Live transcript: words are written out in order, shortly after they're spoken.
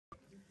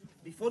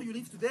before you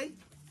leave today,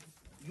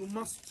 you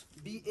must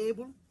be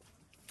able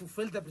to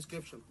fill the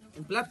prescription.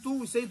 In PLAB 2,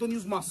 we say don't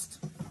use must.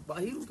 But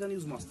here we can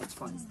use must, that's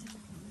fine.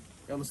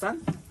 You understand?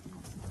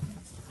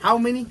 How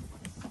many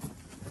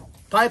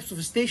types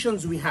of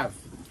stations we have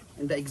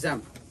in the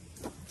exam?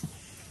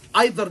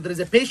 Either there is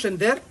a patient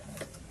there,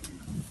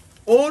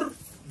 or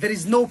there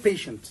is no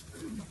patient.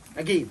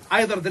 Again,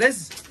 either there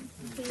is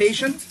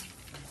patient,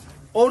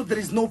 or there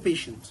is no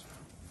patient.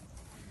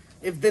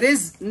 If there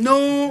is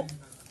no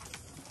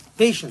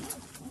patient,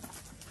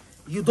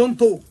 you don't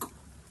talk.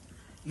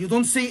 You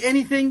don't say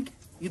anything.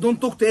 You don't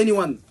talk to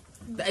anyone.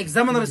 The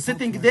examiner is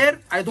sitting there.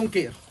 I don't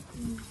care.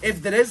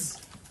 If there is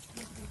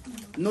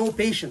no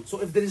patient.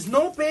 So if there is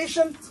no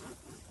patient,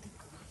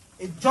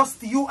 it's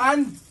just you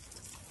and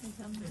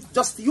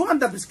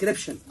the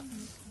prescription.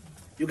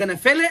 You're gonna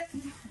fill it.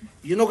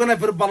 You're not gonna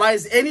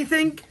verbalize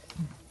anything.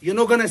 You're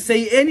not gonna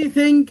say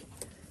anything.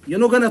 You're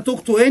not gonna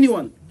talk to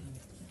anyone.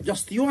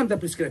 Just you and the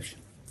prescription.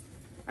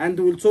 And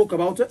we'll talk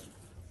about it.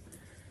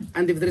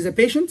 And if there is a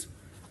patient,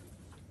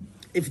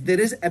 it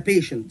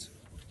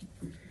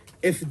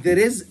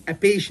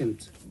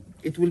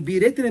will be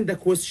written in the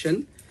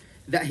question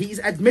that he is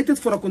admitted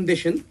for a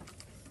condition,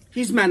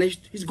 he's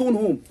managed, he's going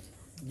home.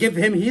 Give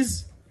him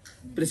his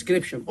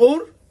prescription.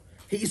 Or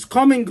he is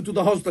coming to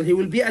the hospital, he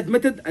will be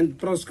admitted and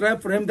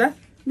prescribe for him the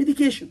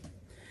medication.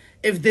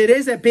 If there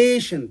is a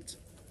patient,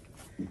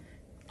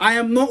 I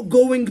am not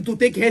going to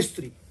take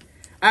history.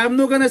 I am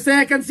not going to say,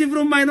 I can see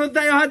from my note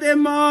that you had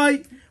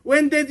MI.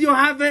 When did you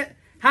have it?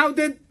 How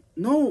did?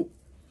 No.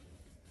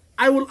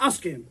 I will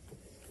ask him.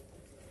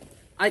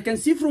 I can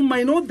see from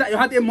my note that you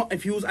had MI.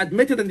 If he was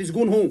admitted and he's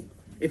going home.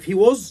 If he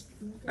was,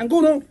 and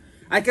go home.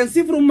 I can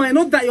see from my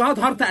note that you had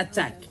heart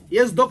attack.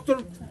 Yes, doctor.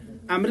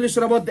 I'm really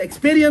sure about the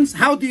experience.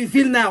 How do you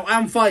feel now?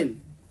 I'm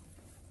fine.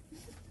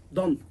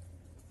 Done.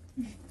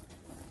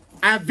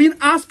 I've been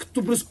asked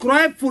to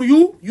prescribe for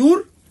you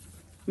your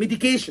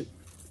medication.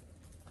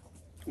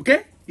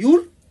 Okay?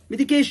 Your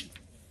medication.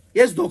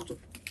 Yes, doctor.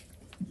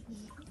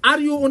 Are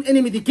you on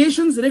any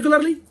medications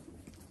regularly?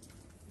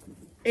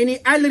 Any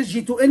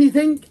allergy to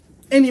anything?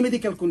 Any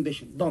medical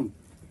condition? Done.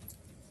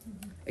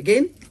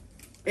 Again,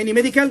 any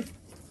medical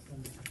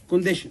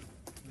condition?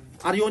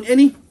 Are you on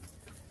any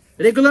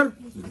regular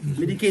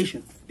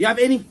medication? Do you have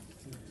any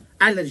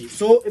allergy?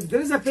 So if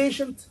there is a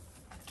patient,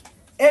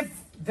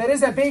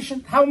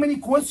 how many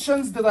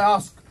questions did I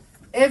ask?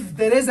 If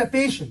there is a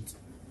patient,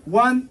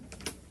 1,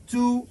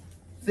 2,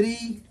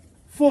 3,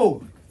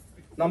 4.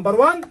 Number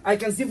 1, I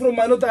can see from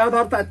my note I had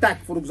heart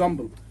attack, for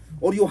example.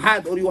 Or you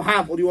had, or you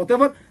have, or you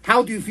whatever.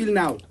 How do you feel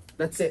now?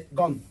 That's it,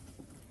 gone.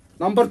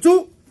 Number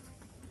 2,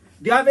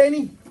 do you have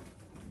any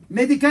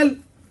medical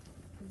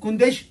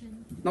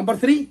condition? Number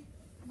 3,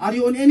 are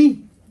you on any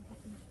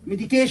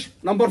medication?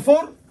 Number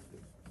 4,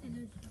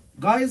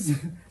 guys,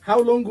 how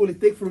long will it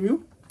take from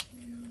you?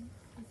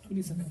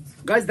 20 seconds.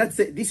 Guys, that's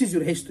it. This is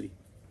your history.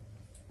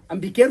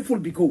 And be careful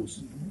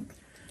because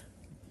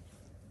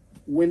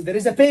when there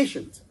is a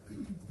patient,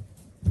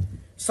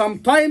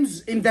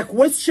 sometimes in the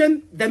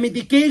question, the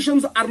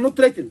medications are not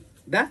written.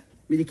 The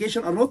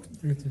medication are not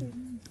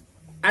written.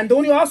 And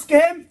when you ask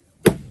him,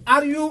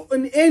 are you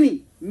on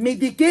any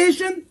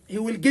medication? He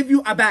will give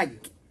you a bag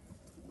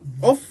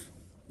of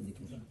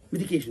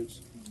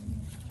medications.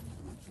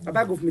 A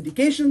bag of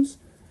medications.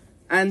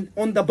 And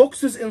on the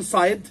boxes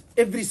inside,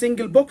 every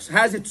single box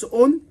has its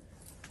own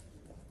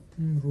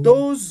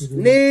dose,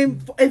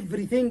 name,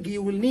 everything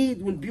you will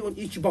need will be on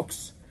each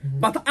box.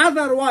 But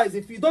otherwise,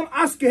 if you don't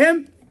ask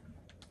him,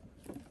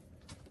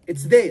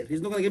 it's there.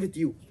 He's not going to give it to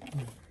you.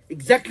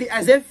 Exactly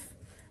as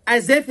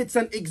if it's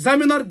an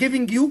examiner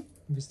giving you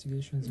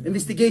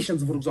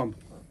investigations, for example,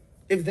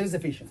 if there is a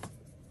patient,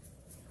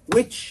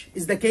 which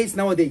is the case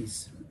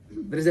nowadays.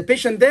 There is a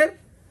patient there,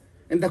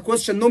 and the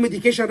question, no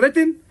medication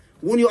written.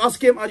 When you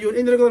ask him, are you on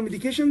any regular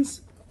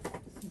medications?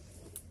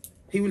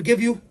 He will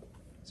give you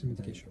some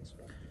medications.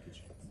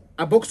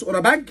 A box or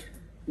a bag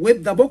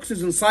with the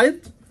boxes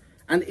inside.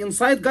 And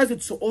inside, guys,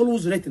 it's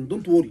always written.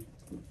 Don't worry.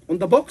 On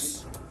the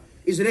box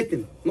is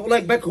written. Not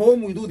like back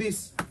home we do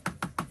this.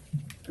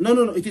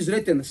 No. It is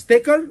written. A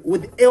sticker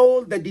with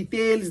all the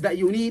details that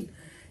you need.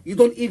 You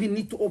don't even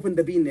need to open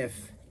the BNF.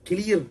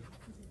 Clear.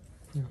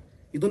 Yeah.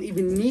 You don't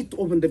even need to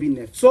open the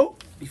BNF. So,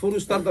 before you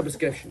start the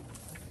prescription,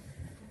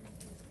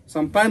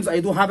 sometimes I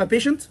do have a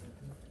patient.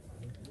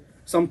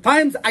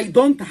 Sometimes I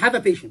don't have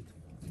a patient.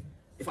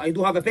 If I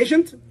do have a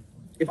patient,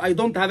 if I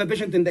don't have a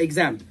patient in the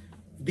exam,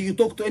 do you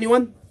talk to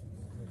anyone?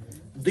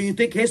 Do you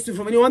take history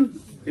from anyone?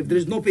 If there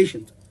is no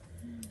patient,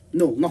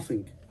 no,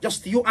 nothing.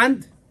 Just you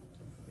and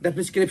the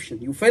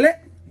prescription. You fill it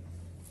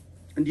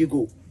and you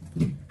go.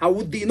 How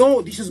would they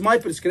know this is my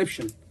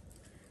prescription?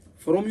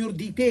 From your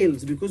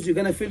details, because you're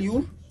gonna fill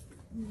your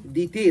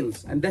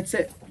details and that's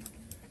it.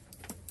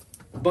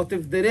 But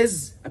if there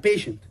is a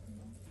patient,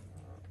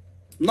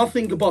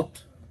 nothing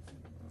but,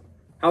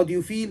 how do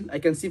you feel? I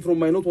can see from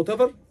my note,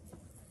 whatever. Do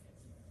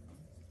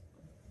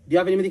you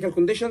have any medical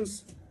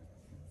conditions?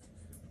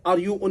 Are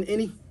you on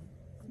any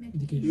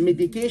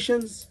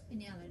medications?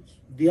 Any allergy?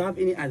 Do you have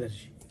any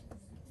allergy?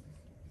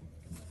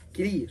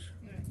 clear.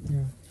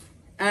 Yeah.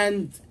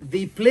 And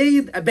they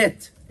played a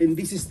bet in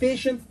this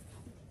station,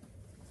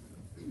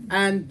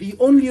 and they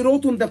only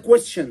wrote on the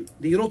question.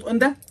 They wrote on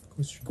the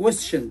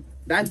question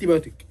the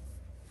antibiotic.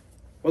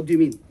 What do you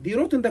mean? They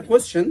wrote in the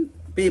question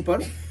paper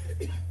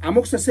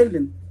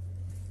amoxicillin.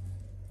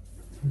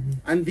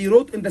 And they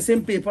wrote in the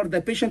same paper the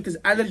patient is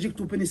allergic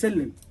to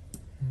penicillin.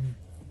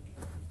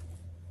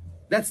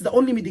 That's the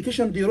only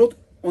medication they wrote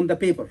on the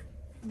paper.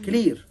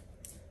 Clear.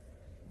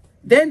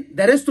 Then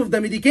the rest of the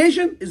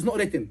medication is not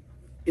written.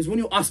 Is when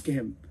you ask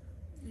him,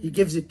 he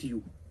gives it to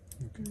you.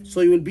 Okay.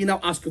 So you will be now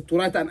asked to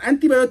write an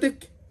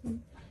antibiotic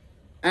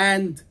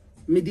and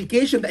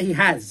medication that he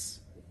has.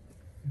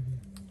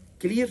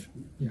 Clear?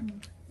 Yeah.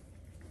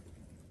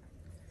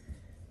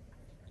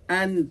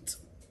 And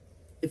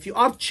if you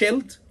are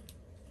chilled,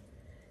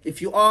 if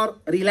you are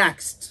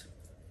relaxed,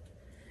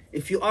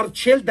 if you are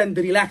chilled and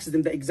relaxed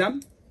in the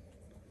exam,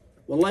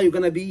 wallah, you're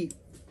gonna be,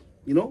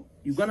 you know,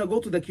 you're gonna go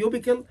to the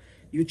cubicle,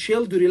 you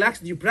chilled, you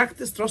relaxed, you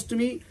practice, trust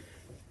me,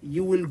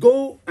 you will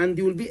go and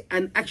you will be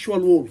an actual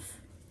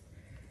wolf.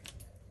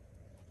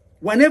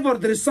 Whenever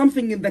there is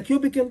something in the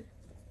cubicle,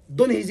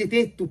 don't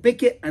hesitate to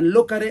pick it and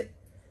look at it.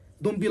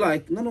 Don't be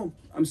like, no,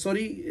 I'm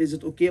sorry, is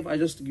it okay if I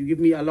just,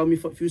 you allow me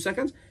for a few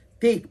seconds?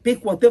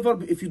 Pick whatever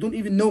if you don't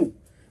even know.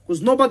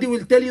 Because nobody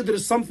will tell you there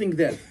is something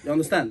there. You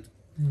understand?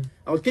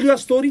 I will tell you a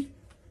story.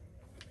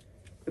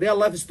 Real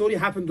life story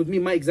happened with me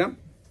in my exam.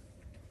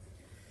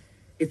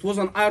 It was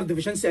an iron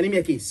deficiency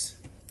anemia case.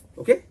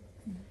 Okay?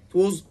 It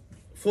was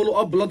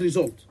follow-up blood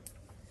result.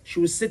 She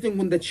was sitting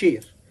on the chair.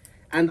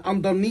 And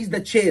underneath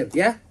the chair,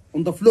 yeah?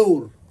 On the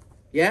floor,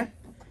 yeah?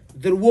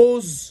 There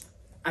was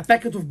a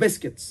packet of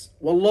biscuits.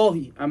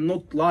 Wallahi, I'm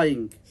not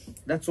lying.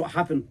 That's what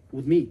happened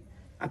with me.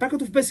 A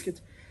packet of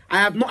biscuits. I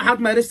have not had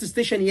my rest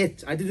station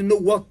yet. I didn't know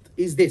what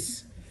is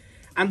this.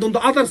 And on the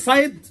other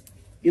side,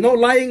 you know,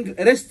 lying,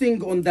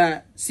 resting on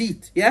the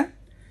seat, yeah?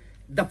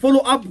 The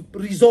follow-up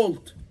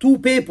result, 2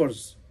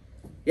 papers,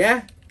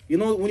 yeah? You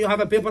know, when you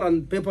have a paper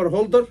and paper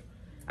holder,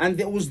 and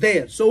it was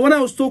there. So when I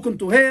was talking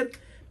to her,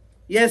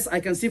 yes, I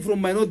can see from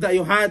my note that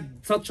you had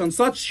such and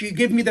such. She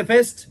gave me the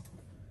first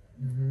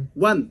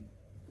one.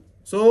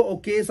 So,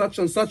 okay, such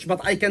and such,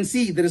 but I can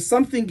see there is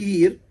something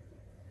here,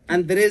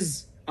 and there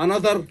is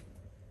another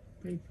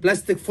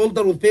plastic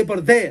folder with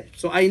paper there.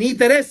 So I need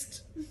the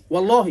rest.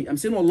 Wallahi, I'm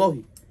saying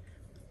wallahi.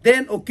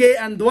 Then, okay,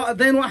 and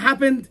then what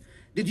happened?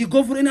 Did you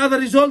go for any other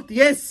result?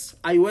 Yes,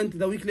 I went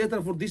the week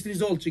later for this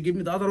result. She gave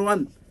me the other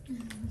one.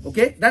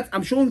 Okay, that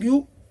I'm showing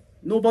you.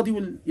 Nobody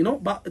will, you know,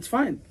 but it's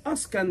fine.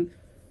 Ask and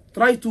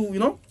try to, you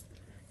know.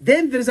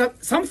 Then there's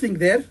something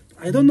there.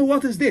 I don't know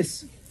what is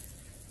this.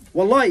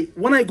 Wallahi,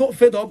 when I got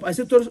fed up, I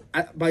said to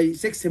her, by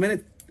 60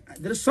 minutes,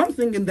 there is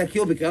something in the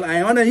cubicle.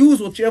 I want to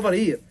use whichever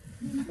here.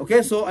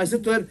 Okay, so I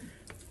said to her,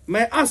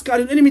 may I ask, are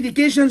you on any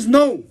medications?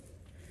 No.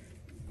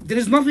 There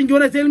is nothing you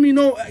want to tell me?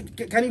 No.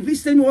 Can you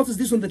please tell me what is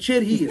this on the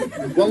chair here?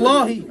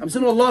 Wallahi, I'm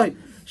saying wallahi.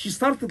 She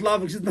started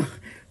laughing. She said, no,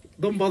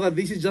 don't bother.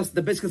 This is just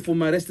the biscuit for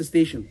my rest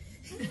station.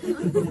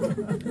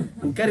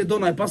 We carried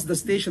on. I passed the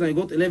station. I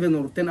got 11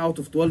 or 10 out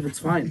of 12. It's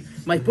fine.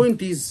 My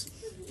point is,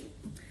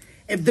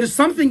 if there's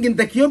something in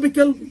the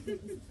cubicle,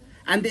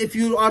 and if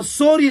you are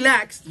so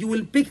relaxed, you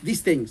will pick these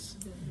things.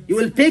 You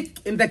will pick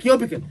in the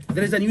cubicle.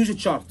 There is an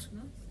usage chart.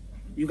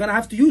 You're gonna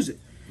have to use it.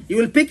 You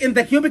will pick in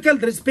the cubicle.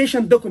 There is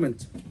patient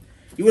document.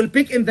 You will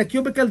pick in the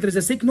cubicle. There is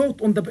a sick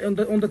note on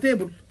the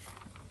table.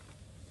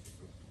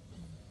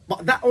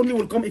 But that only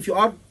will come if you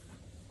are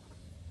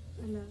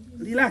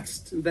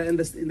relaxed. In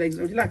the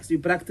exam, relaxed. You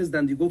practice,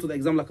 then you go to the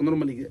exam like a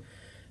normal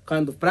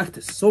kind of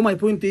practice. So my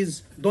point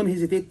is, don't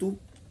hesitate to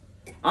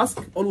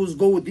ask. Always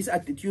go with this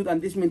attitude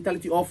and this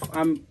mentality of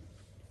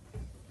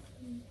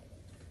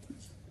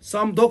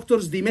some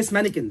doctors, they miss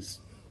mannequins,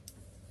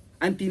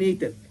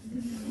 antenatal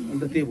on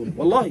the table.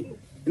 Wallahi,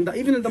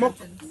 even in the mock,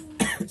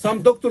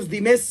 some doctors, they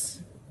miss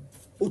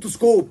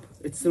otoscope.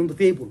 It's on the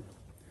table.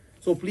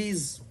 So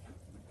please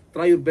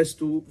try your best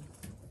to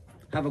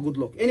have a good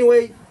look.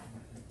 Anyway,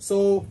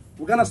 so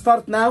we're gonna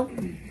start now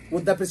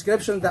with the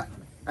prescription that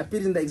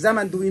appears in the exam.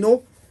 And do we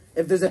know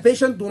if there's a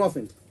patient, do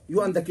nothing.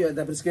 You and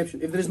the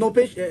prescription. If there is no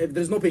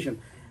patient,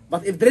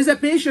 but if there is a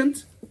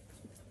patient,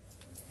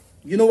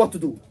 you know what to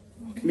do.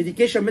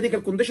 Medication,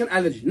 medical condition,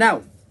 allergy.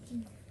 Now,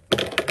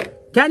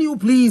 can you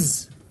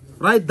please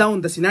write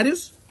down the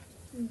scenarios?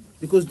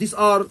 Because these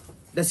are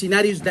the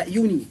scenarios that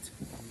you need.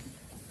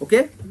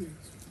 Okay?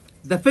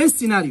 The first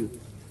scenario.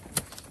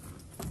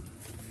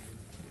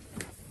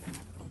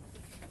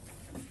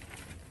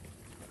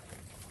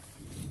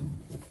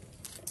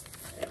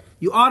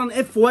 You are an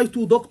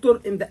FY2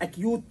 doctor in the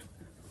acute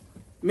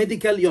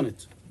medical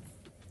unit.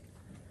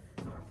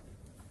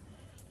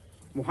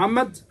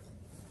 Muhammad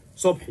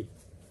Sobhy,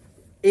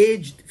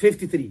 aged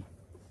 53,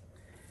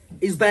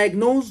 is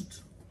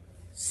diagnosed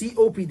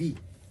COPD.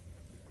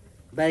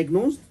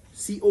 Diagnosed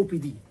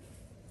COPD.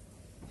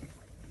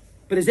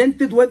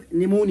 Presented with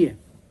pneumonia.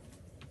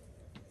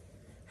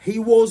 He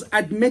was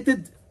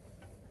admitted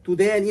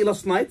today and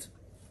last night.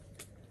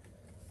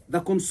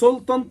 The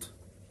consultant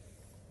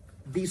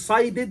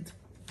decided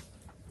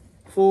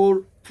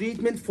for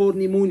treatment for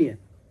pneumonia.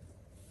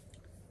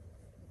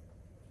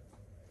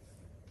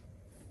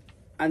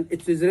 And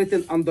it is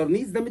written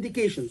underneath the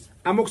medications.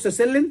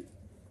 Amoxicillin,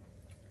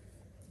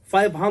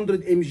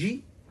 500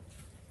 mg,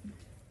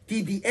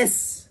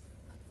 TDS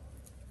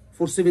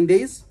for 7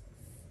 days.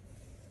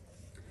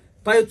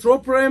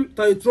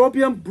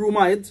 Tiotropium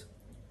bromide,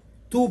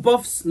 2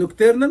 puffs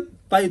nocturnal.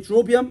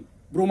 Tiotropium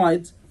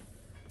bromide,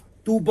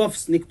 2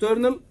 puffs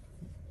nocturnal.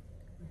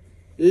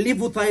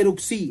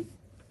 Levothyroxine,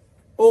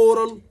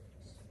 oral,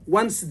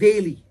 once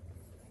daily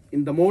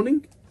in the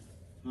morning.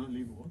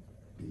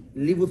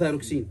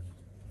 Levothyroxine.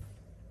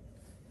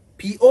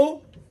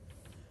 PO,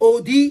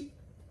 OD.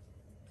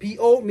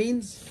 PO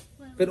means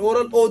per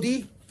oral,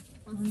 OD.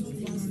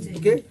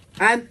 Okay,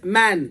 and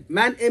MANE,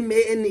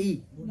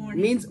 M-A-N-E,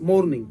 means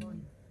morning.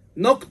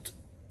 Noct,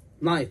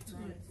 night.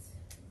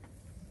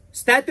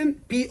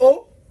 Statin,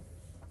 PO,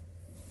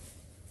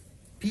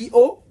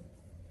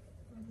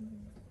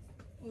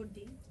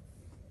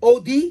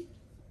 OD,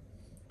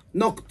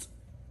 noct,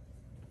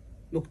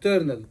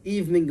 nocturnal,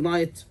 evening,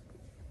 night.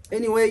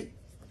 Anyway,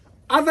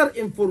 other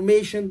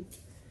information,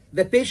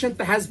 the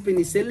patient has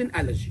penicillin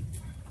allergy.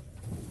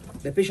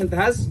 The patient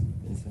has,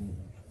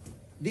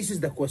 this is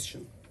the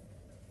question.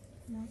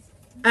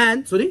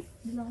 And, sorry?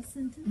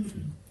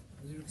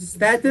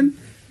 Statin,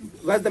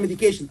 that's the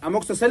medication.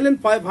 Amoxicillin,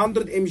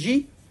 500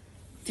 mg.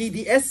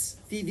 TDS,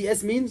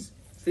 TDS means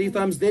 3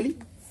 times daily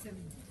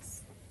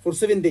for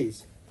 7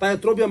 days.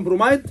 Tiotropium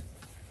bromide,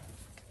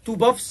 2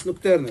 puffs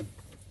nocturnal.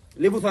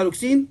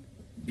 Levothyroxine,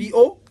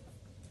 PO,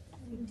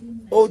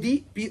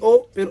 OD, PO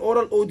per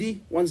oral,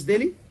 OD once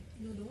daily.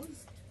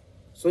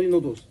 Sorry,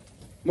 no dose.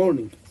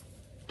 Morning.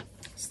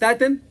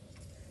 Statin,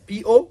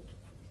 PO,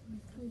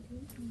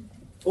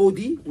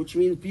 OD, which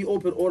means PO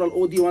per oral,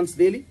 OD once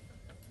daily,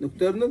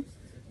 nocturnal.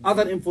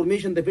 Other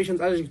information the patient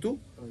is allergic to,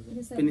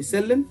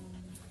 penicillin.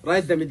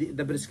 Write the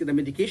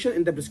medication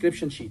in the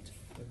prescription sheet.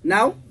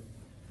 Now,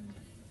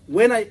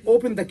 when I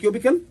open the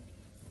cubicle,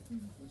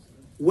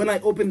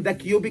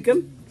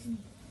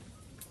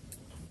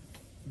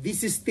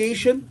 this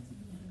station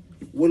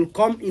will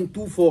come in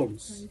 2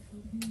 forms.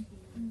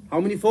 How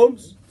many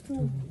forms?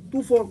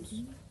 2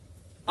 forms.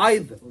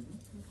 Either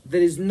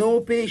there is no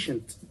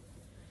patient,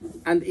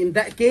 and in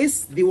that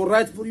case, they will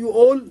write for you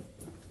all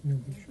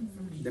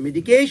the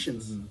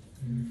medications.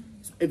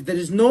 If there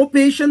is no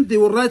patient, they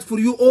will write for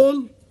you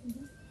all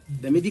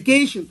the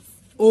medication.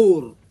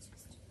 Or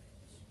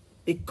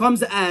it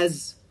comes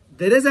as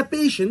there is a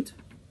patient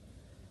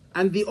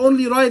and they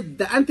only write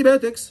the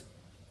antibiotics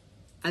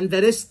and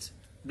the rest,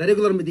 the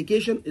regular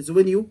medication, is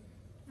when you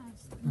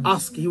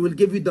ask. He will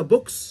give you the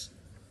box,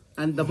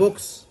 and the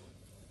box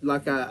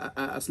like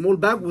a small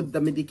bag with the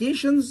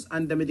medications,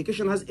 and the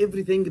medication has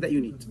everything that you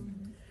need.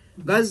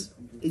 Guys,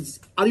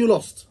 are you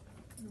lost?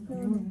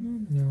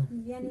 No.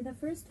 Yani the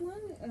first one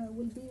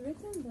will be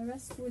written, the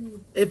rest will...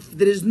 If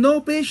there is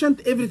no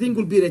patient, everything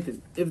will be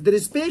written. If there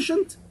is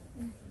patient,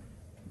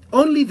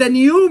 only the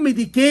new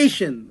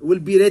medication will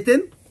be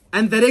written,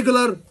 and the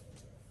regular,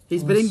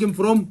 he's bringing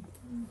from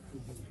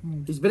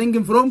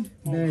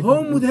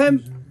home with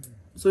him.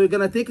 So you're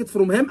gonna take it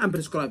from him and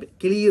prescribe it.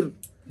 Clear?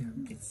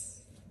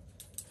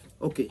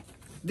 Okay,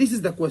 this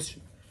is the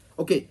question.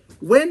 Okay,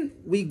 when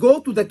we go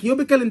to the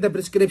cubicle in the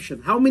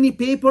prescription, how many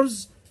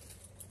papers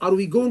are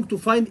we going to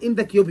find in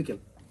the cubicle?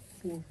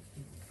 4.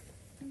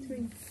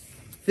 3.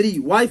 3.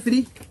 Why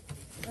 3?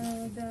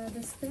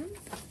 The stem,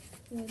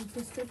 the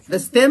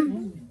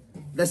prescription.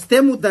 The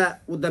stem with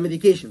the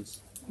medications.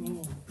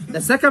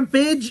 The second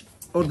page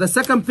or the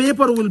second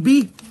paper will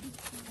be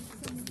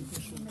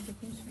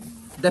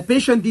the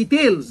patient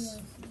details.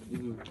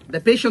 The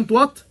patient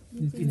what?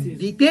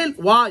 Detail.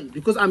 Why?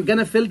 Because I'm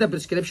gonna fill the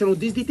prescription with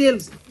these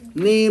details: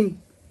 name,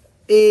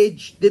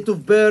 age, date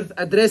of birth,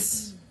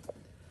 address.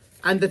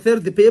 And the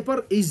third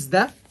paper is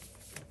the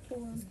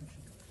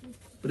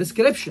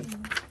prescription.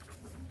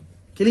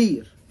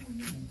 Clear?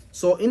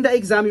 So in the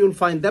exam you will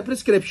find the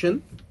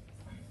prescription,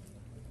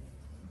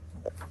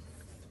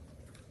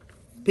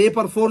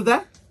 paper for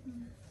the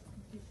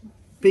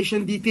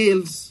patient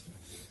details,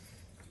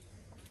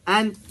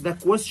 and the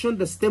question,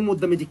 the stem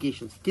with the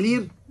medications.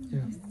 Clear? Yeah.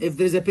 If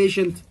there is a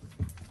patient,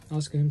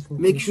 Ask him for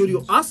make sure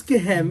you ask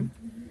him,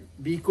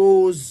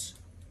 because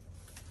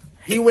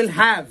he will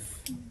have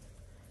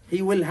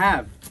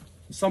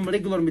some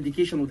regular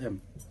medication with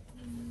him.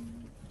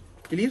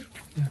 Clear?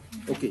 Yeah.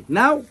 Okay,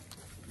 now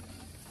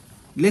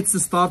let's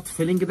start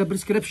filling the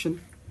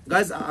prescription.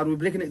 Guys, are we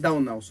breaking it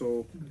down now?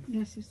 So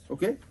Yes.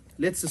 okay,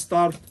 let's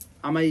start.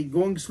 Am I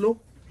going slow?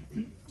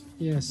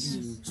 Yes.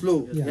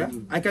 Slow. Yeah. Yeah.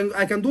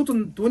 I can do it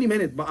in 20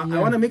 minutes, but I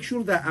Yeah. want to make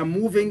sure that I'm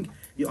moving.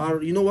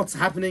 You know what's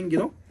happening.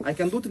 I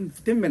can do it in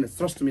 10 minutes.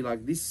 Trust me.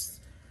 Like this,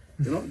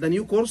 the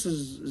new course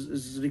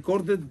is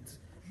recorded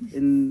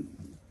in.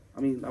 I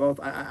mean, about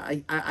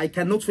I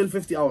cannot fill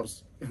 50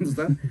 hours.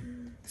 Understand?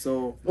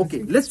 So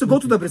okay, let's go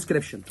to the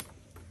prescription.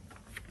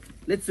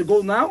 Let's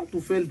go now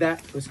to fill the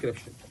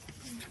prescription.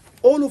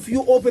 All of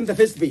you open the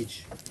first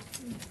page.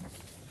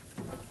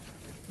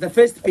 The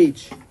first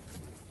page.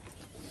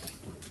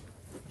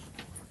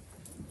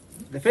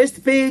 The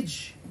first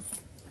page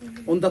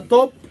on the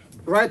top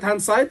right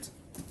hand side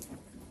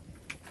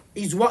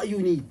is what you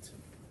need.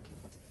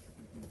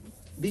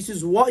 This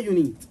is what you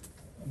need.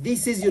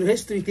 This is your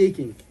history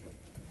taking.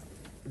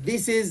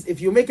 This is,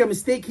 if you make a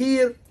mistake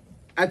here,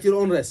 at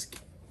your own risk.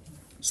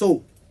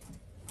 So,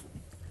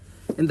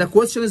 and the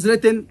question is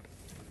written,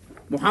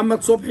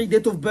 Muhammad Sobhy,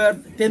 date of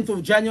birth, 10th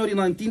of January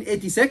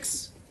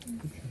 1986.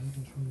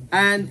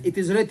 And it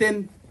is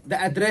written,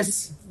 the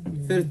address,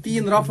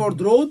 13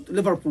 Rafford Road,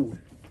 Liverpool.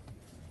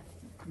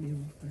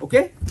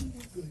 Okay?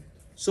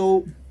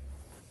 So,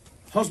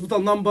 hospital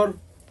number,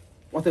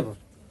 whatever.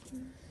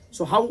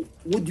 So how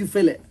would you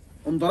fill it?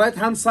 On the right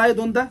hand side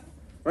on the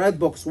right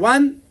box.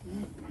 One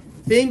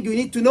thing you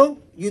need to know,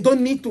 you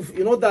don't need to,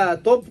 you know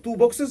the top two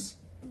boxes?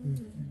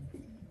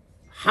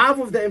 Half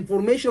of the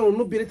information will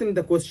not be written in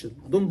the question.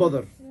 Don't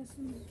bother.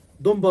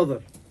 Don't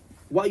bother.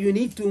 What you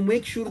need to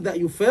make sure that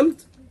you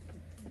filled,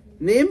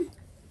 name,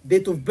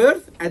 date of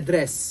birth,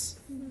 address.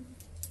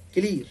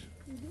 Clear.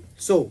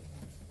 So,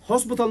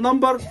 hospital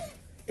number,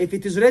 if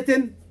it is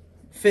written,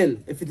 fill.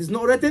 If it is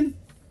not written,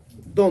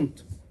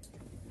 don't.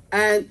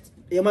 And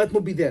it might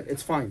not be there,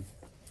 it's fine.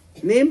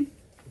 Name,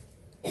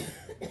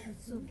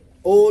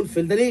 all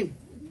fill the name.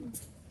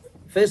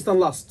 First and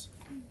last.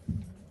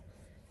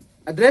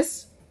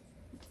 Address,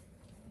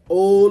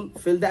 all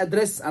fill the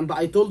address. And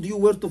I told you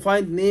where to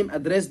find name,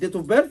 address, date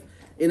of birth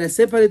in a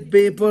separate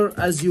paper,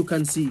 as you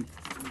can see.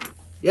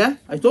 Yeah,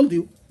 I told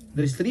you.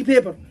 There is 3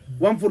 papers.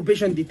 One for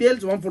patient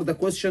details, one for the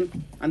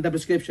question and the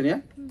prescription, yeah?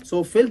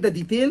 So fill the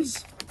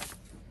details.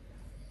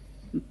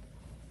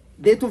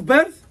 Date of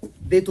birth,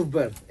 date of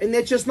birth.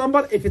 NHS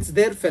number, if it's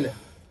there, fill it.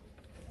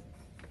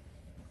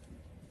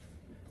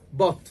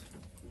 But,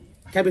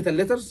 capital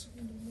letters,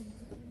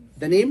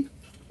 the name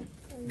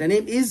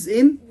is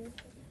in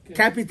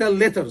capital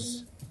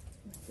letters.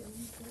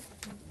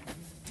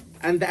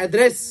 And the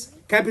address,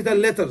 capital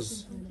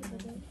letters.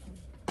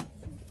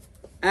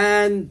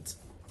 And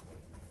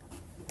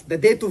the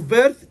date of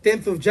birth,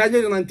 10th of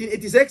January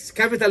 1986,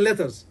 capital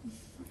letters.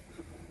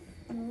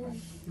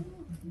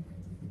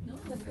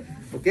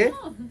 Okay?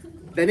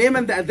 The name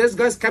and the address,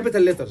 guys,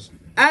 capital letters.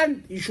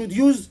 And you should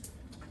use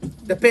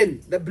the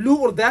pen, the blue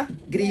or the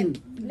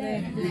green?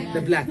 Black.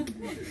 The black.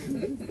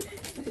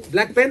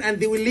 Black pen, and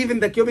they will leave in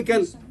the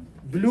cubicle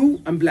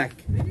blue and black.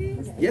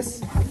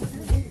 Yes?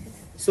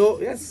 So,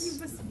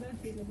 yes.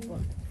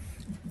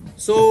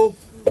 So,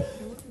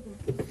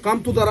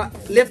 come to the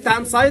left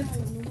hand side,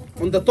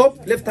 on the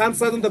top, left hand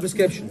side on the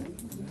prescription.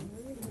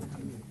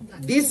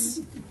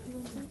 This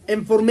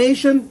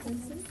information,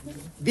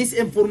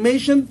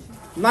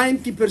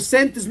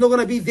 90% is not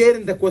going to be there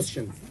in the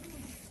question,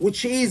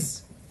 which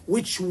is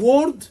which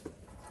ward,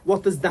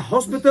 what is the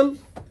hospital,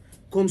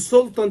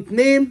 consultant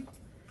name,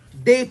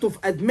 date of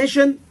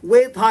admission,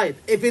 weight, height.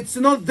 If it's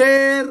not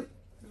there,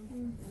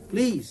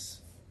 please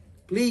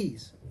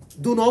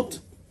do not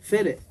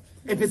fill it.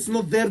 If it's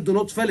not there, do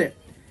not fill it.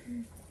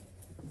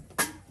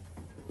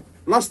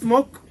 Last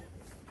mock,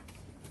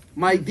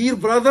 my dear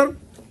brother,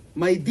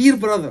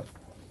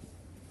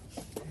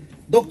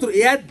 Dr.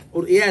 Iyad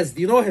or Iyaz,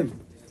 do you know him?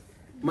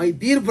 My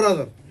dear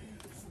brother,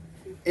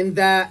 in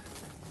the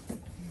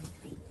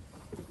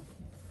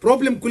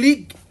problem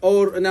colleague,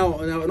 or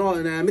no,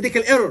 in a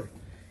medical error,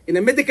 in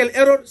a medical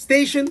error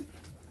station,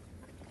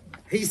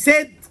 he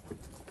said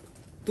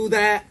to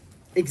the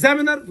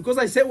examiner, because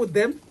I sat with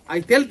them,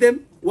 I tell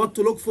them what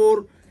to look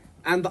for,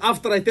 and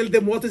after I tell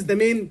them what is the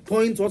main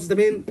point, what's the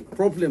main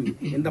problem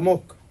in the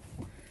mock.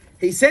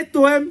 He said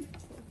to him,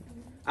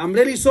 I'm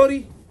really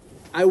sorry,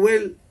 I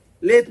will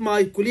let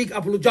my colleague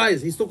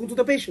apologize. He's talking to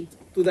the patient,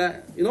 to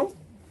the,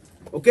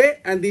 okay?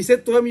 And he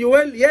said to him, you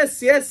will?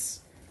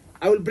 Yes,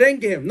 I will bring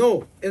him.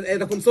 No,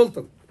 the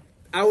consultant.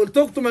 I will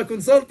talk to my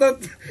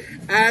consultant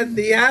and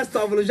he has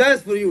to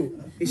apologize for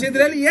you. He said,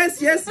 really?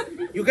 Yes,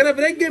 you're gonna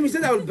bring him? He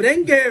said, I will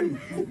bring him.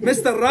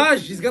 Mr.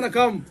 Raj, he's gonna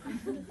come.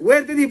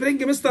 Where did he bring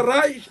Mr.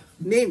 Raj?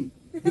 Name.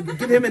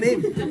 Give him a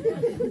name.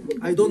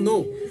 I don't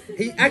know.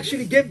 He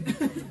actually gave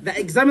the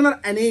examiner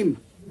a name.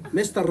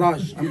 Mr.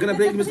 Raj. I'm gonna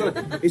bring Mr.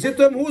 Raj. He said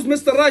to him, who's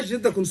Mr. Raj? He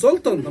said, the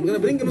consultant. I'm gonna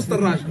bring Mr.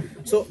 Raj.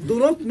 So do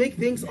not make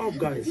things up,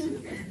 guys.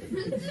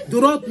 Do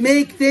not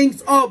make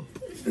things up,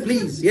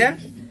 please, yeah?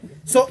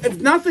 So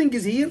if nothing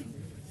is here,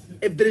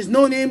 if there is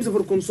no names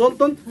for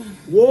consultant,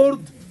 ward,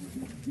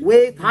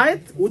 weight,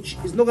 height, which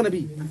is not gonna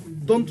be,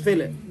 don't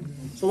fill it.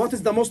 So what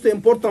is the most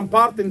important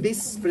part in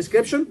this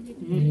prescription?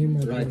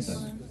 Right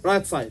side.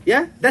 Right side,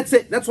 yeah? That's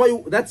it.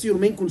 That's your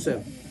main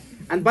concern.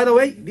 And by the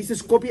way, this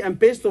is copy and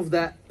paste of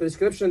the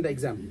prescription in the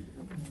exam.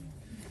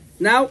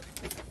 Now,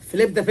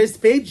 flip the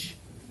first page,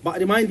 but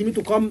remind me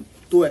to come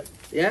to it,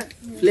 yeah?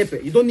 Flip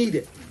it. You don't need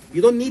it.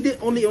 You don't need it.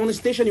 Only on the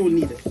station you will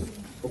need it,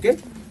 okay?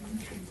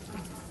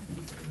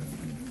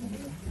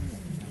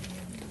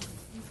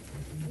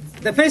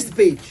 The first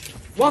page.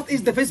 What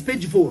is the first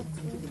page for?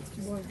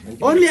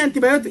 Only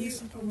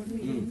antibiotics.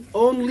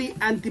 Only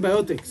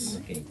antibiotics.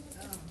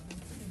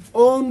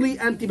 Only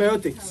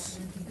antibiotics.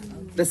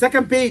 The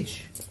second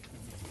page.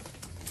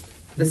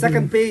 The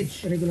second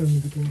page. Regular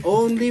medication.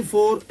 Only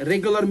for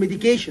regular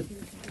medication.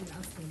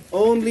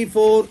 Only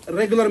for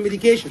regular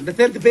medication. The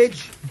third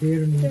page.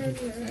 Bare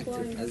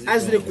medication.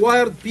 As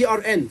required,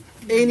 PRN.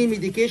 Any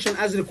medication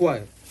as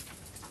required.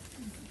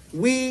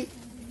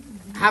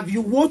 Have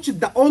you watched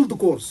the old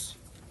course?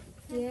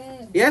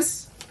 Yeah.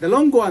 Yes? The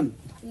long one.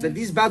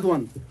 This bad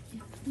one.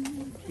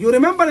 You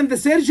remember in the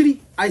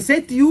surgery, I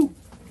said to you,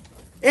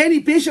 any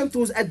patient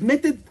who's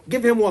admitted,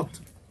 give him what?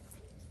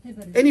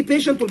 Any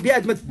patient will be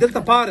admitted,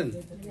 delta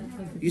parin.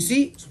 You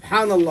see,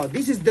 subhanallah,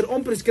 this is their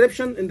own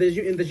prescription in the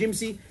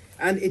GMC,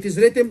 and it is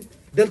written,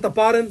 delta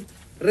parin,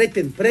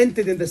 written,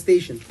 printed in the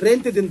station,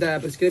 printed in the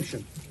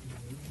prescription.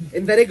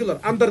 In the regular,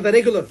 under the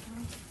regular.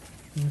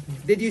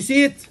 Did you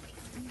see it?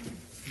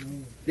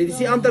 Did you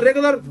see under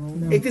regular?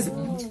 It is,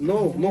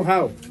 no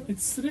how?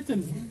 It's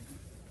written.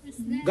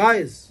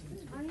 Guys,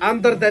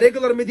 under the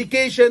regular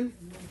medication,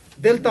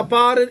 delta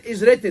parin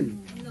is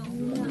written.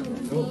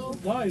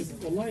 Guys,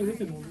 wallahi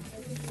written.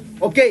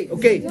 Okay.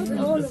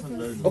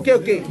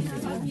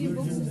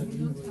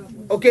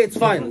 Okay, it's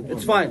fine.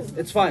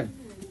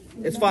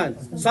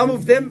 Some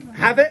of them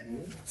have it,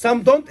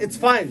 some don't, it's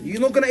fine.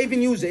 You're not gonna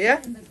even use it,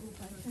 yeah?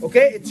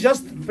 Okay, it's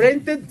just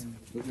printed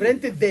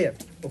there,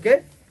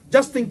 okay?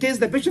 Just in case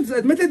the patient is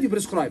admitted, you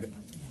prescribe it.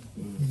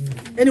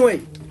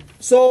 Anyway,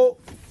 so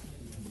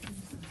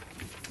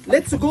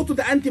let's go to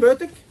the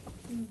antibiotic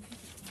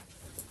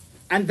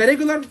and the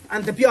regular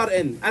and the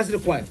PRN as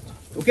required,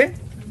 okay?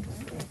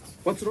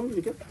 What's wrong,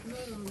 okay?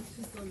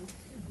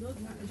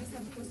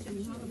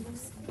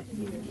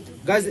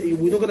 Guys,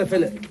 we're not gonna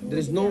fill it. There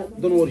is no,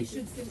 don't worry.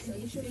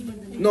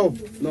 No.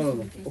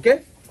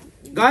 Okay?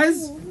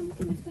 Guys,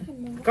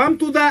 come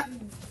to the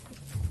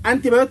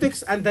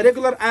antibiotics and the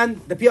regular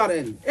and the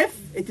PRN. If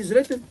it is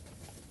written,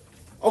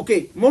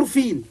 okay,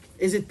 morphine,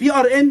 is it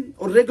PRN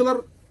or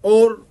regular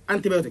or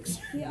antibiotics?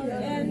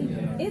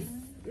 PRN if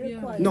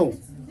required. No.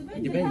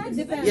 Depends.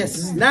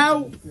 Yes.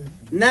 Now,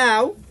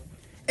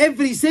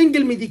 every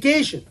single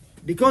medication,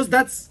 because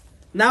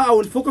now I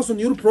will focus on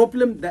your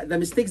problem, the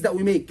mistakes that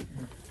we make.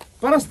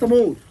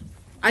 Paracetamol,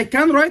 I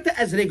can write it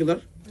as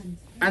regular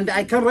and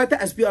I can write it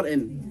as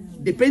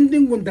PRN,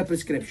 depending on the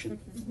prescription.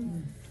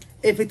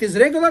 If it is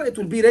regular, it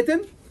will be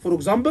written, for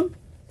example,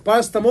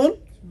 paracetamol,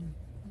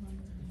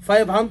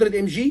 500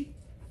 mg,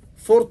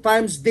 4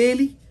 times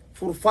daily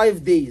for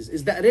 5 days.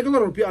 Is that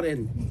regular or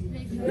PRN?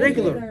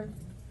 Regular.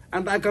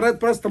 And I can write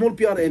paracetamol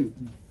PRN.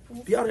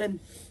 PRN.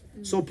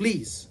 So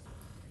please,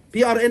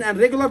 PRN and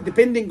regular,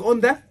 depending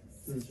on the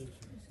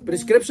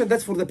prescription,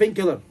 that's for the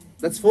painkiller.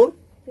 That's for?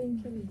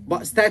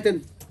 But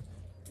statin?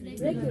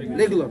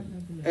 Regular.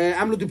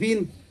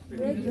 Amlodipine?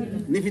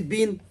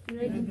 Nifedipine?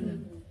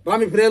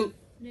 Ramipril?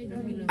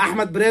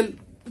 Ahmadpril?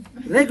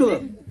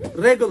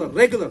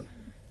 Regular.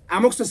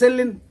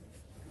 Amoxicillin?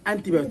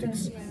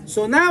 Antibiotics.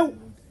 So now,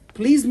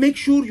 please make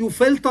sure you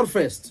filter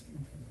first.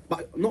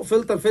 But not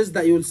filter first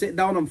that you will sit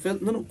down and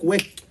filter. No,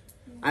 quick.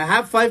 I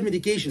have 5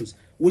 medications,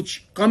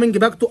 which coming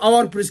back to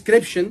our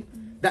prescription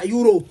that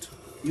you wrote.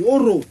 You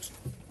all wrote.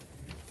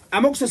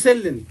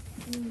 Amoxicillin.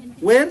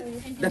 Where?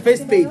 The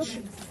first page.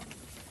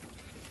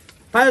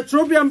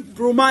 Tiotropium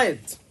bromide.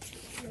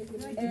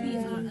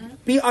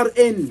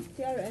 PRN.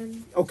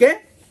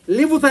 Okay?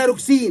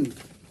 Levothyroxine.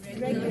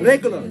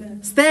 Regular.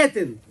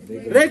 Statin.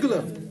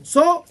 Regular.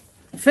 So,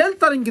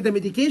 filtering the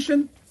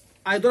medication,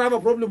 I don't have a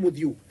problem with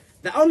you.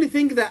 The only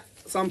thing that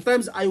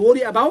sometimes I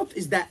worry about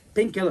is that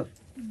painkiller.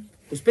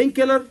 Because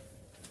painkiller,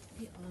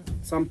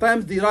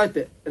 sometimes they write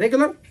it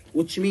regular,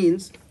 which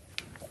means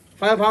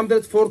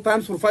 500 4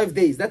 times for 5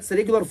 days. That's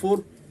regular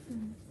for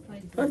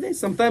 5 days.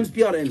 Sometimes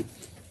PRN.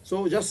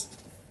 So just,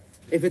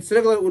 if it's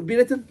regular, it will be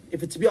written.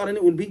 If it's PRN,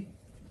 it will be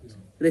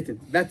written.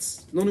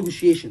 That's no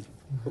negotiation.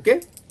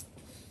 Okay?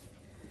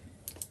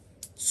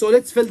 So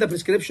let's fill the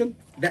prescription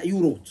that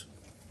you wrote.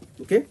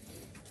 Okay?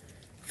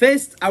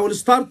 First, I will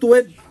start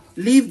with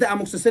leave the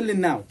amoxicillin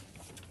now.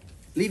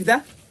 Leave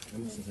the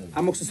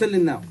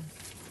amoxicillin now.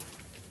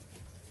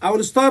 I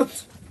will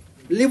start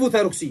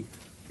levothyroxine.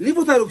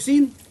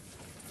 Levothyroxine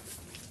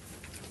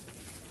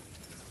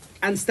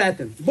and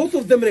statin. Both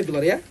of them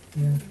regular, yeah?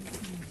 Yeah.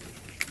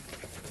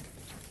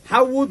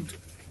 How would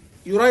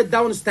you write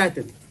down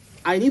statin?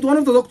 I need one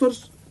of the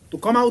doctors to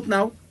come out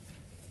now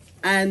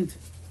and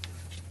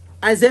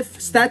as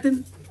if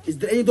statin, is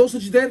there any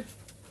dosage there?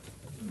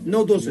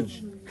 No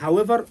dosage.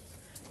 However,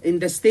 in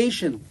the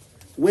station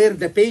where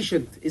the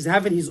patient is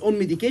having his own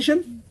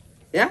medication,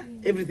 yeah,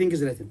 everything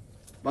is written.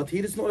 But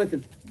here it's not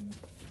written.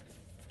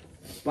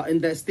 But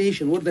in the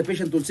station where the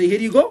patient will say, here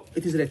you go,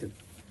 it is written.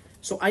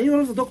 So I need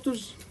one of the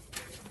doctors,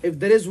 if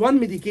there is one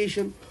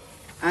medication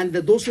and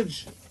the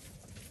dosage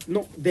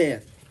not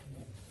there,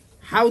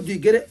 how do you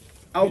get it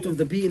out of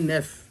the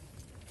BNF?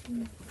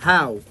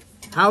 How?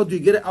 How do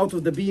you get it out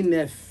of the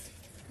BNF?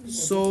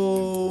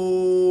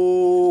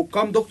 So,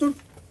 come doctor.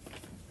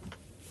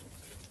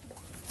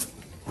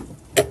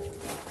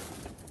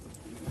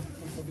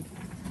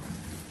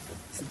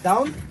 Sit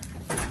down.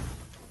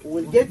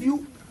 We'll give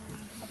you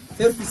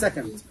 30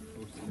 seconds.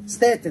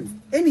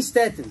 Statin, any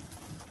statin.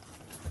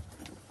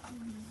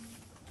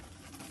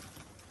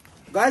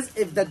 guys,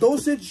 if the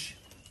dosage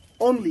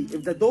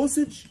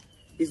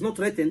is not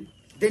written,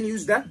 then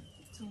use the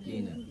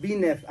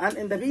BNF. And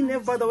in the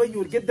BNF, by the way, you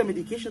will get the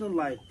medication in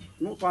like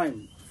no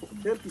time,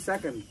 30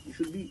 seconds. You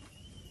should be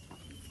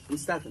in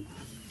statin,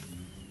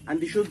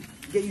 and you should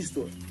get used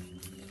to it.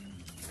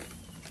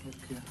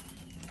 Okay.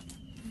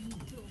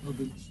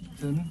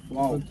 10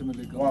 Wow. 20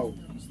 milligrams. Wow.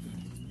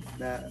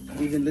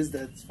 Even less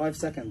than 5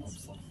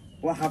 seconds.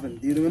 What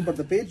happened? Do you remember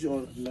the page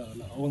or? لا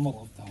أول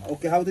مرة أفتحها.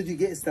 Okay, how did you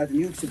get statin?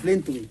 You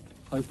explain to me.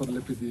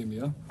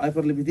 Hyperlipidemia.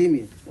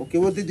 Hyperlipidemia. Okay,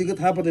 where did you get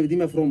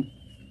hyperlipidemia from?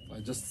 I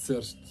just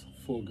searched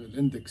for the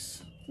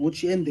index.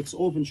 Which index?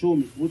 Open, show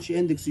me. Which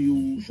index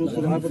you showed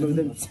for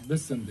hyperlipidemia?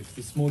 This index,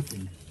 the small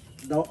thing.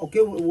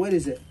 Okay, where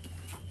is it?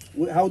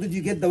 How did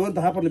you get the word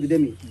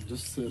hyperlipidemia?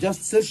 Just search.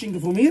 Just searching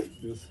from here?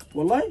 Yes.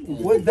 Wallahi?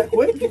 Wait that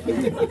quick?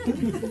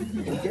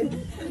 Okay.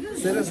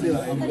 Seriously,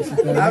 I'm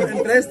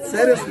impressed.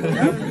 Seriously,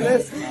 I'm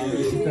impressed.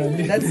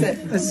 That's it.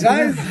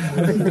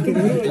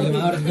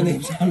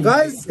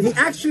 Guys, he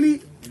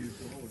actually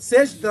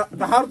searched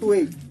the hard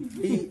way.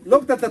 He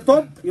looked at the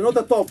top, you know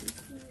the top,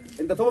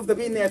 in the top of the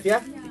BNF,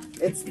 yeah?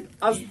 It's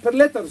as per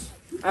letters.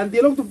 And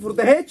he looked for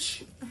the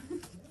H,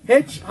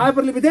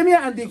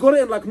 hyperlipidemia, and he got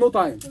it in like no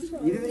time.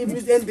 He didn't even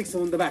use the index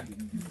on the back.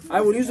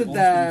 I will use it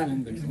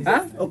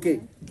huh?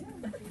 Okay.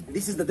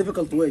 This is the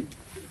difficult way.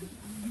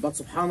 But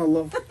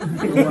subhanallah,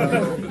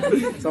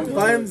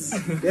 sometimes,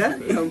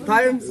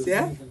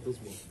 yeah?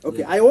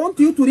 Okay, I want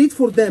you to read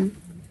for them,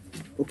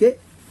 okay?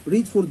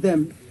 Read for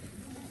them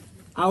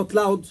out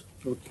loud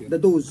the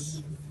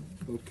dose.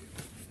 Okay.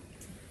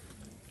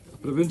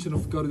 Prevention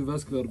of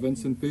cardiovascular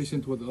events in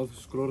patient with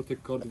atherosclerotic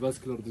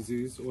cardiovascular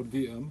disease or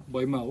DM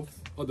by mouth,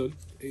 adult,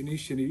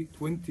 initially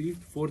 20 to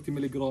 40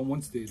 milligram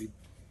once daily.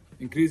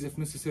 Increase if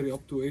necessary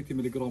up to 80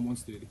 milligram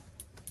once daily.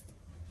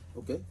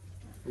 Okay.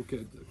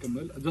 Okay,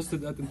 كمل.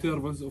 Adjusted at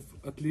intervals of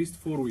at least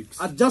 4 weeks.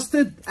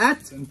 Adjusted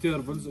at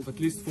Intervals of at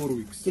least 4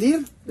 weeks.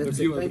 clear? That's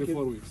Review it. every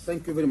 4 weeks.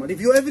 Thank you very much.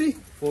 Review every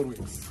 4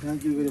 weeks.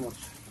 Thank you very much.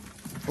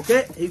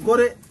 Okay, he got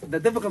it the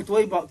difficult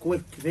way, but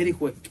quick, very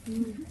quick.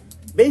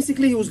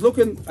 Basically, he was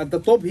looking at the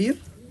top here.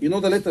 You know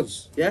the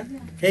letters, yeah?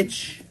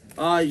 H,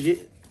 I, J.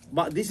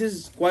 But this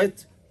is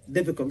quite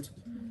difficult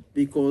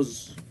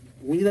because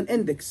we need an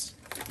index.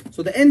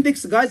 So the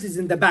index, guys, is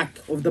in the back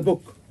of the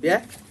book,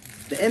 yeah?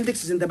 The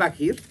index is in the back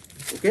here,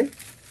 okay?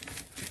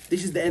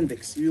 This is the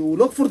index. You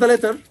look for the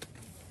letter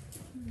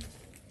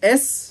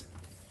S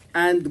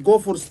and go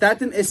for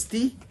statin,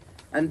 ST,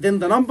 and then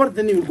the number,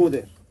 then you will go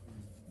there.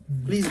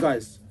 Please,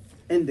 guys,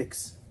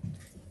 index.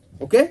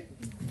 Okay?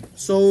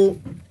 So,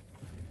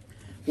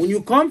 when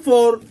you come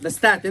for the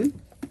statin,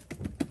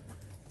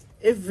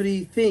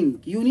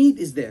 everything you need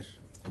is there.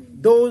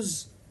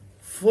 Dose,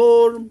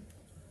 form,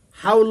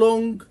 how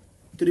long,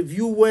 to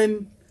review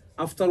when,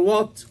 after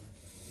what,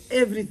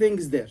 everything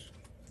is there.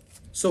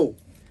 So,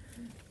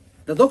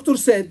 the doctor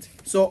said,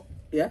 so,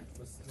 yeah?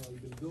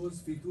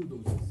 الدوز في 2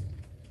 doses.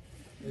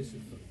 ايش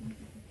الفرق؟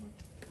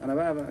 انا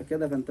بقى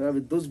كده فانت بقى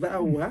بتدوس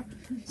بقى وها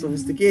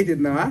sophisticated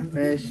now, ها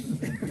ماشي.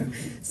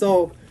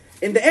 So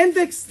in the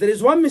index there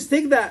is one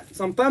mistake that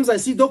sometimes I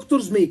see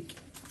doctors make.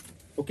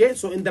 Okay,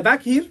 so in the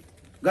back here,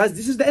 guys,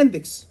 this is the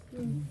index.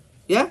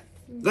 Yeah,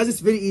 guys,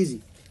 it's very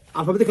easy,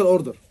 alphabetical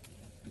order.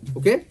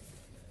 Okay,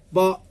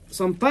 but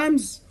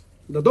sometimes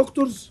the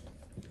doctors,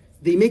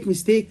 they make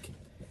mistake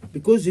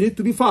because you need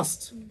to be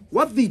fast.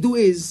 What they do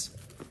is,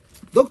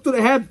 Dr.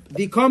 Ahab,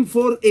 they come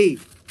for A.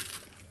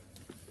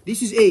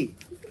 This is A.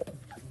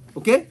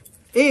 Okay?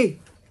 A.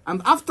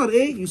 And after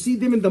A, you see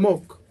them in the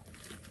mock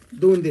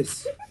doing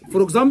this.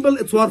 For example,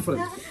 it's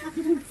warfarin.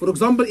 For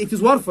example, it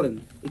is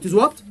warfarin. It is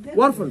what?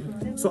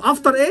 Warfarin. So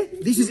after A,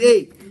 this is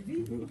A.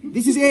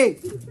 This is A.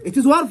 It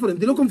is warfarin.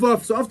 They're looking for.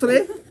 So after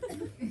A.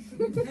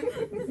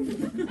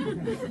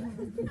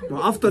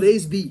 Now after A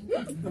is B.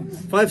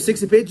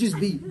 5-6 pages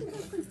B.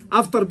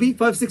 After B,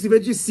 5-6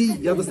 pages C.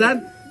 You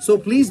understand? So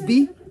please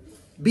be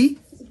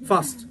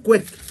fast,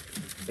 quick.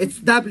 It's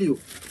W.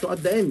 So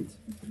at the end,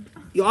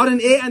 you are in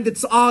A and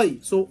it's I.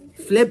 So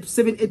flip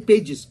 7-8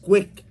 pages,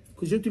 quick.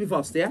 Because you need to be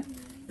fast, yeah?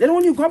 Then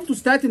when you come to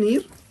statin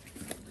here,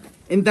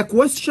 in the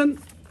question,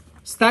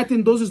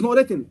 statin dose is not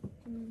written.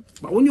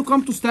 But when you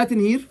come to statin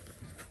here,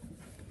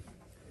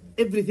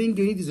 everything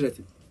you need is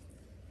written.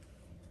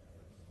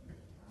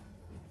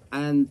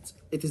 And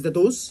it is the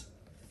dose,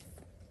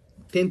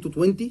 10 to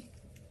 20.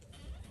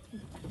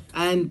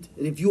 And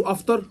review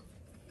after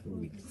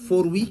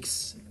 4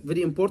 weeks.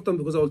 Very important,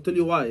 because I will tell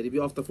you why.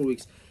 Review after 4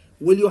 weeks.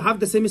 Will you have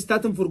the same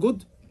statin for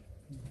good?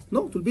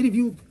 No, it will be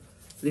reviewed.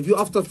 Review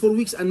after 4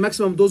 weeks and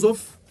maximum dose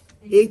of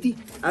 80.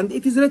 And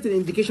it is written,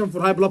 indication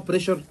for high blood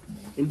pressure,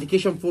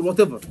 indication for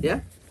whatever,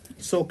 yeah?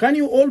 So can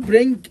you all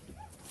bring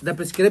the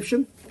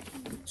prescription?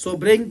 So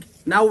bring,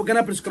 now we're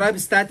gonna prescribe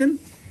statin.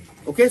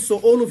 Okay, so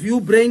all of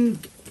you bring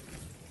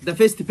the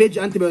first page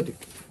antibiotic.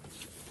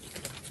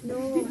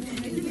 No.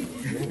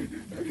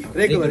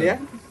 Regular, yeah?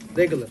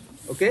 Regular,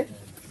 okay?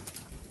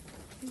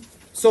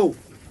 So,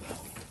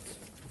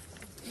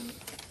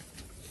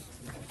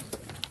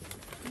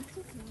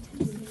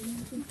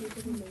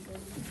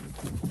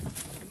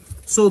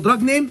 So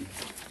drug name?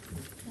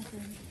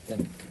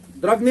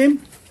 Drug name?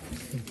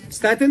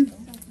 Statin?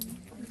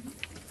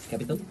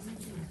 Capital?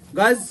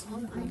 Guys,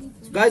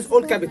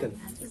 all capital.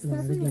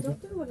 Statin يا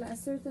دكتور ولا a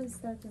certain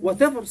statin?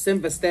 Whatever,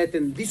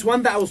 simvastatin. This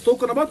one that I was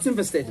talking about,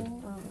 simvastatin.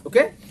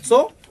 Okay?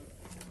 So,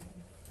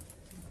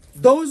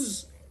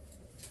 those,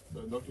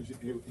 Doctor,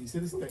 he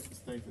said it's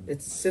statin.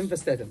 it's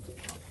simvastatin.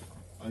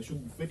 I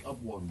should pick up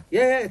one.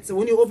 Yeah, it's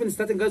when you open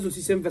statin, guys, you'll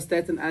see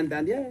simvastatin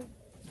and yeah.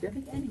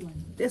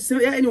 Yes,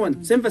 yeah, anyone,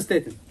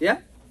 simvastatin. Yeah?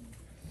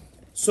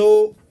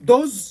 So,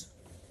 those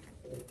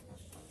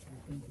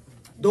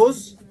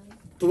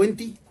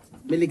 20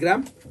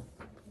 milligram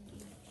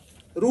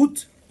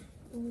root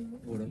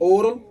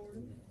oral.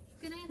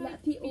 لا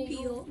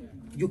PO.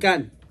 You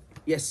can.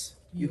 Yes,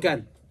 you can.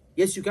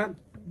 Yes, you can.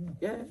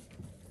 Yeah.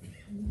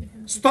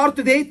 Start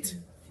date.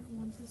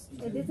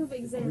 A date of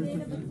exam.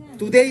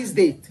 Today's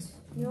date.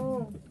 No.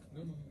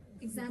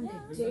 Exam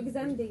date. The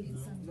exam date.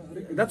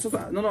 That's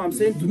what. No, I'm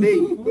saying today.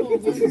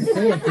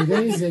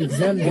 Today is the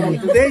exam day.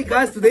 Today,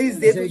 guys. Today's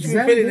date. The Which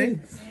exam we fill in date.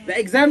 it. The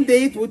exam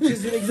date, which is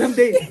your exam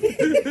date.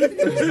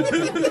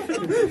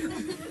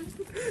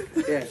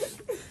 Yeah.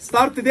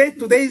 Start date.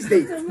 Today's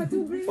date,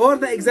 or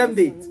the exam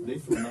date.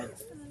 Date for night.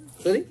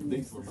 Sorry.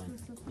 Date for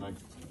night.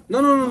 No.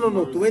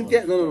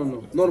 20th. No.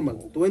 Normal.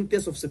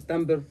 20th of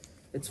September.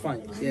 It's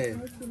fine. Yeah.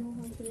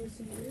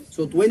 So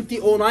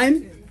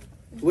 2009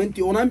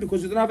 because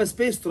you don't have a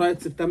space to write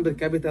September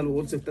capital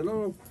or September.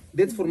 No.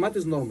 Date format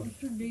is normal.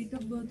 Date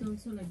of birth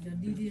also like that.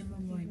 DDM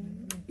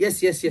and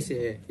Yes.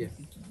 Yeah.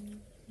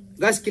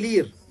 Guys,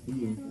 clear.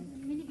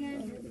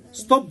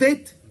 Stop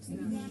date.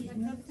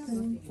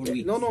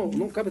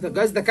 No capital.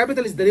 Guys, the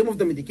capital is the name of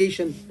the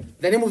medication,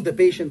 the name of the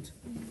patient.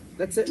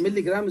 That's it.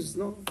 Milligrams,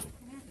 no.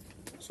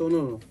 So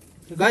no.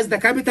 Guys, the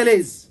capital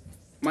is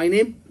my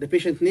name, the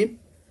patient name,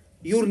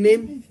 your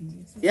name,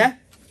 yeah,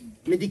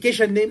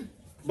 medication name,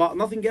 but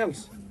nothing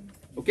else.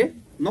 Okay?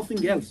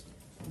 Nothing else.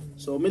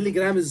 So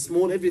milligram is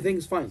small, everything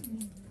is fine.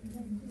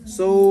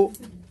 So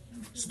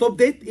stop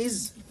date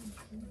is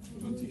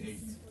 28.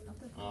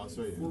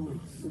 Sorry.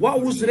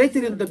 what was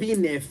written in the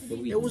BNF.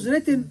 It was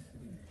written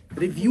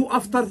review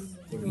after.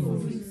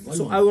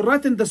 So I will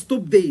write in the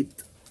stop date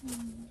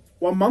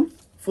 1 month,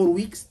 4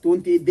 weeks,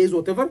 28 days,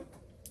 whatever.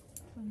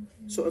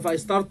 So if I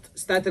start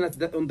statin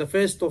on the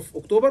 1st of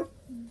October,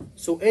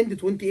 so end the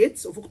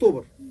 28th of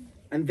October.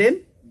 And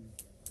then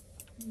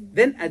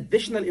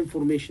additional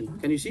information.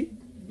 Can you see?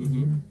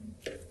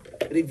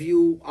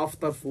 Review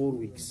after 4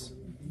 weeks.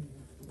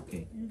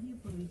 Okay.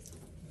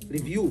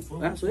 Review.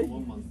 Sorry?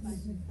 1 month.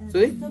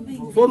 Sorry?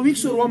 4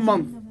 weeks or 1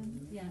 month?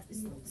 Yeah,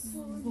 it's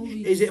 4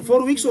 weeks. Is it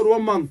 4 weeks or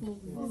 1 month? 4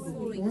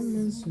 weeks. 1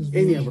 month is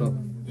Any, brother.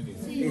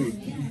 Any.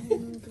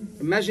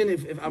 Imagine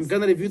if I'm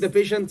gonna review the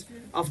patient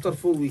after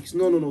 4 weeks.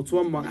 No, it's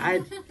 1 month. I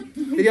had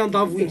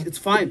 3.5 weeks. It's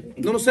fine.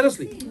 No,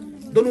 seriously.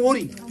 Don't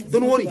worry.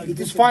 It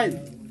is fine.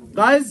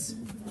 Guys,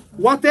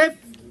 what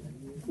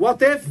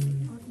if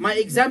my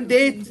exam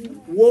date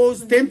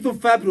was 10th of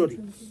February?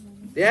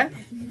 Yeah?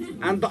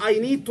 And I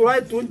need to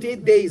write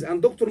 28 days.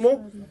 And Dr.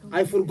 Mo,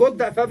 I forgot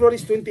that February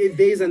is 28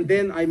 days and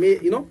then I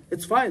made,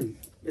 it's fine.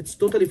 It's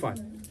totally fine.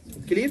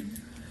 Clear?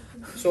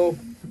 So,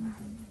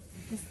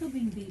 The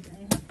stopping date, I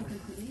have to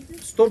calculate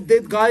it. stop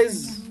date, guys.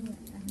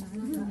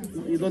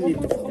 You don't need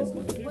to.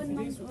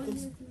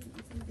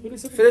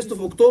 1st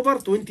of October,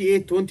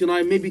 28,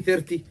 29, maybe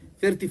 30,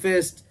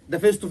 31st, the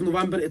 1st of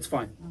November, it's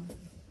fine.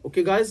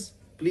 Okay, guys?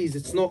 Please,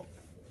 it's not.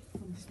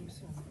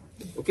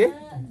 Okay?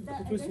 The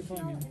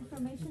additional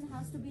information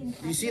has to be in.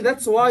 You see,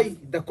 that's why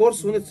the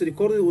course, when it's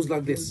recorded, was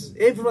like this.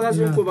 Everyone has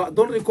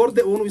don't record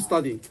it when we're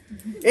studying.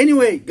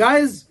 Anyway,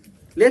 guys,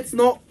 let's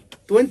know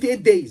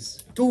 28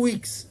 days, 2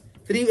 weeks,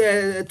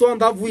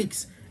 2.5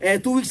 weeks,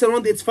 2 weeks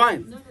around, it's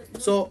fine.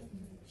 So,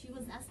 She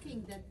was asking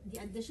that the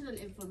additional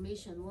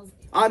information was.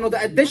 no,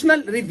 the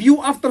additional review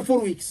after 4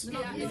 weeks.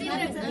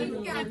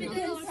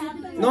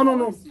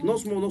 No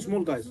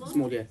small, guys.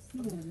 Small, yeah.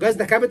 Guys,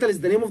 the capital is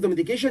the name of the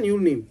medication, your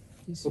name.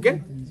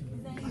 Okay?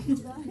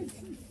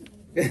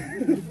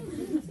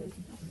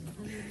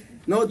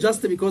 No,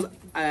 just because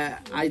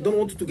I don't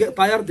want to get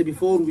tired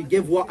before we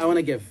give what I want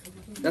to give.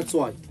 That's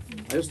why.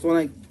 I just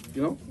want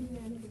to,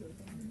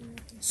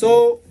 So,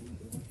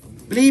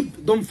 PLAB,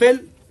 don't fill.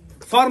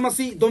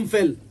 Pharmacy, don't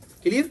fill.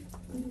 Clear?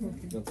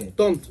 Okay.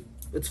 Don't.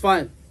 It's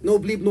fine. No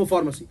PLAB, no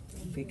pharmacy.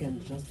 We can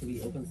just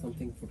reopen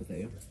something for the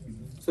air.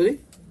 Sorry?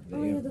 The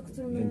air.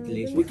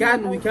 Ventilation. We can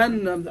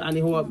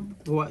يعني هو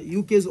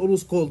UK is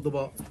always cold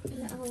but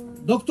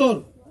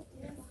doctor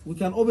we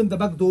can open the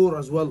back door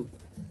as well.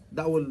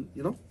 That will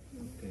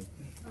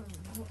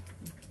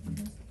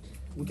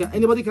Okay.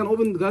 anybody can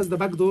open, guys, the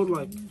back door,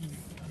 like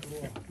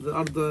there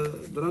are the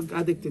drug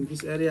addict in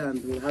this area and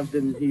we'll have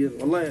them here.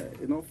 Wallah,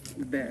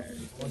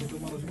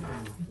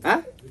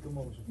 huh?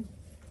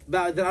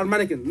 But there are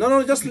mannequins.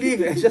 No, just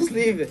leave it. Just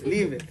leave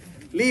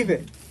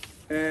it.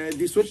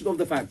 They switched off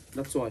the fan.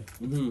 That's why.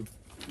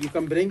 You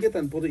can bring it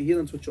and put it here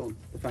and switch on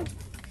the fan.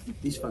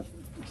 This fan.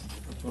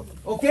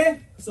 Okay,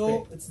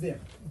 so it's there.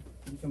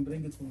 You can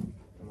bring it from.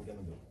 I'm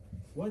gonna do.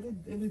 Why did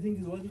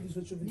you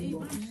switch everything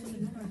on?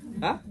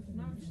 Huh?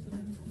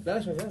 لا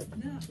شغال.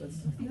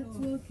 That's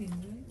working,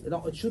 right?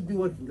 No, it should be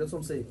working. That's what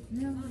I'm saying.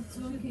 No, it's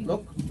working.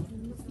 Look.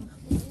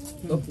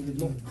 Look, it did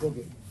not work.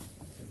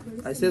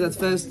 I say that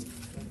first.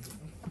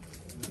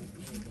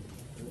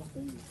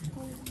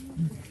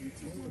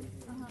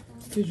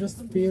 You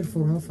just bear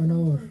for half an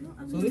hour.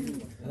 Sorry?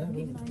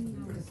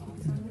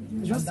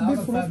 Just bear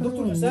for half an Dr.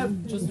 hour.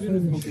 Husam. Just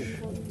finish.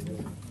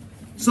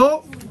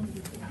 So,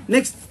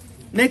 next.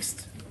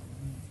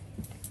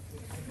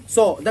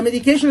 So, the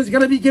medication is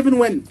going to be given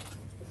when?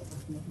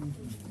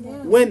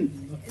 When?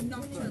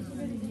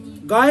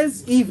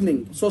 Guys,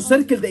 evening. So,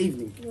 circle the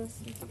evening.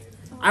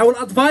 I will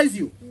advise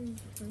you.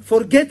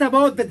 Forget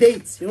about the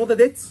dates. You know the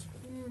dates?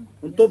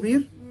 On top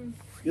here?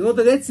 You know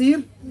the dates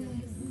here?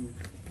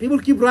 People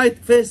keep write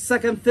first,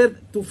 second, third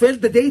to fill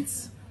the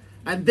dates.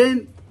 And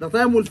then the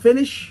time will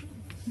finish.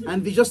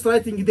 And they just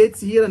writing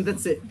dates here and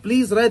that's it.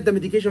 Please write the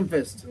medication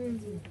first.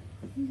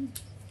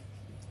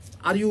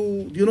 Do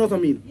you know what I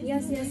mean?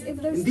 Yes.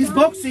 If there's In this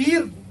box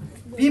here,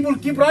 people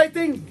keep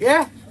writing,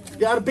 yeah?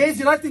 They are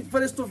busy writing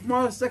 1st of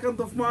March, 2nd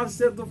of March,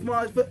 3rd of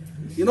March,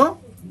 you know?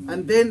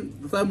 And then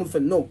the time will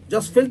fill. No,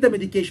 just fill the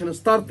medication and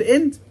start to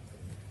end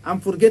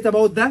and forget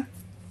about the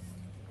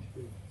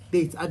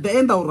dates. At the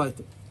end, I will write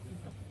it.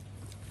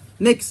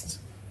 Next.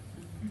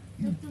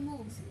 Dr.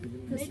 Mo,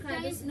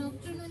 prescribed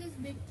nocturnal is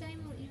bedtime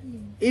or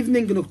evening?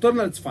 Evening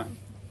nocturnal, it's fine.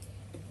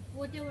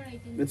 Whatever I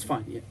can. It's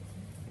fine, yeah.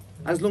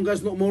 As long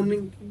as not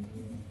morning,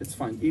 it's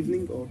fine.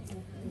 Evening or...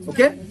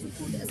 Okay?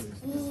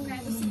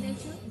 Prescriber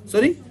signature?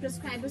 Sorry?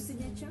 Prescriber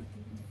signature?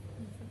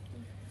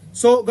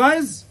 So,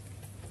 guys,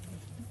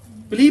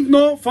 PLAB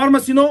no,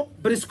 pharmacy no,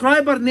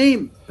 prescriber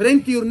name,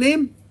 print your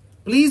name,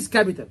 please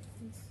capital.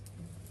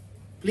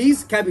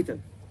 Please capital.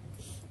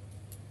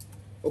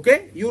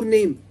 Okay? Your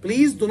name.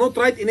 Please do not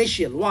write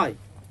initial. Why?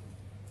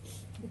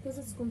 because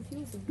it's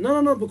confusing.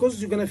 No,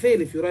 because you're gonna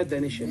fail if you write the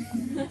initial.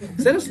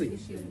 Seriously.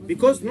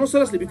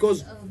 Seriously,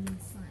 because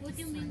What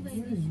do you mean by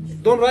initial?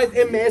 don't write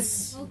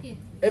MS, Okay.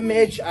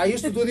 MH. I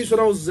used to do this when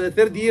I was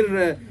third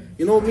year.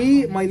 You know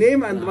me, my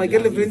name, and my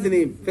girlfriend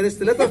name. First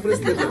letter,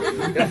 first letter.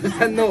 You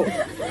understand? No.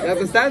 You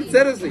understand?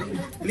 Seriously.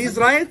 Please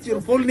write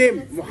your full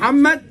name.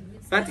 Muhammad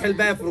Fath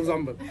al-Bab, for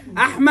example.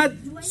 Ahmad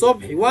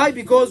Sobhy. Why?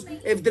 Because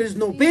if there is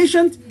no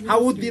patient,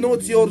 how would they know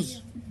it's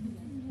yours?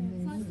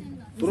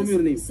 From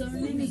your name.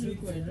 Surname is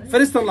required, right?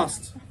 First and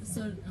last.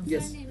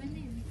 Yes. Name and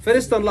name.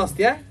 First and last,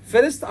 yeah?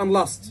 First and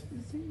last.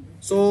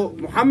 So,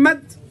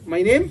 Muhammad,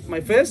 my name,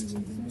 my first.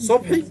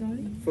 Sobhy,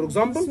 for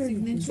example.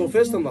 So,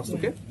 first and last,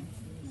 okay?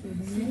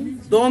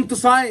 Don't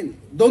sign.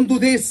 Don't do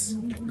this.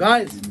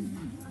 Guys.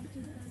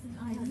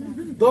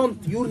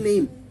 Don't. Your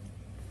name.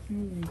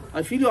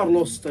 I feel you are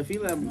lost. I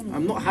feel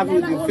I'm not happy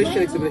with your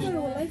facial expression.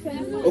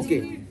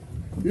 Okay.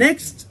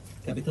 Next.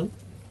 Capital?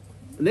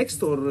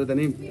 Next or the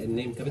name?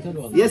 Name capital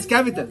or? Yes,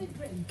 capital.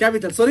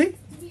 Capital, sorry?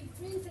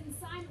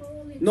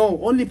 No,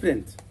 only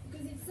print.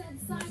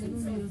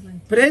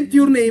 Print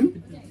your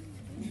name.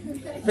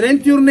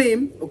 Print your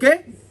name,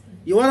 okay?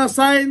 You wanna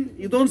sign,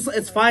 you don't,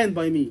 it's fine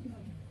by me.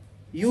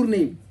 Your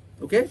name,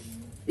 okay?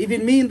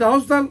 Even me in the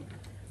hospital,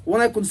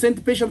 when I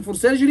consent patient for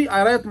surgery,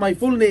 I write my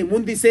full name.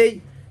 When they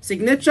say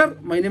signature,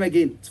 my name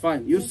again, it's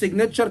fine. Your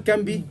signature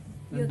can be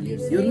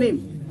your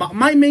name. But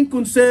my main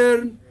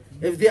concern,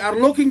 if they are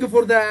looking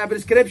for the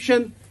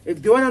prescription,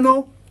 if they wanna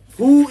know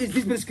who is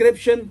this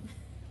prescription,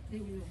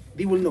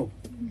 they will know.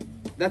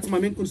 That's my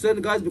main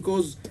concern, guys,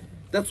 because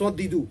that's what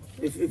they do.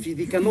 If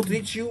they cannot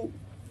reach you,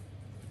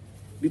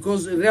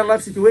 because in real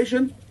life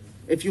situation,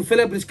 if you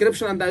fill a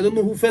prescription and I don't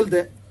know who filled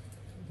it,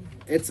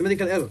 it's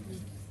medical error.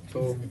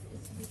 So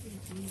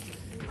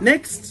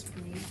next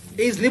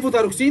is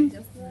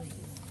levothyroxine.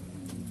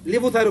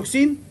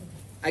 Levothyroxine,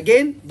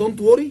 again, don't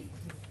worry.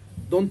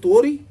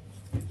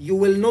 You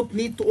will not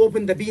need to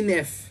open the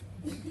BNF.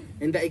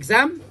 In the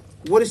exam,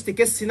 worst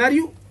case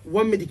scenario,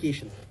 one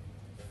medication.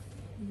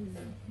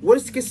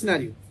 Worst case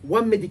scenario,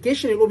 one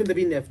medication, you'll open the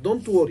BNF.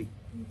 Don't worry.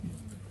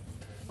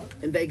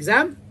 In the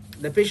exam,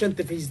 the patient,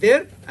 if he's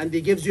there and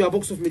he gives you a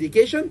box of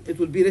medication, it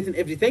will be written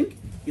everything.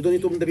 You don't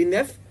need to open the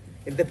BNF.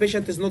 If the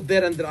patient is not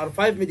there and there are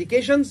 5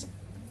 medications,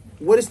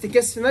 worst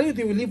case scenario,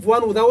 they will leave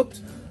one without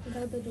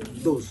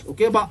those.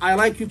 Okay, but I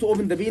like you to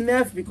open the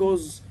BNF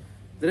because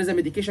there is a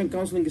medication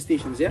counseling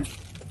stations, yeah?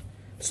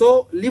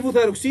 So,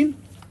 levothyroxine.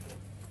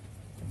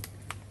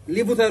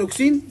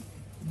 Levothyroxine.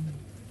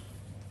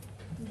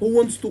 Who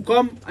wants to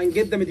come and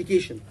get the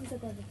medication?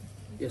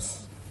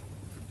 Yes.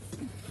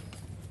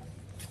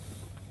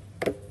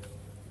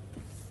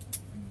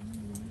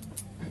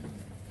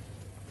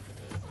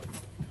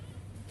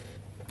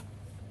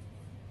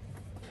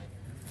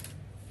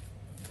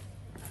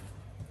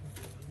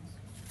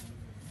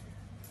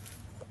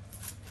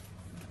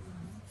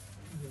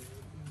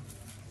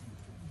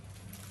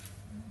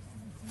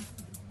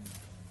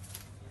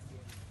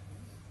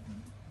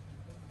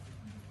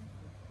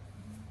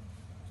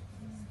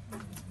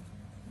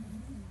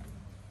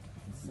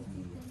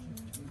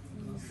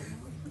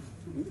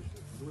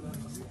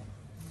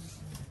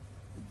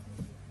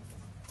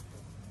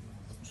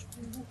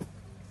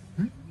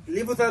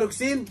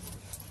 ليفوثايروكسين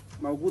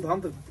موجود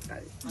 100.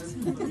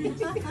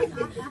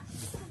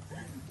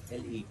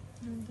 LE.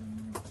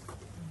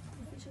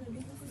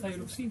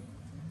 Thyroxine.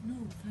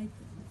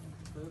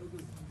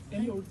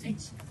 L or T.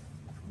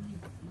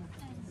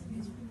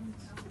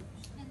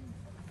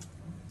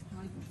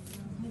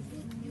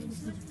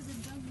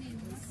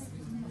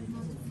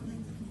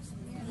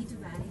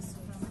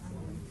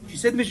 She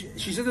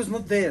said it's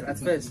not there at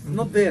first.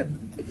 Not there.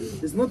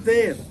 It's not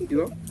there. You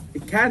know,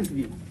 it can't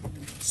be.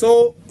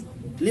 So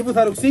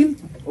levothyroxine,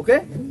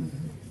 okay.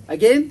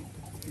 Again,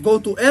 go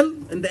to L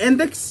in the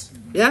index.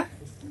 Yeah,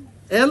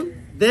 L.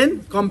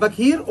 Then come back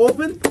here.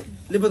 Open.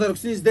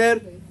 Levothyroxine is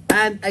there.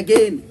 And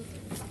again,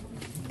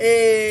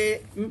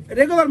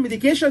 regular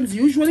medications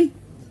usually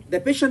the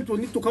patient will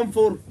need to come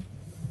for.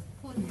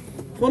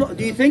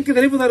 Do you think the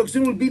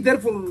levothyroxine will be there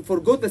for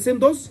good the same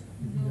dose?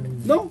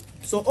 No.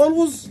 So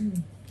always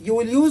you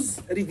will use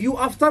review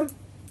after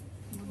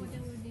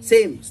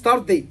same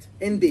start date,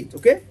 end date.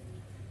 Okay.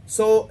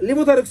 So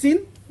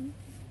levothyroxine,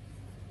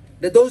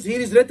 the dose here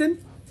is written.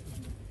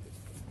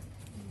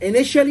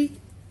 Initially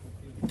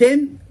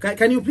 10.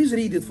 Can you please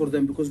read it for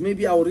them, because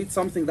maybe I will read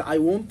something that I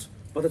won't,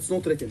 but it's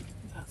not written.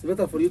 It's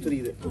better for you to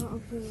read it.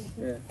 Okay.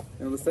 Yeah,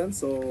 you understand?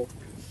 So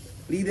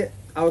read it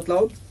out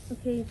loud.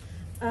 Okay.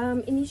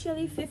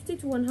 Initially 50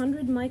 to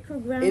 100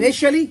 micrograms.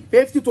 Initially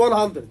 50 to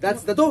 100.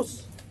 That's the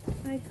dose.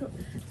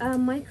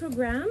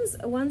 Micrograms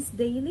once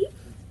daily.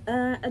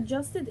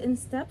 Adjusted in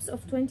steps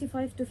of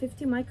 25 to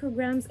 50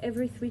 micrograms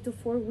every 3 to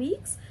 4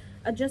 weeks.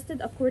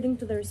 Adjusted according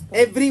to the response.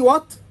 Every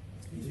what?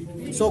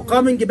 So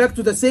coming back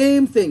to the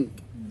same thing.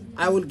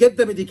 I will get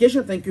the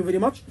medication. Thank you very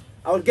much.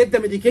 I will get the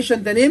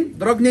medication. The name.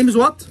 Drug name is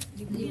what?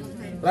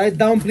 Write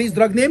down please.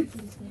 Drug name.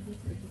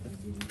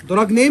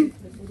 Drug name.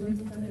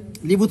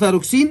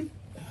 Levothyroxine.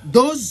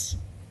 Dose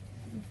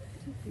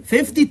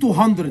 50 to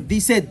 100. They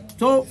said.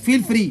 So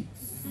feel free.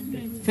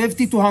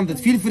 50 to 100.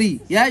 Feel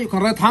free. Yeah, you can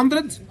write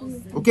 100.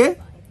 Okay.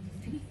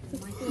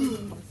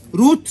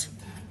 Route.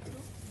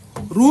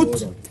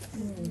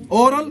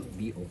 Oral.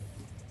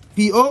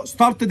 PO.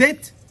 Start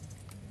date.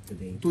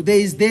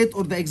 Today's date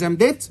or the exam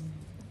date.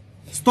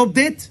 Stop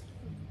date.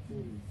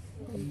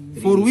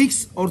 4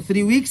 weeks or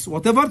 3 weeks,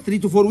 whatever. 3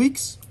 to 4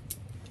 weeks.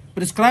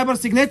 Prescriber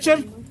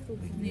signature.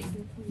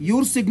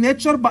 Your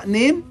signature, but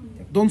name.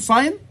 Don't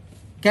sign.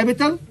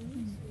 Capital.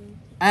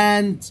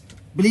 And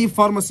believe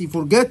pharmacy.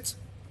 Forget.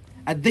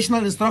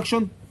 Additional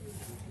instruction.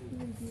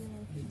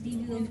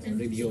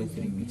 Review in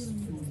 3 weeks.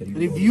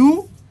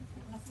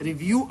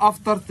 Review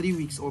after 3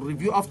 weeks or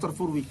review after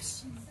 4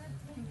 weeks.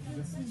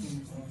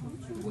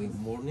 Wait,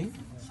 morning.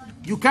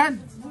 You can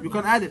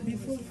add it.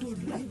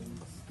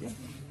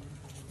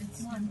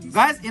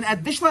 Guys, in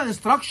additional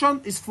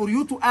instruction is for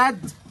you to add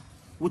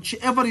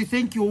whichever you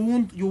think you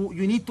want,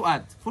 you need to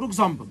add. For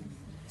example,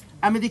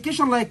 a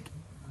medication like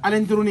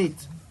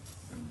alendronate.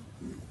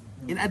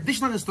 In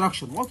additional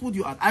instruction, what would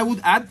you add? I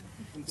would add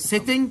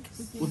sitting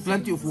with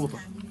plenty of water.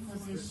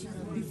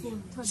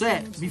 So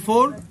yeah,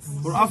 before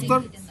or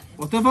after,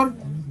 whatever.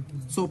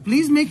 So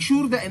please make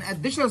sure that in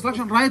additional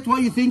instruction write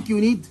what you think you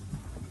need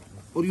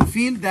or you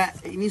feel that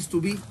it needs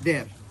to be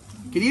there.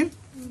 Clear?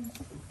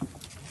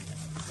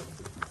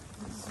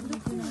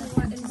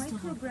 In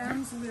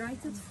micrograms, we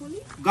write it fully?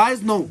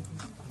 Guys, no.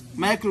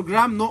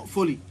 Microgram, not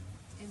fully.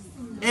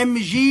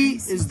 mg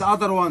is the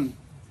other one.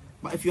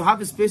 But if you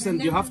have space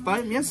and you have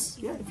time, yes.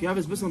 Yeah, if you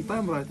have space and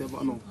time, write it.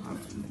 But no.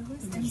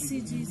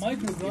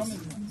 Microgram.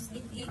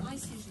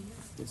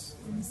 Yes.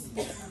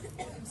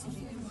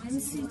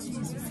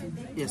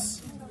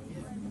 Yes.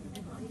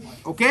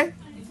 Okay?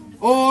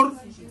 Or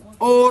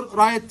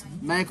write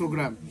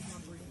microgram.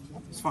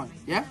 It's fine.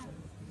 Yeah?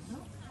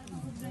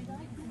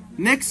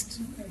 Next.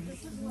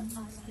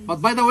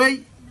 But by the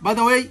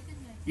way,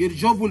 your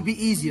job will be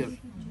easier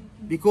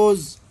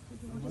because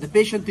the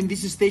patient in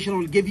this station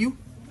will give you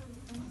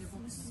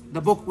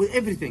the book with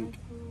everything.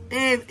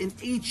 In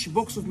each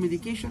box of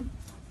medication,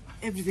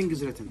 everything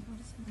is written.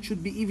 It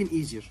should be even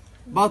easier.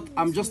 But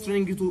I'm just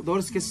training you to the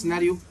worst case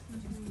scenario.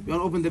 You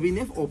want to open the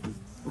BNF? Open.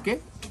 Okay?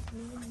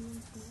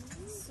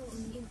 So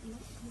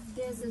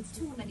there's a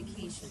 2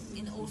 medication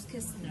in the worst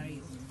case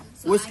scenario.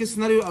 So Worst case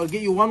scenario, I'll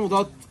get you one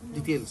without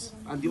details.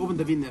 And you open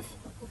the BNF.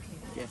 Okay.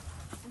 Yeah.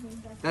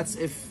 That's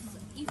if.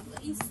 If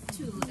it's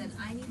 2, then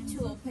I need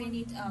to open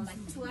it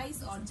like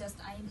twice, or just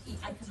I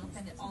can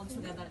open it all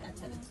together at a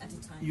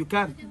time. You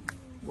can.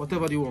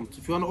 Whatever you want.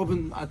 If you want to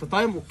open at a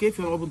time, okay. If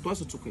you want to open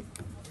twice, it's okay.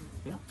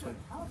 Yeah. Sorry.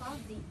 How about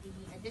the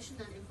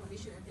additional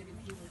information and the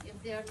review? If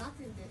they are not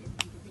in the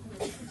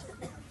question,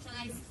 shall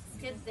I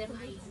skip them?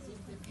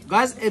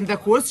 Guys, in the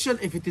question,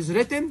 if it is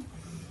written,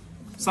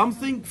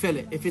 something fill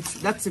it. If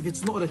it's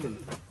not written.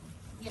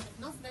 Yeah,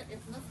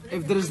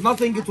 If there is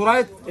nothing to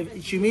write,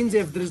 she means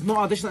if there is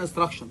no additional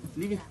instruction,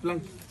 leave it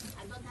blank.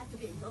 I don't have to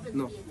be involved.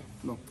 No,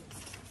 no.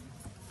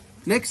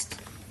 Next.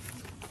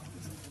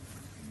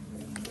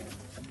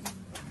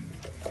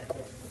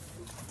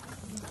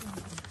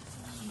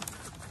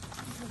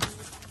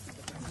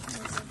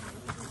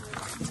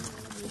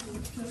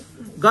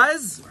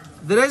 Guys,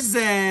 there is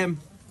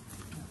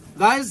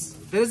guys,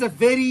 there is a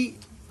very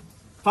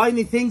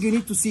tiny thing you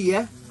need to see,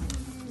 yeah?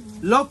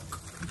 Look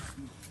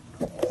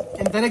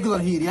in the regular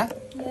here, yeah?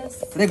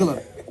 Yes.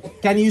 Regular.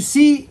 Can you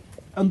see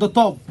on the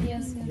top?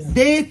 Yes. Yes.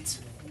 Date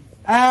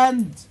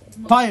and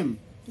time.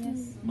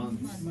 Yes.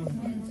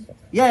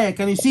 Yeah,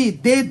 can you see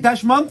date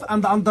dash month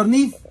and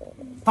underneath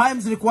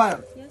times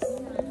required? Yes.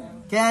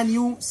 Can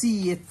you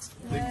see it?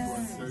 Third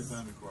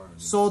time required.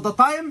 So the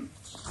time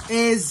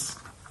is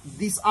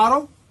this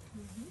arrow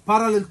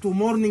parallel to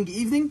morning,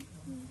 evening.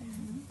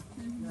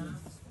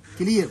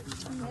 Clear?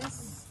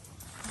 Yes.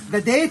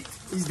 The date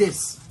is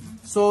this.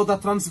 So the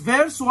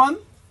transverse one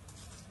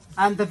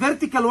and the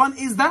vertical one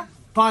is the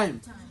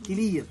time.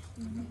 Clear?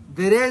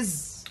 There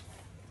is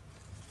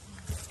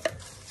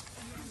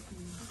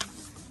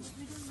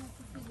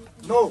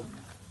no,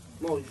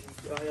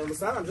 I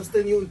understand. I'm just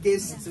telling you in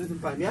case it's written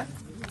time. Yeah,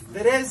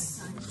 there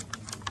is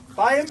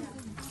time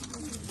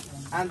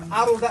and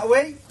arrow that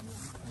way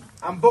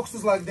and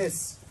boxes like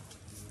this,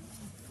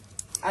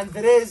 and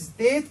there is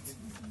date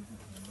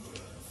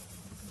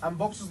and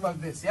boxes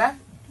like this. Yeah,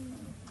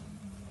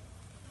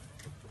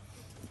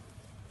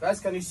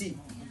 guys, can you see?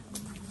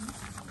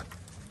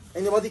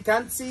 Anybody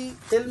can't see?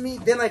 Tell me,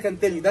 then I can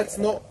tell you. That's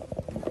no.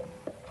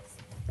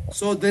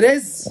 So there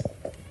is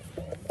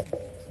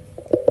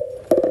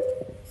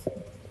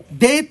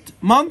date,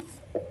 month,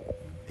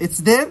 it's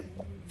there,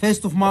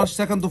 1st of March,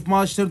 2nd of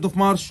March, 3rd of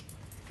March,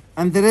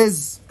 and there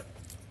is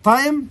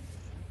time,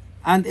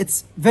 and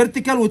it's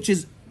vertical, which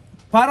is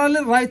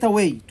parallel right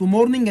away to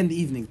morning and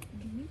evening.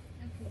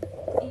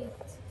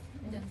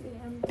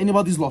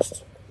 Anybody's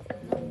lost?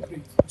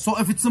 So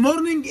if it's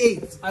morning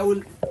 8, I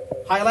will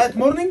highlight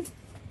morning,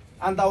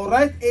 and I will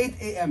write 8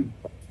 a.m.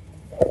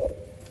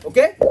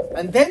 Okay?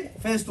 And then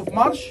 1st of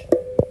March,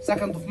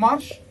 2nd of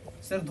March,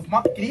 3rd of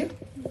March, clear?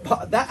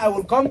 But that I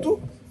will come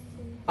to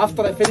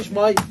after I finish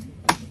my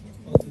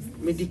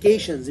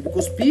medications,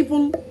 because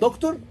people,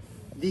 doctor,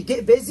 they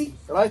get busy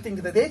writing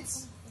the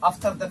dates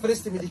after the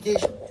first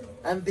medication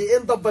and they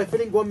end up by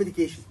filling one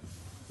medication.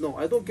 No,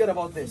 I don't care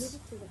about this.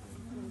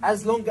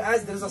 As long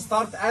as there is a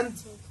start and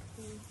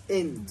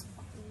end.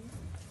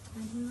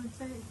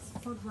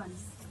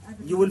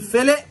 You will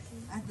fill it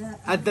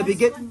at the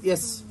beginning.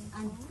 Yes.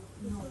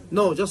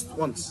 No, just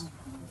once.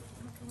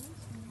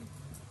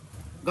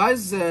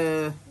 Guys,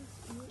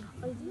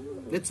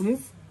 let's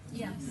move.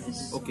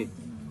 Yes. Okay.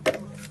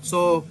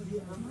 So,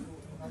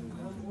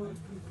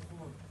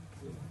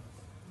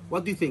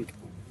 what do you think?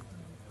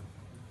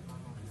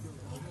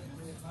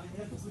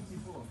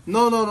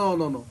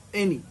 No.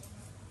 Any.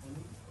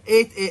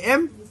 8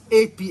 a.m.,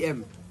 8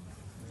 p.m.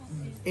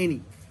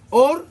 Any.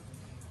 Or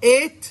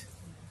 8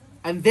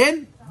 and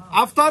then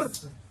after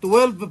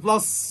 12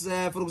 plus,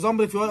 for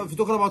example, if you're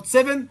talking about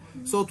 7,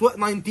 so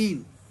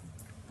 19.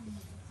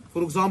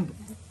 For example.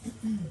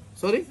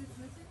 Sorry?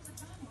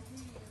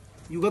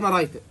 You're gonna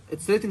write it.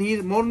 It's written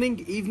here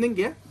morning, evening,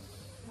 yeah?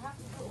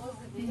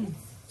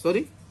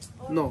 Sorry?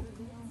 No.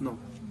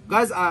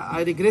 Guys,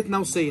 I regret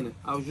now saying it.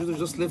 I should have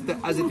just left it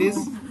as it is.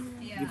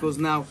 Because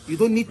now you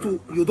don't need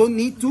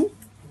to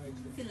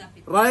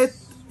write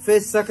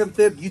first, second,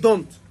 third. You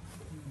don't.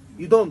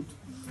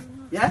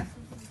 Yeah?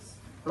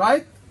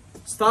 Right?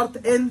 Start,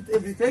 end,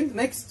 everything.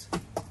 Next.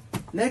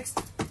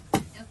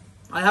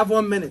 I have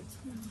 1 minute.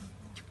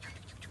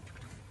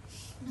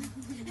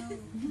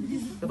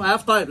 If I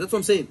have time, that's what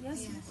I'm saying.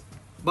 Yes.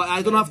 But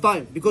I don't have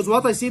time because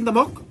what I see in the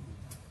mock,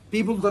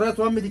 people write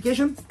one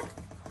medication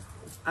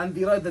and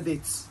they write the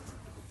dates,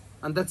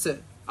 and that's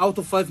it. Out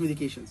of 5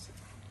 medications.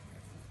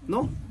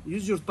 No,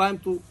 use your time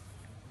to.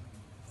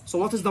 So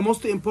what is the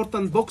most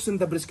important box in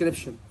the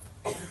prescription?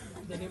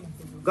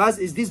 Guys,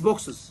 is these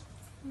boxes?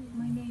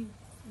 My name.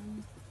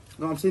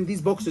 No, I'm saying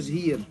these boxes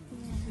here.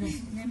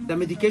 The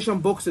medication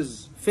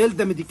boxes. Fill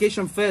the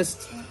medication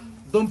first.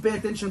 Don't pay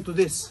attention to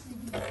this.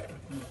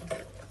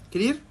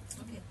 Clear?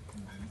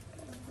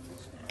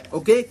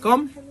 Okay,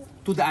 come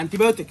to the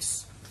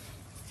antibiotics.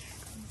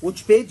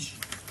 Which page?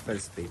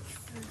 First page.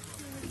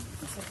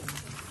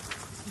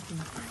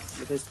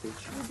 The first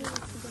page.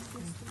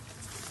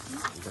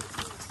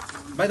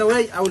 By the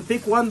way, I will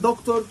pick one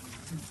doctor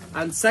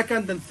and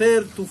second and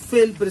third to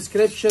fill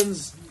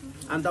prescriptions,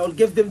 and I will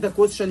give them the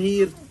question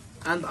here,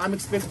 and I'm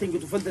expecting you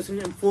to fill this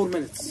in 4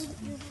 minutes.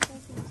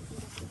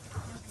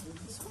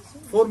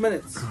 4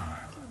 minutes.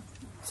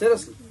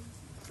 Seriously.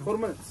 4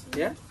 minutes,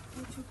 yeah?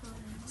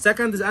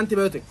 Second is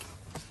antibiotic.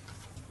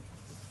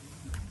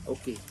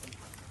 Okay.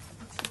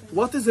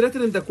 What is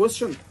written in the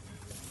question?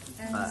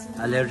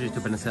 Allergic to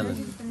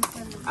penicillin.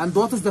 And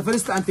what is the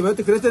first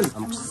antibiotic written?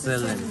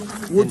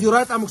 Amoxicillin. Would you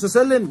write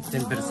amoxicillin?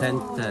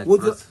 10%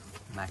 Would you- cross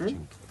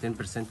matching.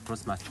 10%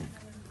 cross matching.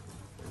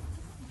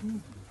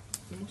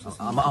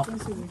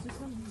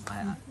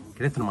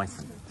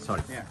 Erythromycin.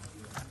 Sorry. Yeah.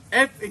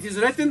 If it is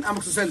written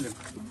amoxicillin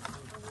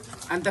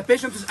and the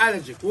patient is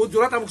allergic, would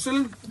you write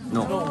amoxicillin?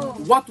 No.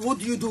 What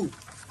would you do?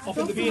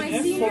 Open the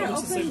BNF for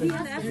amoxicillin.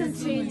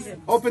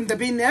 Open the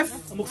BNF,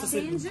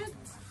 Amoxicillin.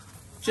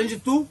 change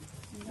it to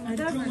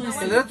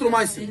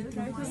erythromycin.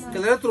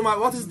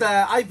 What is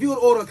the IV or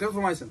oral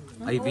erythromycin?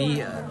 IV.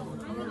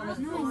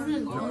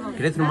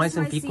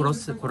 كريثرومايسين في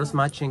كروس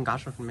ماتشنج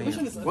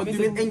 10%. What do you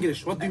mean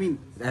English? What do you mean?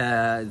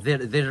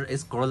 There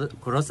is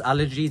cross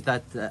allergy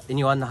that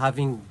anyone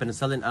having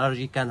penicillin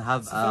allergy can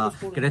have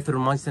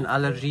erythromycin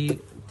allergy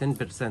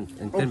 10%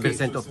 in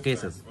 10% of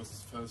cases.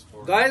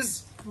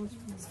 Guys,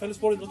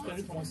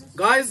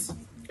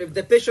 if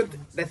the patient,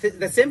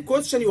 the same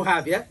question you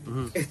have, yeah?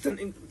 It's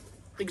an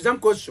exam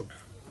question.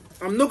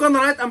 I'm not gonna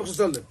write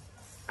amoxicillin.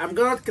 I'm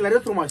gonna write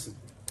clarithromycin.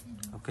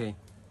 Okay.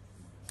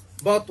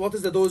 But what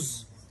is the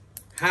dose?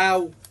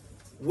 How?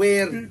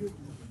 Where?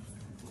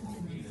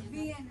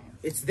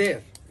 It's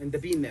there in the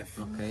BNF.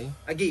 Okay.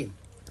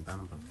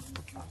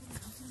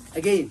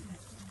 Again,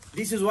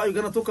 this is what you're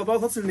gonna talk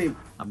about. What's the name?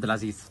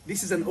 Abdulaziz.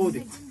 This is an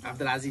audit.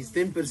 Abdulaziz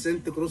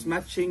 10% cross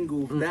matching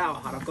وبتاع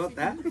وحركات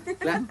ها.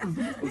 لا.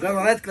 We're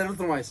gonna write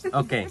clarithromycin.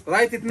 Okay.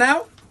 Write it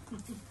now,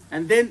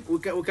 and then we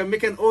can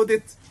make an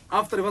audit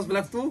after you pass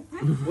PLAB 2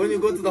 when you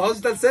go to the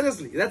hospital.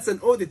 Seriously, that's an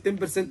audit.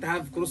 10%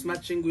 have cross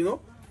matching. You know.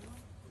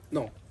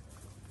 No.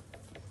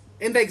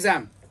 In the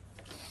exam,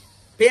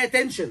 pay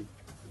attention.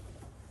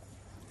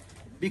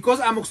 Because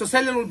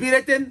amoxicillin will be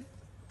written,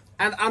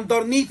 and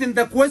underneath in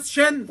the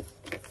question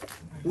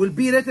will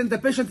be written the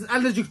patient is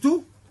allergic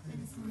to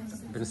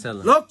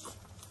Penicillin. Look,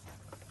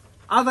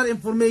 other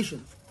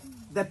information.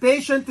 The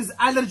patient is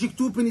allergic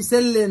to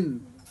penicillin.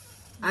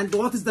 And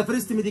what is the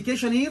first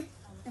medication here?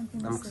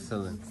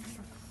 Amoxicillin.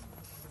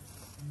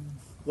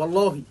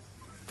 Wallahi.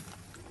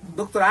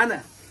 Dr.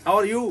 Anna, how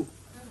are you?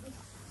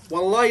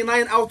 Wallahi,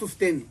 9 out of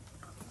 10.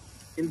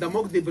 In the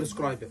mock they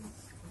prescribe it.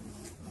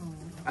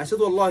 I said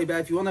Wallahi, but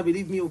if you want to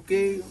believe me,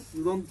 okay.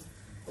 You don't.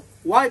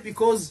 Why?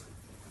 Because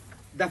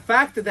the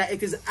fact that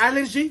it is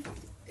allergy,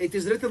 it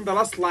is written the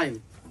last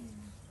line.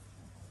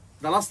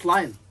 The last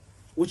line.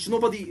 Which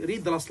nobody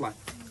read the last line.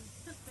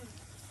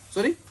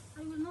 Sorry?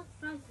 I will not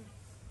write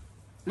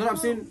it. No, I'm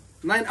saying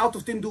 9 out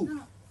of 10 do.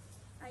 No,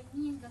 I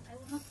mean that I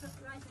will not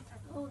write it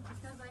at all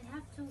because I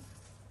have to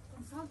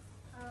consult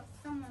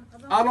someone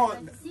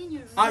about like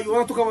senior. You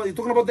want to talk about, you're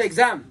talking about the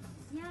exam?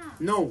 Yeah.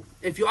 No.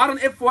 If you are an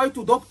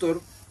FY2 doctor,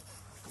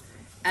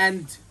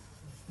 and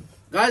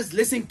guys,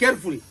 listen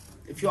carefully.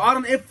 If you are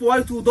an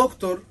FY2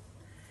 doctor,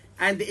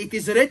 and it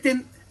is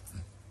written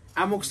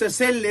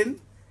amoxicillin,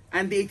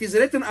 and it is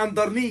written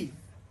underneath,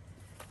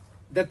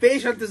 the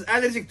patient is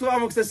allergic to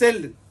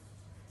amoxicillin,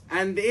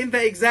 and in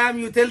the exam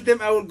you tell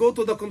them I will go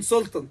to the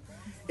consultant.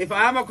 If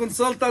I am a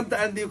consultant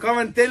and you come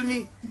and tell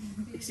me,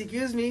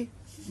 excuse me,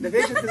 the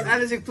patient is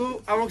allergic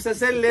to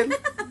amoxicillin,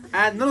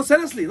 and no,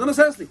 seriously,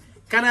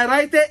 can I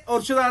write it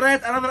or should I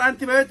write another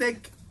antibiotic?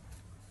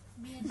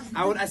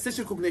 I will assess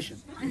your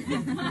cognition.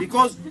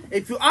 Because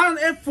if you are an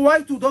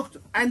FY2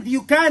 doctor and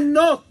you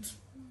cannot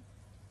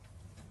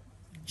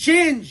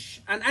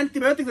change an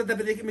antibiotic that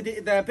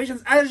the patient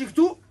is allergic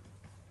to,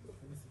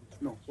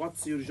 no,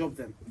 what's your job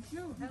then?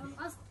 No, I will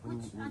ask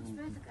which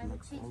antibiotic I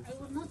will change. I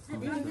will not say.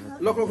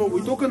 Look,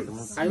 we're talking,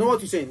 I know what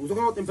you're saying. We're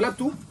talking about in PLAB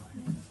 2.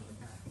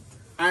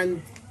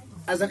 And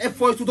as an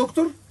FY2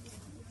 doctor,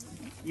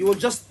 you will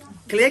just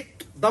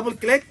double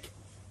click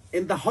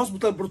in the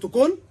hospital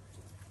protocol,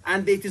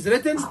 and it is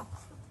written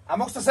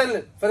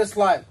amoxicillin, first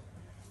line.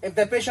 If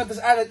the patient is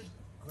allergic,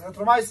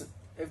 erythromycin.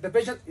 If the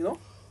patient,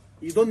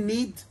 you don't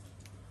need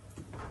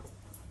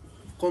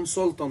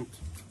consultant.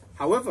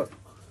 However,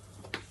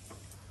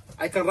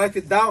 I can write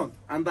it down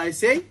and I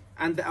say,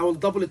 and I will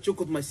double check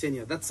with my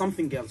senior. That's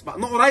something else. But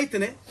not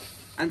writing it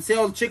and say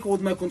I'll check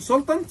with my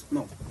consultant.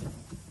 No.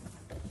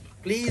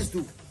 Please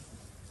do.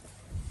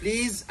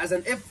 Please, as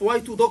an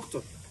FY2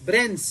 doctor,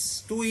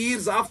 Prince, 2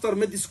 years after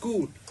med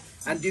school,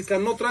 and you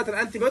cannot write an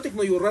antibiotic,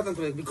 no, you will write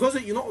antibiotic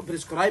because you're not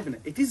prescribing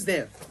it. It is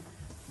there,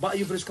 but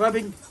you're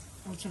prescribing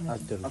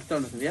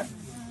alternative, yeah?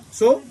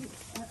 So,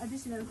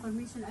 additional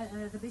information,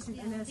 the patient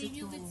allergic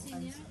to.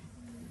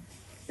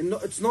 No,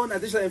 it's not an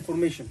additional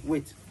information.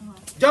 Wait.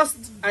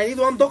 Just, I need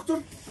one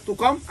doctor to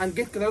come and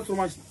get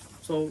clarithromycin.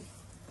 So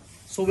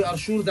we are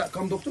sure that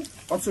come doctor.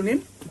 What's your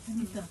name?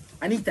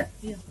 Anita.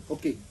 Yeah.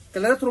 Okay.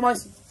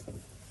 Clarithromycin.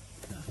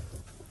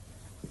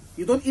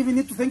 You don't even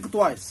need to think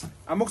twice.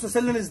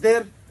 Amoxicillin is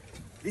there.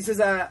 This is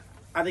an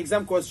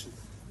exam question.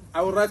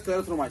 I will write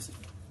clarithromycin.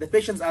 The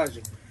patient's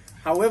allergic.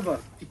 However,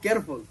 be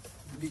careful.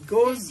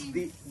 Because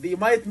they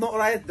might not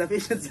write the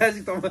patient's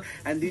allergic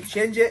and they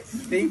change it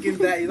thinking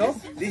that,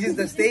 this is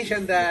the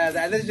station, the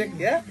allergic,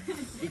 yeah?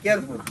 Be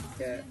careful.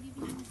 Yeah.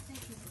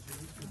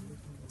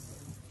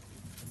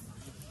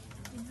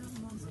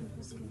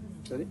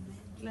 Sorry?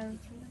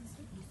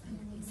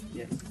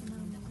 Yes.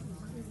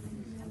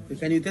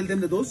 Can you tell them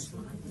the dose?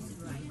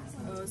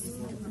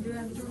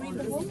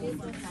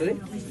 Sorry?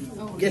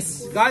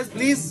 Yes. Guys,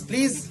 please.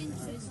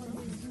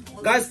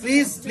 Guys,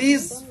 please.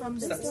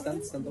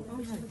 Stand up.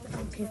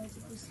 Okay.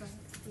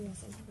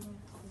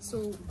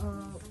 So,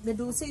 the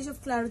dosage of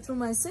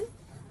clarithromycin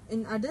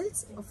in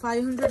adults,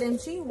 500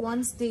 mg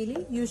once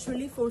daily,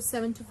 usually for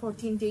 7 to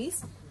 14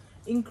 days.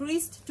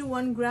 Increased to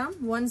 1 gram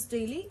once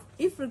daily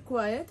if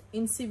required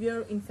in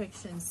severe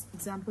infections,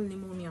 example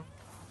pneumonia.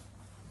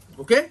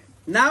 Okay.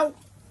 Now,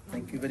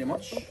 Thank you very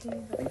much.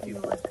 Thank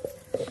you.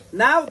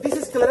 Now, this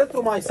is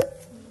clarithromycin.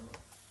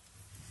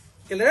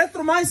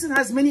 Clarithromycin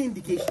has many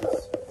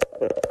indications.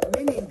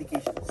 Many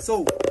indications.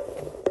 So,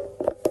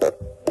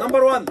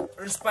 number 1,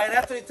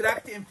 respiratory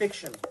tract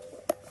infection.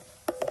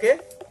 Okay?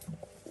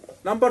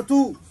 Number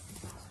 2,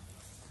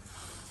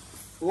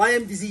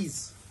 Lyme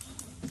disease.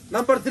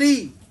 Number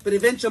 3,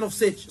 prevention of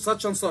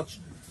such and such.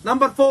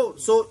 Number 4,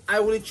 so I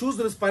will choose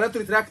the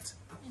respiratory tract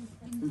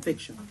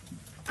infection.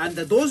 And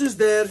the dose is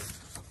there,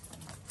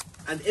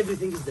 and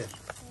everything is there.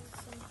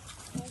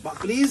 But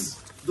please,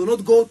 do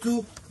not go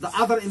to the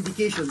other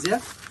indications,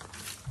 yeah?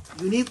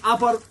 You need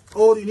upper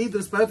or you need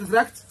respiratory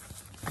tract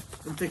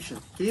infection.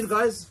 Clear,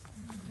 guys?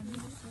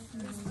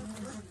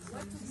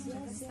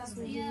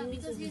 Yeah,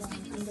 because he's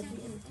taking the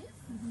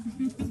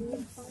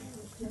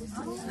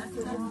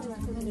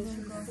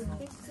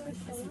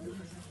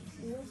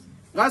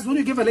Guys, when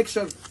you give a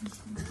lecture,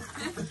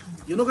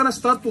 you're not gonna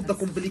start with the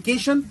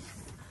complication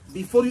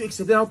before you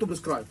explain how to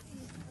prescribe.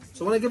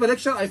 So when I give a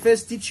lecture, I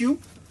first teach you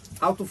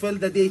how to fill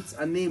the date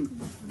and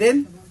name,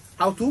 then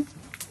how to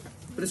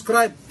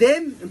prescribe,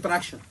 then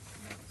interaction.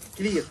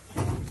 Clear?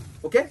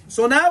 Okay?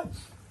 So now,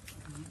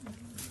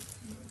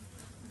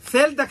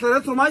 fill the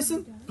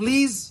clarithromycin,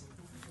 please,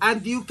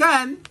 and you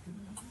can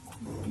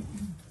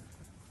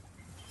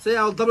say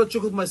I'll double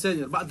check with my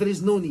senior, but there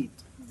is no need.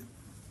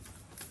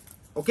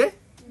 Okay?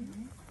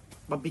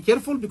 But be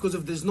careful, because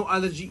if there's no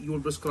allergy, you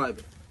will prescribe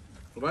it.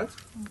 Alright?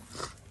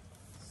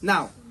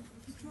 Now.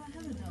 I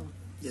have a doubt.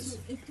 Yes. So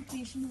if the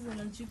patient is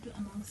allergic to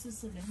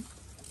amoxicillin,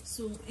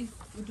 so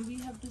do we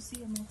have to see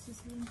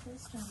amoxicillin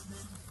first and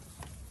then?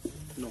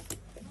 No.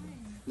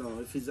 No,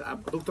 if he's a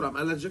doctor, I'm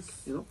allergic,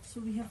 you know.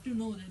 So we have to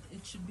know that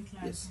it should be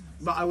clarified. Yes.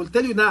 But I will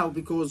tell you now,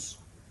 because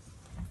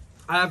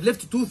I have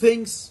left 2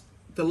 things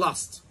till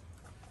last.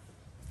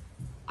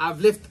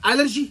 I've left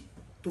allergy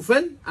to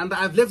fill, and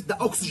I've left the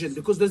oxygen,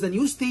 because there's a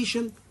new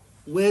station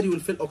where you will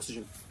fill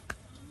oxygen.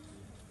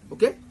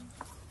 Okay?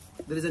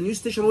 There is a new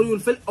station where you will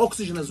fill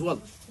oxygen as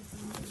well.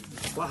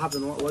 What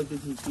happened? Why did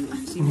he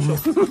seem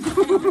shocked?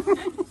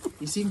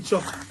 He seemed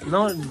shocked.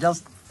 No,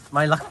 just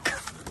my luck.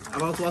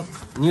 About what?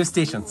 New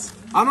stations.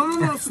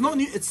 No, it's not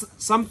new. It's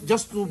some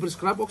just to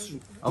prescribe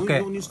oxygen. Okay.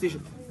 No new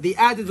station. They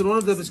added one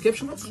of the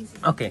prescription oxygen.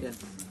 Okay. Yeah.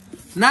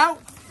 Now,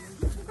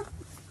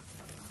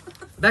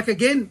 back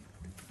again.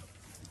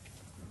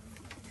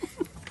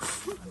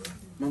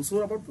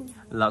 Mansoura برضو?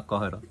 لا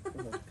القاهرة.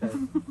 Okay.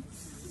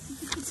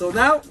 So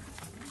now,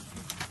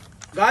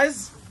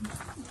 guys,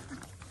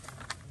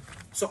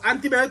 so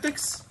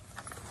antibiotics,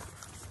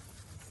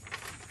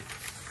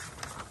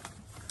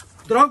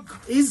 drug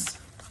is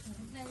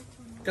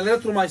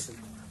clarithromycin.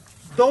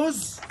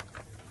 Dose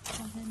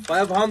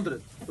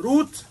 500.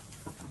 Route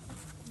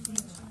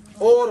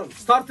oral.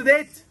 Start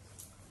date.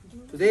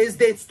 Today's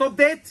date. Stop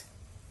date.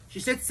 She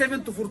said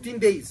 7 to 14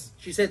 days.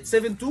 She said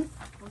 7 to.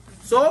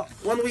 So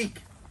 1 week.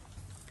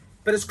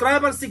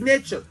 Prescriber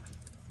signature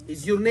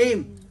is your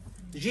name.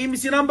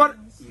 GMC number,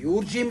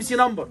 your GMC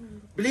number.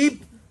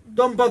 Bleep,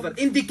 don't bother.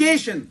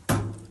 Indication,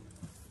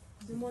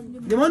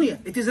 pneumonia.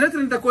 It is written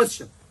in the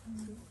question.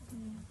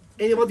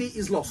 Anybody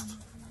is lost.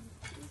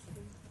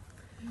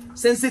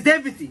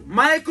 Sensitivity,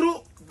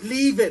 micro,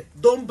 leave it.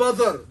 Don't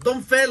bother,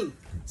 don't fill.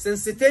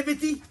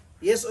 Sensitivity,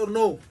 yes or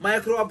no.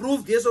 Micro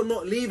approved, yes or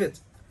no, leave it.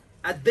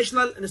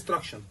 Additional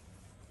instruction.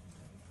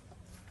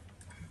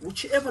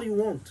 Whichever you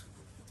want.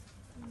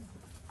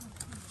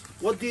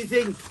 What do you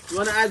think? You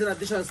want to add an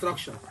additional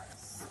instruction?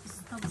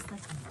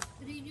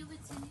 Review with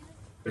senior.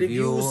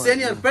 Review with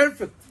senior,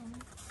 perfect.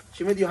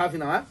 She made you happy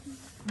now, huh?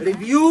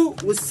 Review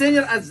with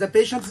senior as the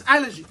patient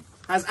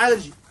has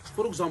allergy.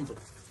 For example,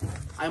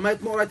 I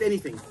might not write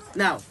anything.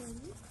 Now,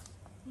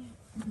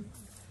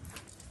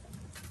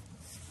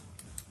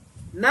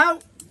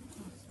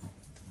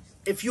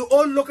 if you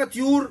all look at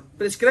your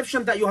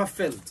prescription that you have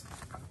filled,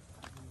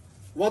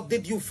 what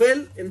did you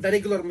fill in the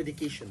regular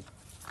medication?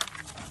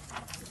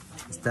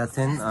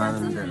 Statin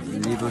and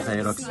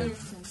levothyroxine.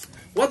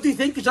 What do you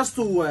think, just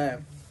to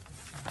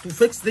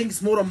fix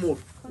things more and more?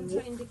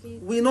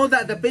 We know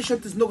that the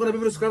patient is not going to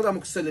be prescribed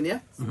amoxicillin, yeah?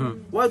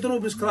 Why don't we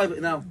prescribe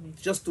it now?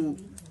 Just to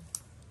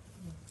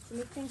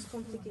make things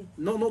complicated.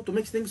 No, to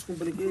make things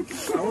complicated.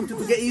 I want you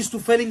to get used to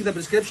filling the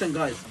prescription,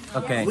 guys.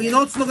 Okay. We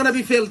know it's not going to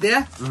be filled,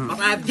 yeah? But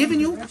I have given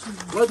you.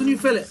 Why don't you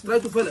fill it? Try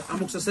to fill it.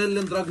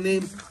 Amoxicillin, drug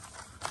name.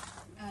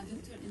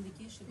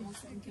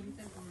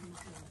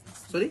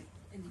 Sorry?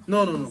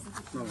 No.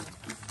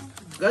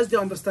 Guys, they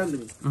understand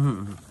me.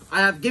 I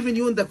have given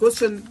you in the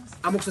question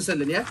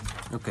amoxicillin, yeah?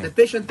 Okay. The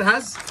patient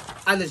has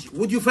allergy.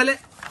 Would you fill it?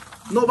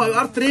 No, but we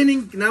are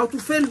training now to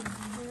fill.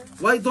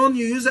 Why don't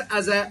you use it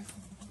as an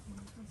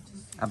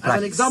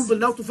example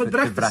now to fill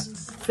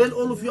practice? Fill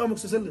all of you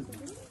amoxicillin.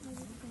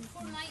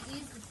 For my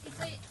is if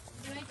I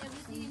write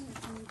everything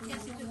in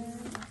capital.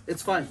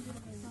 It's fine.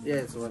 Yeah,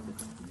 it's worth it.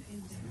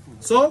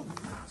 So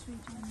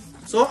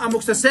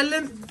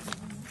amoxicillin,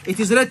 it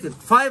is written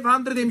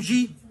 500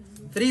 mg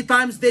 3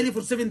 times daily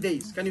for 7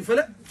 days. Can you fill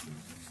it?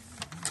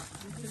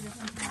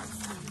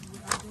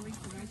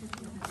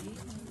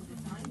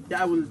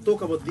 Yeah, I will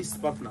talk about this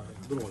part now.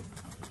 Don't worry.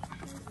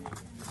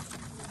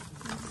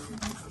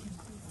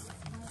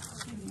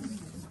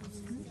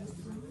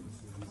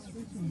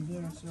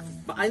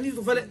 But I need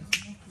to fill it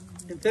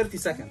in 30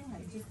 seconds.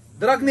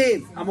 Drug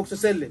name,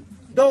 amoxicillin.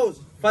 Dose,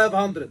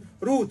 500.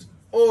 Route,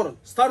 oral.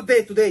 Start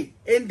date today.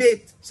 End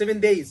date, 7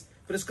 days.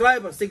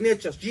 Prescriber,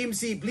 signatures,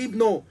 GMC, bleep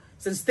no.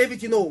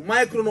 Sensitivity no.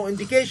 Micro no.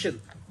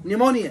 Indication,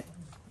 pneumonia.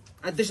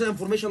 Additional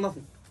information,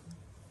 nothing.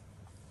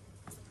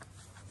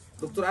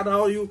 Dr. Anna,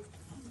 how are you?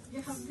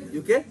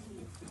 You okay?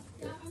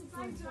 Yeah, I'm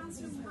trying to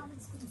answer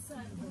Muhammad's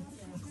concern.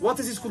 What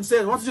is his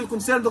concern? What is your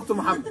concern, Dr.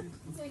 Muhammad?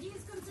 So he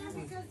is concerned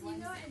because, you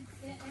know, at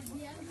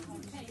the end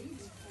of the page,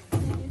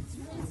 it's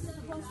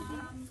supposed to be...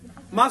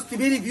 Must be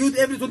reviewed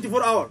every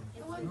 24 hours.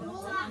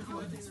 All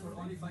antibiotics are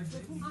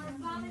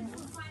valid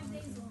for 5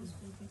 days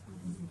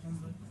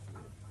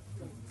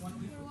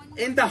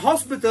only. In the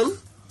hospital,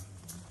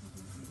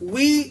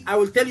 I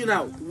will tell you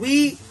now,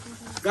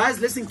 guys,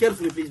 listen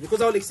carefully, please,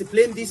 because I will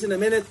explain this in a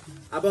minute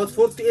about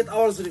 48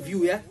 hours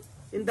review, yeah?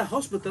 In the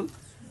hospital,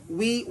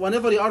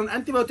 whenever you are on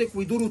antibiotic,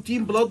 we do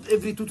routine blood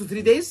every 2 to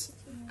 3 days,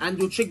 and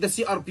you check the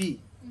CRP.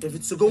 If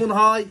it's going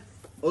high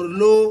or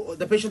low, or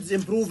the patient is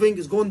improving,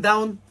 is going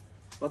down,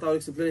 but I'll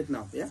explain it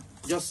now, yeah?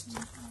 Yeah.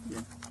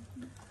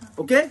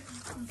 Okay?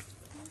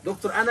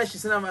 Dr. Anna, she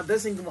said I'm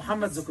addressing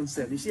Muhammad the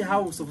concern. You see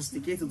how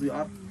sophisticated we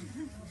are?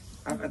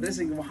 I'm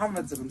addressing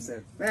Muhammad the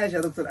concern. ماشي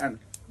يا Dr. Anna.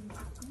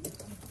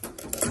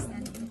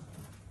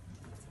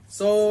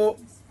 So,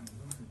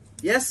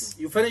 yes,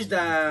 you finished the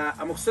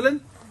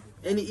amoxicillin.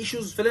 Any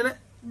issues filling it?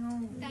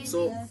 No.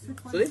 So,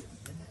 sorry?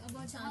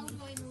 About how do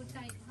I know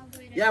time? How do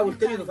I Yeah, I will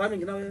tell you the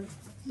timing now. Yeah.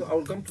 So I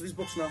will come to this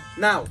box now.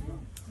 Now,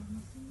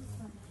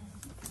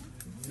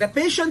 the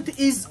patient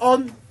is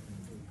on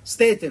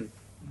statin.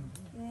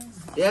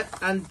 Yeah,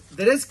 and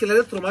there is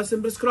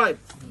clarithromycin prescribed.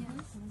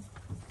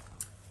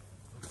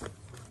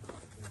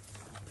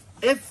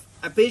 If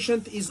a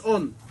patient is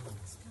on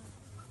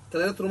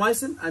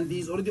clarithromycin and he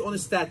is already on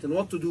statin,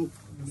 what to do?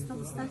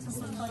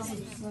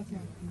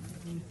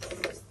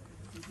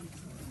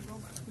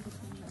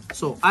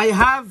 So I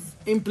have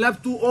in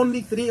PLAB 2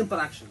 only 3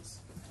 interactions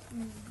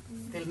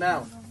till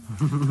now.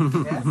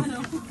 Yeah?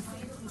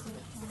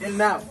 Till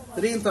now,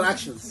 3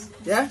 interactions.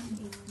 Yeah,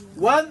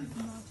 1,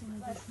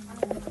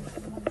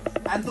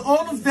 and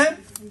all of them,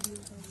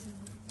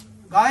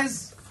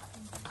 guys,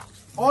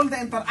 all the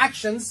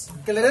interactions,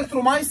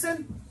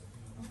 clarithromycin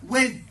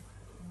with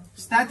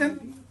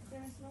statin,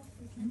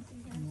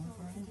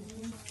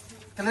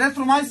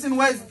 clarithromycin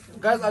with,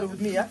 guys are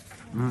with me, yeah?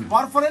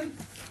 Warfarin,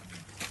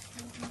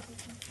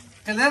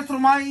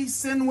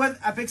 clarithromycin with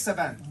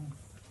apixaban.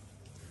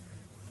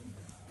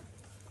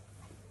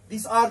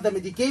 These are the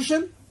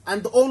medication,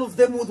 and all of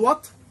them with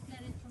what?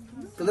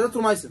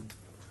 Clarithromycin.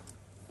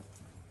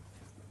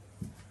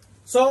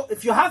 So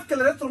if you have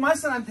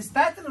clarithromycin and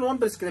statin in one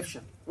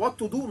prescription, what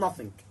to do?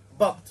 Nothing.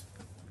 But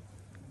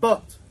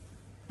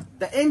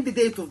the end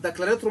date of the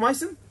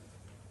clarithromycin,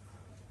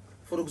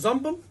 for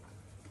example,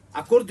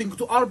 according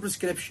to our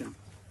prescription,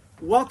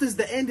 what is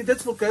the end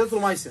date for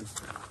clarithromycin?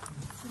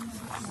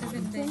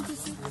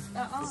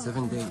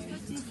 7 days.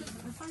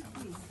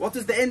 What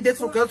is the end date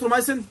for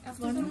clarithromycin?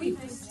 1 week.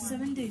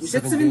 7 days. We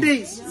said 7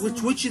 days.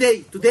 Which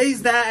day? Today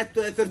is the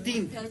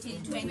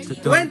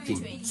 13th.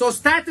 20. So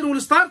statin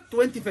will start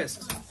 21st.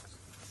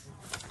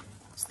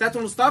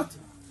 Statin will start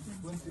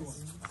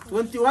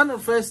 21 or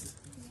first?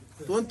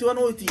 21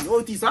 OT.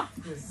 OT, صح?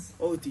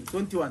 OT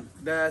 21.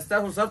 The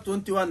statin will start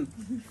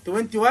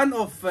 21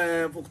 of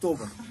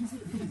October.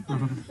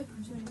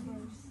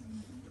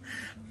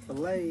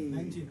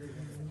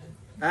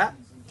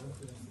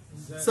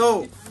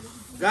 So,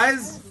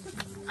 guys,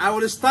 I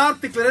will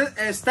start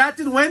the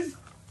statin when?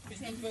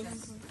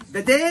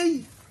 The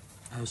day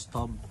I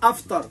stop.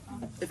 after.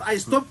 If I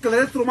stop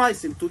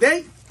clarithromycin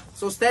today,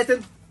 so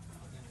statin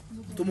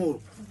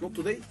tomorrow. Not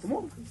today,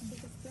 tomorrow.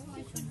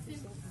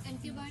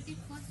 antibiotic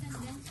first and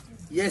then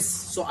statin? Yes,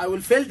 so I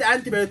will fill the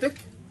antibiotic,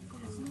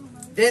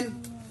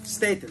 then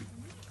statin.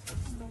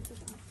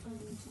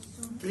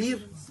 Clear?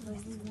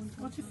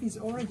 What if he's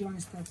already on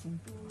statin?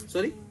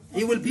 Sorry?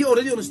 He will be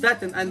already on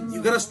statin and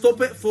you're gonna stop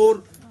it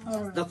for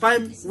the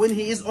time when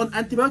he is on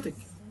antibiotic.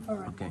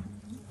 Okay.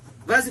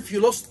 Guys, if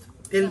you lost,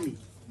 tell me.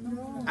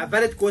 A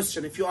valid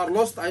question. If you are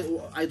lost,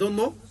 I don't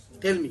know,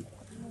 tell me.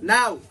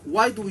 Now,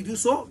 why do we do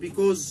so?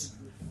 Because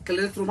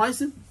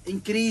clarithromycin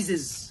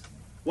increases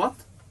what?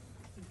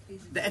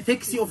 The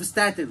efficacy of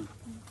statin.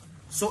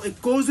 So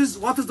it causes,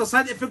 what is the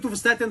side effect of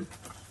statin?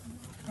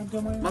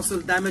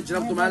 Muscle damage,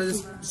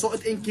 rhabdomyolysis. So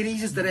it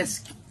increases the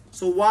risk.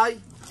 So why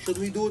should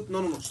we do it?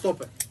 No,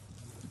 stop it.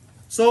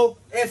 So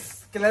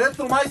if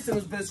clarithromycin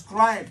is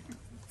prescribed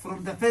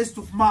from the 1st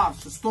of March,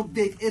 stop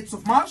date 8th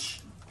of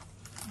March,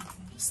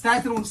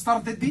 statin will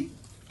start at the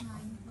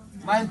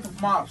 9th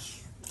of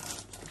March.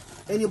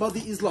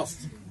 Anybody is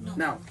lost? No.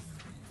 Now,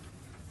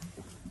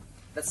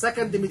 the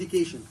second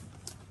medication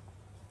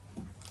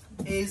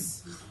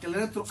is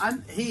clarithromycin,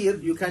 and here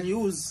you can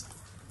use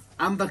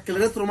under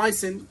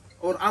clarithromycin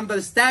or under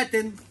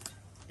statin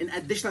in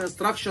additional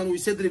instruction we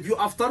said review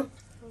after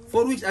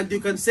 4 weeks, and you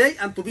can say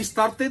and to be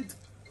started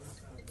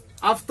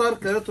after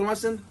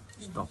clarithromycin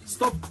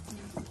stop.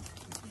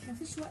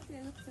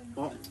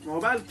 ما هو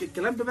بقى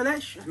الكلام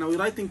ببلاش، احنا we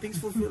writing things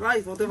for free,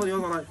 write whatever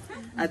you want to write.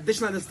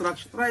 Additional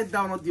instruction, write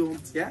down what you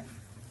want. Yeah,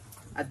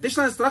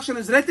 additional instruction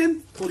is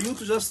written for you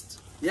to just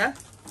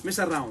mess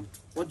around.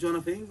 What do you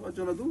want to think? What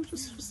do you want to do?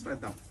 Just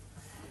write down.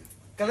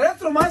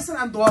 Clarithromycin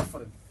and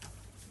warfarin.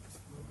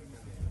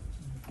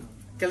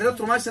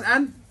 Clarithromycin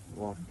and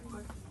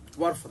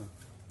warfarin.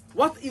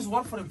 What is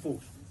warfarin for?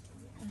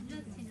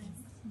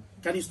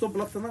 Can you stop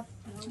blood thinner?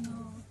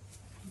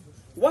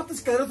 What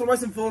is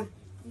clarithromycin for?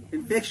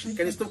 Infection.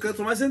 Can you stop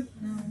clarithromycin?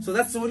 So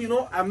that's when you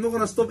know I'm not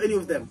going to stop any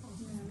of them.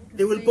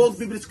 They will both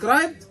be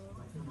prescribed.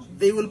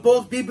 They will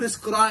both be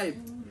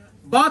prescribed.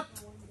 But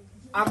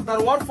under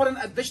warfarin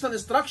additional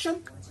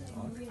instruction,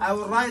 I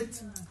will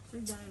write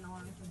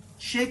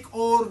check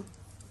or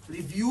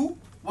review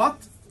what?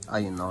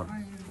 INR.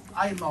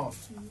 INR.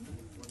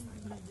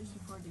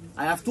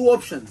 I have two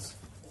options.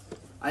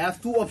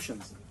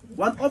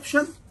 One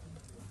option,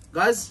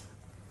 guys,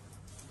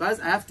 I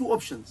have two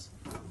options.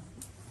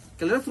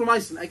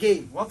 Clarithromycin,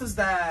 again, what is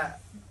the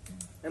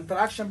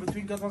interaction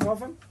between clarithromycin and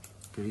warfarin?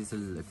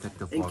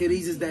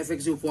 Increases the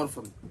efficacy of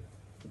warfarin.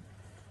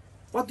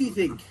 What do you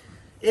think?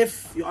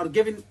 If you are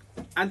given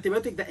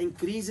antibiotic that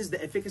increases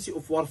the efficacy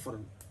of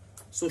warfarin,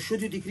 so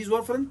should you decrease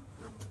warfarin?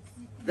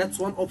 That's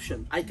one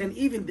option. I can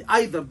even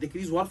either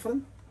decrease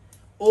warfarin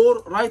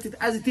or write it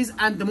as it is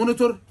and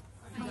monitor.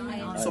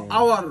 So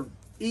our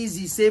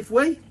easy, safe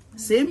way,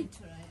 same,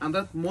 and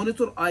that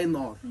monitor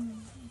INR.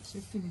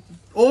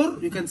 Or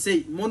you can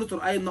say monitor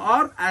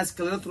INR as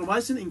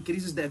clarithromycin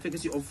increases the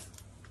efficacy of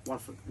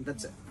warfarin, and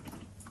that's it.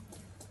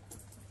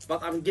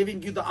 But I'm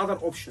giving you the other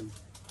option.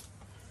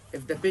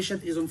 If the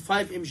patient is on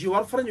 5 mg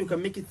warfarin, you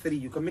can make it 3,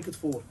 you can make it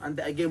 4, and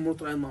again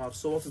monitor INR.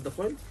 So what is the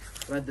point?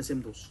 Write the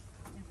same dose.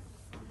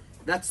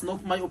 That's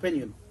not my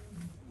opinion.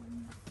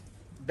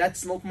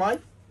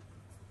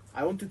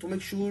 I want you to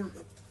make sure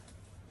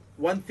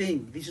one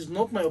thing. This is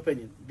not my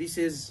opinion. This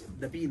is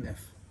the BNF.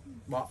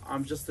 But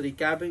I'm just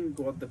recapping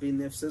what the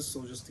BNF says,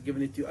 so just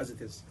giving it to you as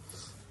it is.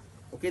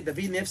 Okay, the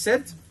BNF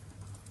said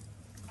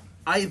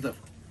either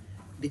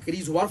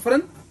decrease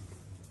warfarin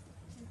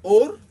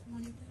or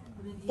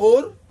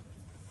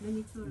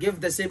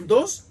give the same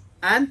dose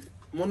and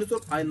monitor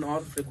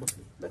INR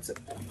frequently. That's it.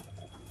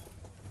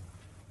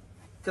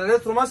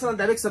 Clarithromycin and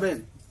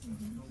dapixaban.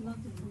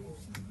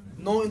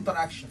 No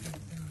interaction.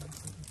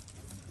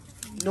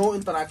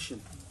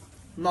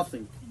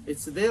 Nothing.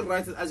 It's there,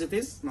 write it as it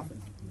is,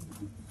 nothing.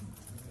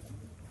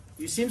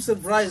 You seem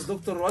surprised,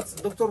 Dr. What's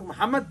Dr.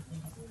 Muhammad?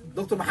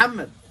 Dr.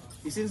 Muhammad.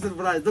 You seem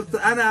surprised.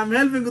 I'm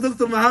helping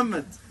Dr.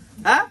 Muhammad.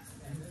 Huh?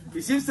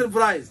 You seem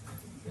surprised.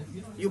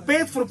 You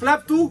paid for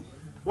PLAB 2,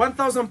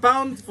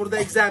 £1,000 for the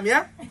exam,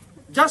 yeah?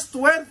 Just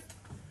where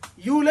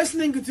you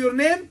listening to your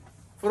name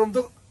from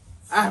Dr.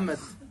 Ahmed,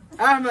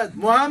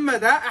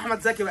 Muhammad,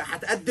 Ahmed Zaki بقى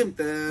هتقدم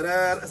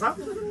صح؟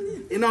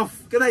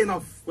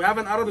 Enough. We have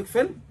an Arabic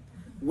film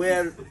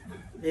where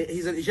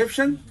he's an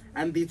Egyptian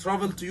and he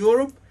traveled to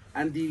Europe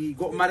and he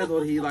got married,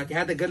 or he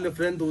had a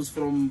girlfriend who was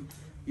from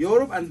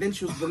Europe, and then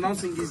she was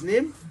pronouncing his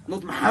name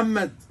not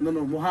Muhammad, no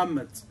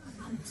Muhammad.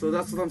 So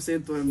that's what I'm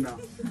saying to him now.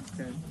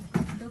 Okay.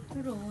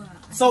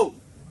 So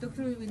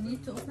Doctor, we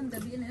need to open the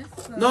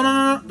BNF.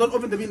 No, don't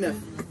open the BNF,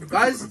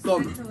 guys.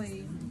 Don't.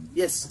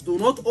 Yes, do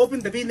not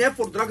open the BNF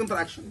for drug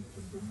interaction.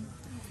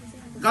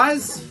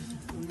 Guys,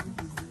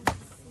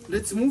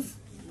 let's move.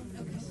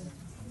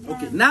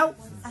 Okay, now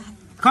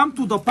come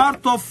to the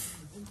part of,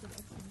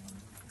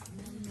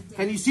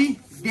 can you see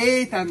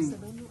date and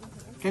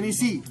can you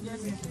see?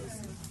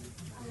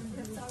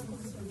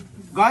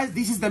 Guys,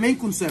 this is the main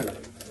concern.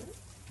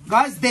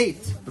 Guys,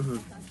 date.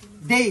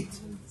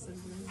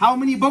 How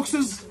many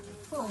boxes?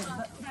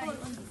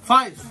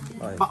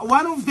 5. But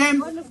one of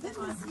them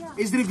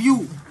is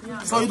review,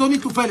 so you don't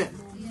need to fill it.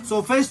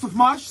 So 1st of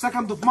March,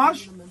 2nd of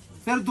March,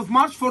 3rd of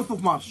March, 4th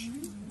of March.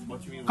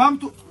 Come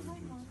to,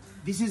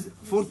 this is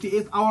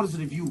 48 hours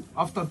review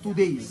after 2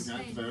 days.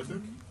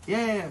 Antibiotic?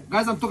 Yeah.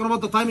 Guys, I'm talking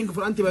about the timing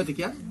for antibiotic,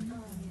 yeah?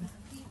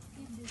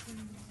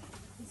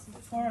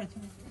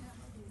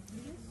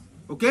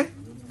 Okay?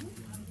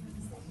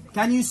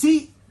 Can you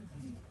see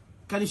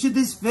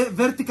these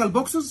vertical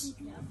boxes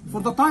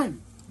for the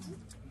time?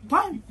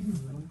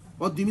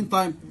 What do you mean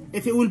time?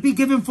 If it will be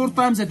given 4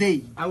 times a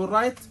day, I will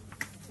write,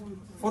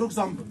 for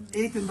example,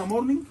 8 in the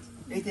morning,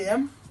 8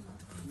 a.m.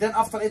 Then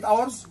after 8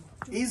 hours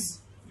is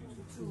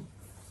 2.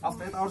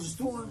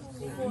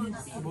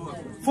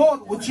 4,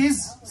 which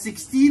is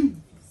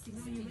 16.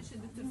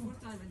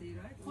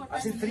 I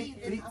said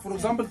 3, for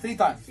example, 3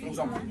 times. For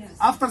example,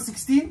 after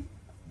 16.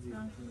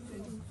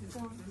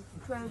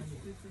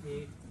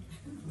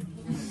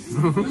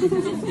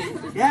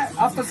 Yeah,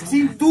 after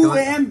 16, 2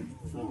 a.m.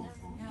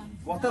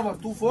 Whatever,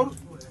 2, 4.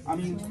 I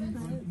mean,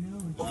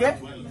 okay?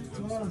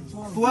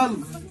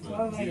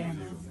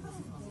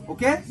 12.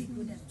 Okay?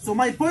 So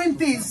my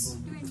point is,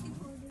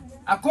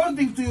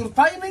 according to your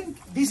timing,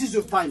 this is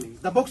your timing.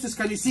 The boxes,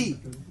 can you see?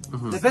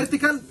 The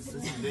vertical.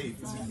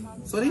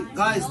 Sorry,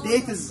 guys.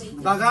 Date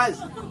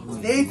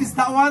is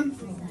that one.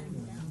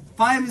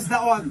 Time is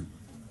that one.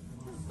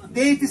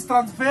 Date is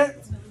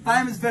transferred.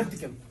 Time is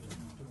vertical.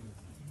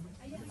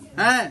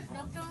 Dr.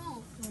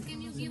 Mo,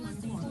 can you give us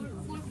the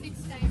four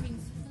fixed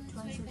timings? It's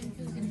very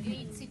confusing.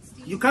 8,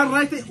 16. You can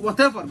write it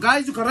whatever,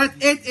 guys. You can write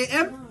 8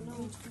 a.m.,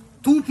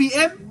 2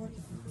 p.m.,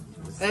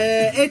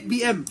 8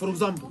 p.m. for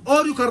example,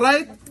 or you can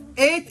write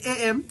 8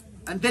 a.m.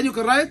 and then you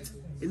can write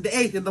in the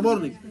 8 in the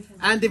morning.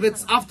 And if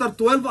it's after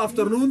 12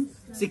 afternoon,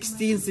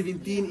 16,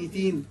 17,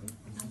 18,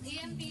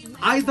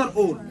 either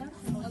or.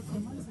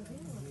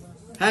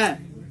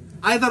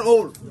 Either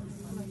or.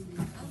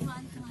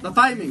 The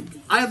timing,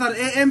 either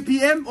AM,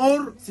 PM,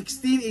 or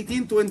 16,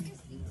 18, 20.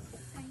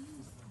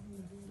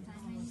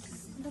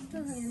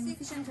 Doctor,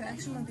 efficient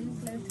interaction between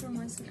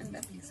clarithromycin and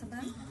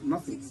apixaban?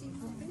 Nothing.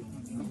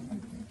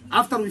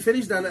 After we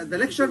finish the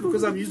lecture,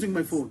 because I'm using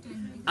my phone,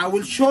 I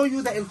will show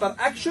you the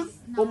interaction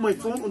on my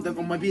phone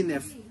on my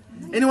BNF.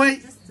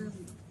 Anyway,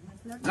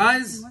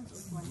 guys,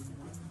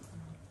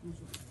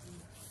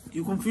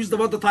 you confused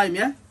about the time,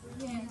 yeah?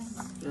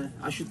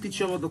 I should teach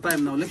you about the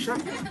time now. Lecture?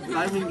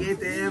 Timing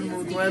 8 a.m.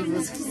 or 12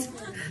 or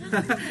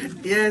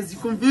 16. Yes, you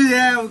confused.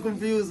 Yeah, we're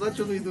confused. What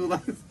should we do?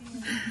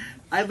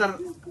 Either,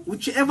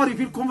 whichever you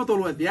feel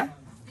comfortable with, yeah?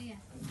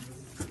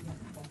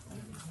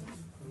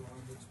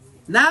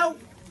 Now,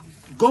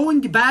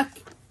 going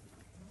back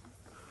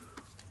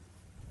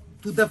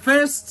to the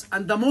first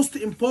and the most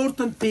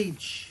important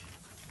page.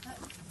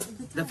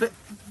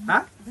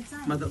 Huh?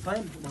 The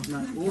time?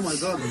 Oh my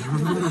God.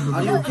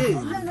 Are you okay?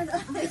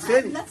 It's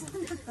finished.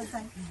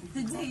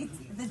 The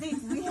date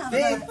we have.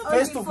 Date,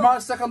 1st of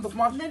March, 2nd of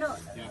March. No.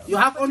 You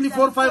have only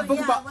 4 or 5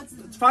 books, but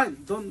it's fine.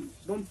 Don't.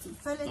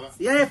 Fill it.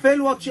 Yeah,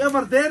 fill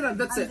whatever there, and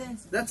that's it.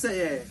 That's it.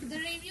 Yeah. The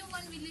review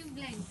one will leave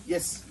blank.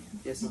 Yes.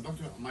 So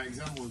doctor, my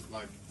exam was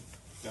like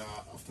the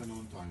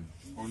afternoon time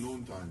or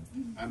noon time,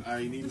 and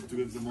I needed to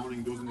give the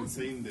morning dose on the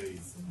same day.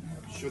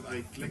 Should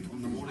I click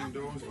on the morning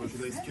dose or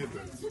should I skip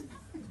it?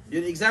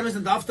 Your exam is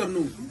in the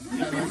afternoon.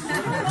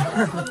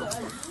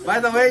 By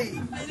the way,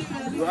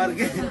 you are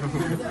good.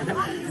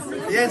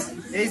 Yes,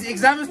 his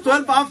exam is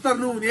 12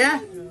 afternoon,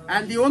 yeah?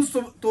 And he wants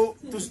to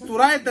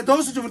write the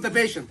dosage for the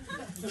patient.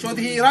 Should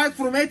he write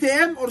from 8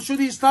 a.m. or should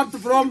he start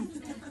from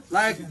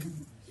like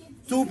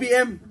 2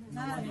 p.m.?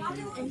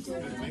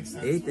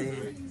 8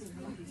 a.m.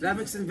 That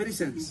makes very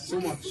sense, so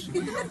much.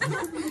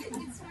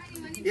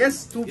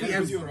 Yes, 2 p.m.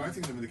 Because you're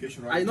writing the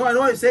medication, right? I know what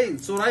you're saying.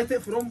 So write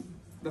it from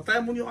the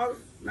time when you are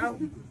now,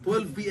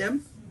 12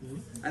 p.m.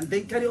 and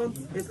then carry on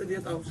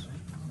 8 hours.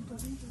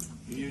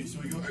 So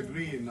you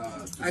agree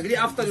agree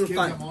after your skip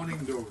time. The morning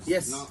dose.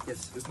 Yes, now,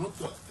 yes. It's not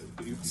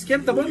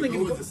skip the morning.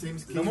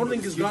 The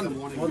morning is gone.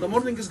 Oh, the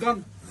morning is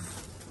gone.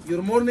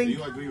 Your morning. Do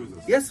you agree with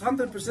this? Yes,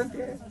 100%.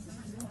 Yeah.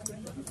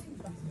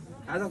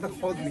 عايز اخدك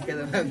حضني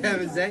كده فاهم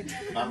ازاي؟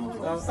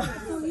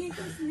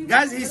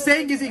 Guys, he's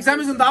saying his exam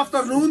is in the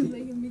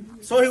afternoon,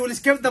 so he will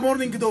skip the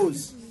morning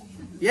dose.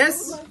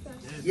 Yes?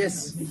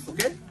 Yes.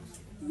 Okay?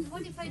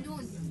 What if I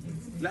don't?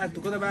 لا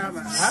انتوا كده بقى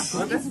ها؟ If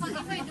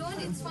I don't,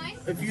 it's fine.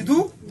 If you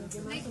do?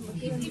 Like,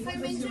 if I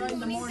mention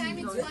morning time,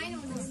 it's fine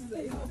or no?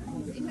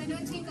 If I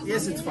don't think about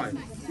Yes, it's fine.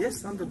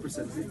 Yes,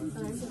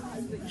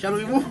 100%. Shall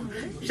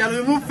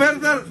we move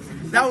further?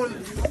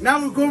 Now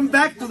we're going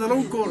back to the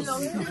long course.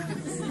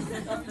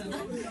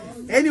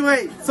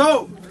 Anyway,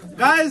 so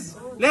guys,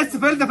 let's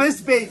fill the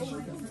first page.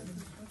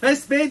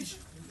 First page.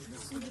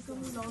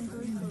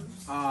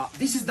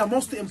 This is the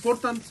most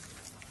important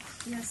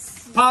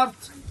part,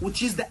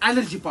 which is the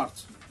allergy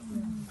part.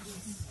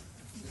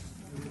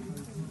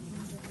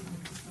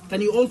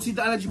 Can you all see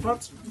the allergy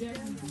part?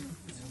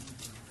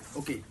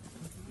 Okay.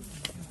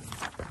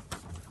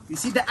 You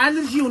see, the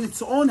allergy on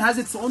its own has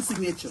its own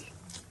signature.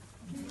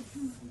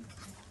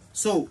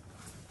 So,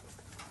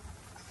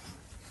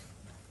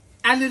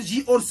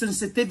 allergy or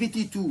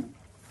sensitivity to.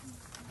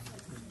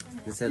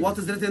 What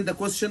is written in the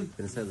question?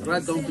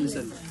 Write down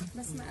penicillin.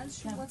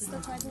 What's the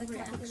type of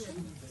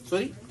reaction?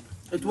 Sorry?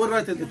 It will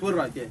write,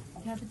 yeah.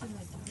 Capital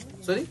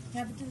letter. Sorry?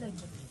 Capital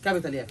letter.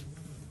 Capital, yeah.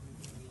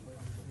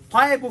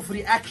 Type of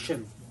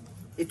reaction.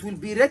 It will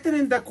be written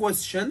in the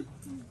question.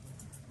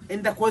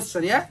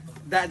 Yeah?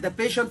 That the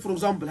patient, for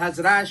example, has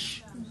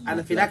rash,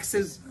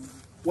 anaphylaxis,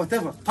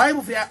 whatever. Type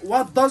of reaction.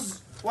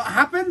 What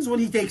happens when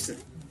he takes it?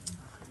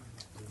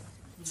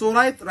 So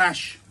write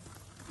rash.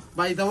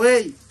 By the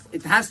way,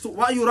 it has to,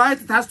 what you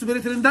write, it has to be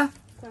written in the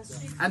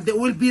question. And it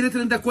will be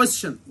written in the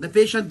question. The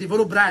patient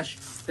develops rash.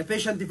 The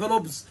patient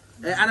develops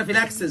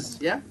anaphylaxis.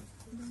 Yeah?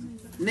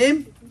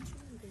 Name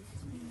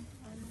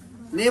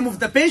of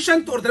the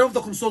patient or the name of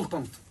the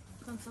consultant?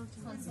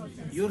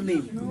 Your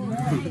name.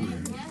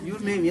 Your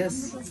name,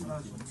 yes.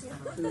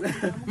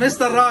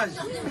 Mr. Raj.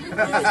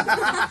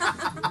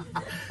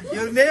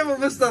 Your name or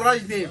Mr.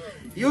 Raj name?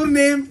 Your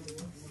name,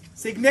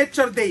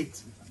 signature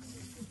date.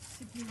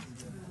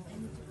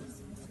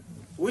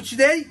 Which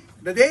day?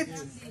 The date?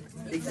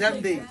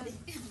 Exam day.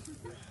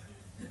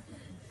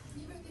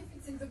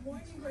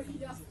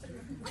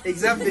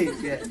 Exam day,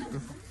 yeah.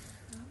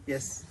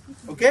 Yes.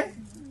 Okay?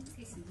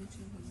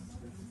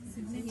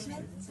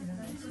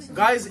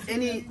 Guys,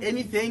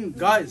 anything,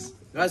 guys,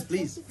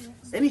 please,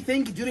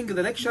 anything during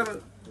the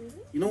lecture,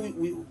 you know,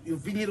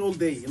 you've been here all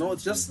day, you know,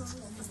 it's just,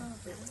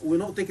 we're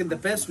not taking the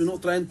piss, we're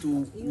not trying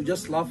to, we're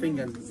just laughing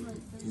and,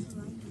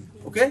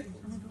 okay?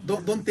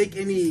 Don't take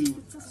any,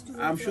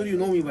 I'm sure you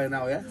know me by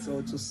now, yeah?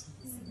 So just,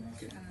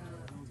 okay.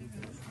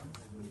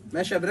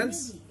 ماشي يا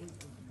برنس؟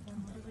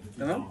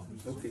 تمام؟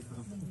 Okay.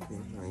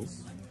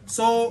 Nice.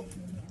 So,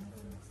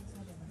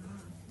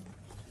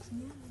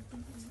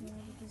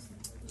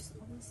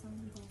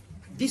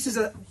 this is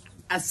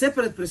a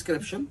separate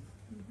prescription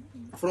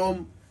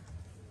from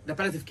the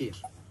palliative care.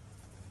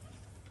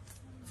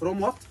 From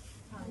what?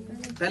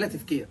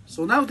 Palliative care.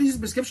 So now this is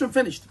prescription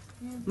finished.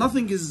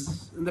 Nothing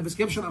is in the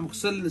prescription,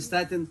 amoxicillin,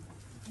 statin.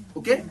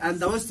 Okay? And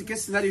the worst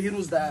case scenario here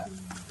was the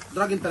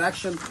drug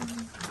interaction.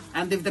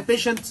 And if the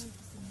patient,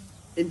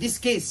 in this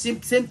case,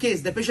 same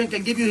case, the patient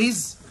can give you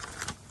his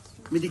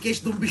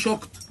medication, don't be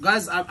shocked.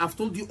 Guys, I've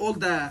told you all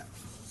the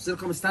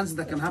circumstances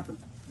that can happen.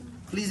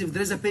 Please, if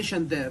there is a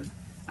patient there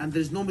and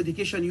there's no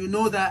medication, you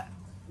know that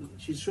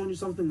she's showing you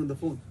something on the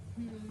phone.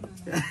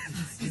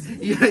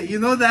 you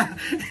know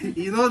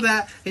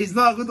that he's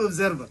not a good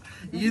observer.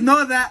 You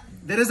know that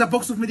there is a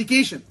box of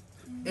medication.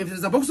 If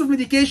there's a box of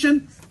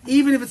medication,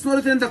 even if it's not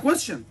written in the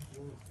question,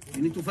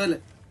 you need to fill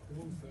it.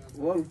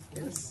 Well,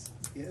 yes.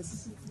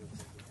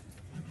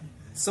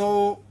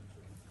 So,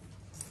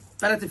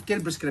 palliative care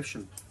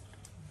prescription.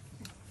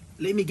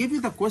 Let me give you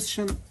the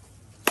question,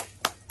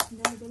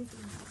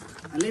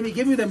 and let me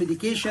give you the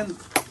medication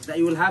that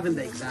you will have in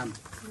the exam.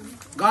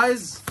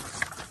 Guys,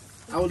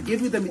 I will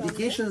give you the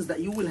medications that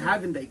you will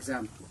have in the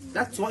exam.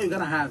 That's what you're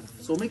gonna have.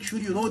 So make sure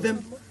you know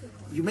them.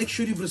 You make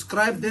sure you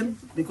prescribe them,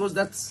 because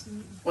that's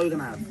what you're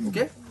gonna have.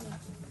 Okay?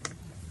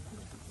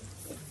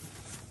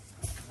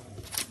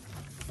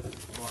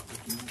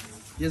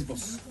 Yes,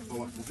 boss.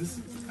 So this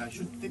I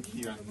should take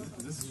here.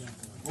 This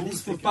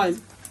is for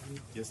time.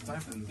 Yes,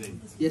 time and date.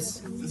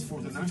 Yes. This for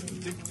the nurse to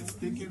take. It's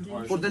taken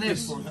or for the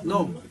nurse?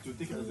 No. To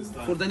take at this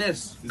time. For the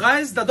nurse.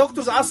 Guys, the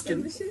doctor's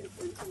asking,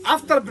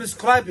 after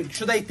prescribing,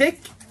 should I take?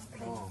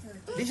 Oh.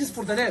 This is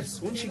for the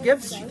nurse. When she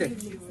gives, she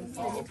takes.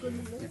 Oh, okay.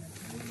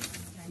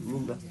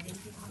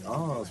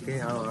 Oh,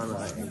 okay.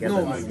 I get No.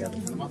 it. I get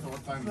it. No matter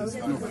what time this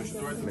time, I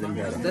should write من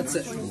امبارح. That's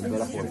it.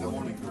 امبارح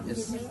والله.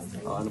 Yes.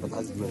 أنا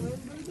بتعذب منه.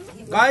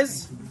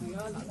 Guys,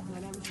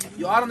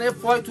 you are an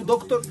FY2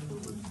 doctor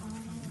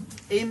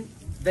in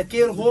the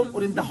care home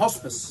or in the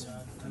hospice.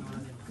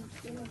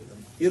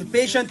 Your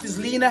patient is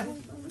Lena.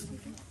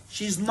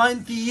 She's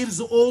 90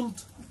 years old,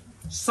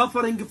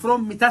 suffering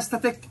from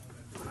metastatic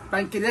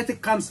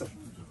pancreatic cancer.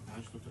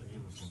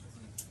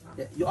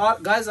 Yeah, you are,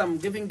 guys, I'm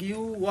giving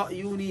you what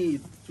you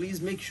need.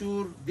 Please make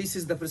sure this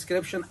is the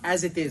prescription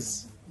as it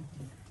is.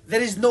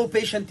 There is no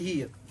patient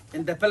here.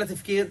 In the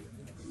palliative care,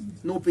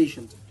 no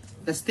patient.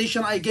 The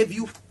station I gave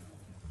you,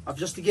 I've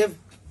just to give,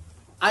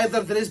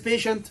 either there is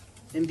patient,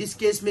 in this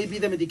case maybe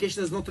the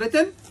medication is not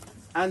written,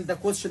 and the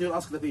question you'll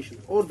ask the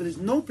patient, or there is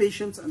no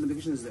patient and the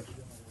medication is there.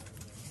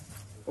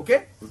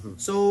 Okay?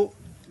 So,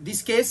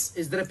 this case,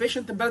 is there a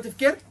patient in palliative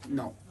care?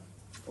 No.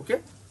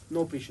 Okay?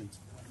 No patient.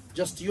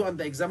 Just you and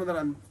the examiner,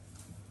 and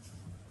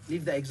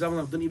leave the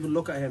examiner, don't even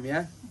look at him,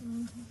 yeah?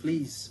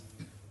 Please.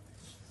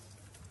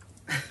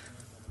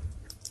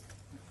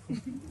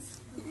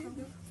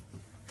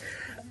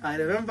 I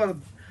remember,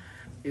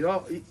 you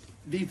know,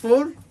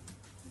 before,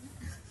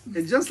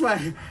 it's just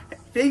like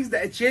things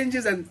that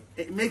changes and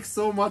it makes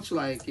so much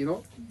like, you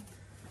know,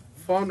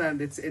 fun and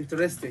it's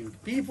interesting.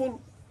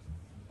 People,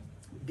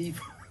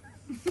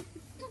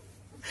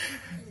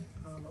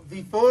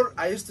 before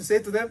I used to say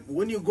to them,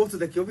 when you go to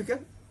the cubicle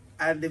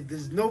and if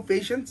there's no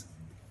patient,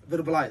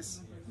 verbalize.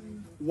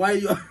 While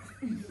you are,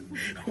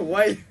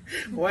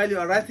 while you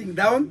are writing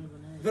down,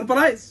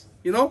 verbalize.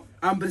 You know,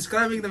 I'm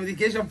prescribing the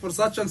medication for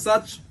such and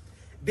such,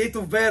 date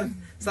of birth,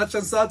 such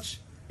and such,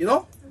 you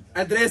know,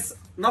 address,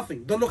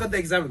 nothing. Don't look at the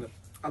examiner.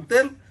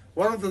 Until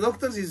one of the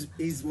doctors,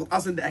 he's with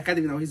us in the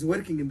academy now, he's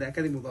working in the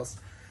academy with us.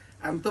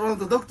 Until one of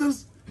the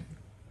doctors,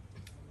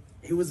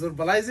 he was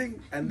verbalizing,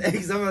 and the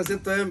examiner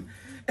said to him,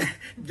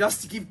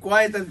 just keep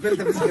quiet and fill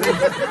the prescription.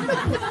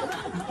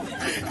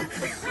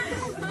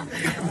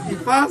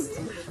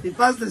 He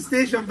passed the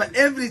station, but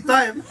every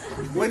time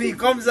when he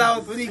comes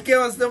out, when he came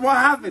and said, what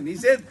happened? He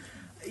said,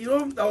 you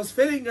know, I was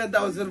filling and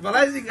I was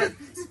verbalizing, and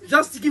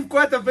just to keep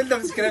quiet and fill the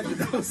prescription.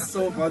 That was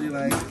so funny,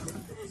 like.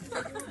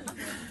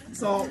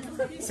 So,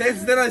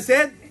 since then I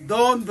said,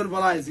 don't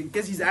verbalize. In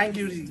case he's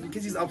angry, in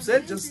case he's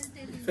upset, just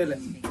fill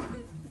it.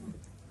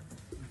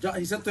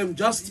 He said to him,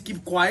 just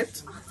keep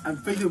quiet and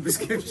fill your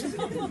prescription.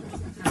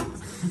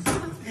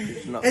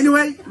 No.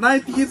 Anyway,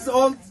 90 years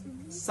old,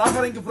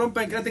 suffering from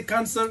pancreatic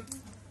cancer.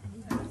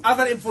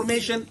 Other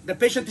information, the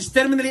patient is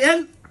terminally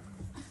ill.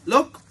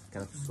 Look,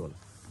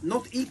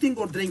 not eating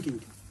or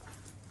drinking.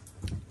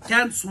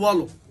 Can't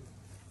swallow.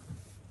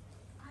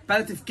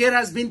 Palliative care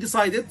has been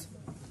decided.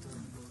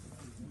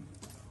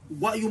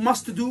 What you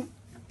must do,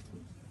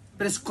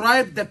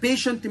 prescribe the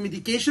patient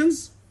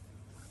medications.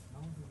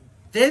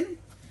 Then,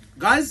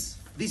 guys,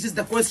 this is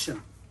the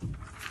question.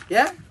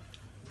 Yeah?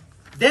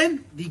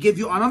 Then they give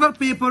you another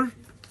paper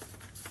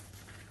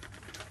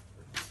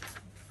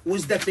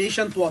with the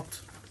patient what?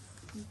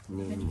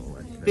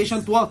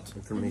 Patient what?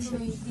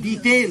 Information.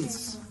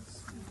 Details.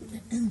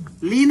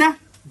 Lena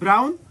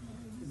Brown,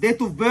 date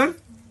of birth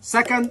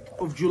 2nd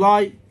of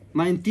July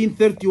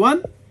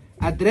 1931,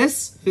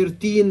 address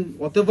 13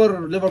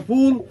 whatever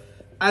Liverpool,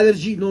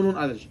 allergy no known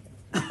allergy.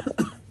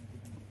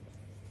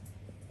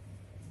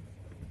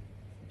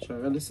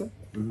 شغال لسه؟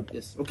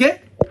 Yes.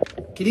 Okay?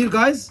 Clear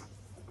guys?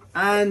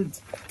 And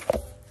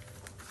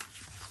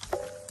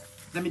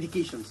the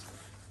medications.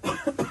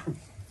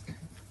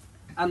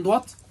 And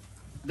what?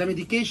 The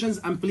medications,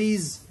 and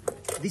please,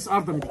 these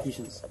are the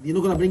medications. You're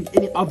not gonna bring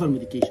any other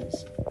medications.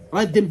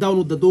 Write them down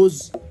with the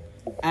dose,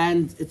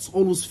 and it's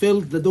always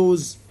filled. The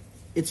dose,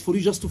 it's for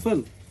you just to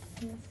fill.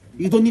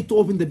 You don't need to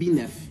open the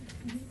BNF.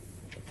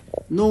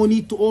 No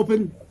need to open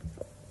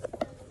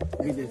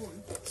BNF.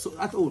 So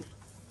at all.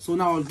 So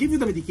now I'll give you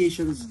the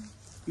medications.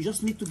 You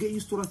just need to get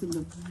used to writing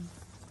them.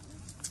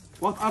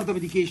 What are the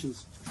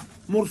medications?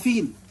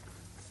 Morphine,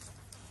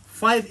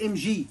 5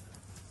 mg,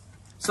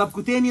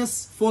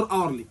 subcutaneous 4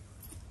 hourly.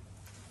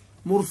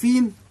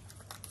 Morphine,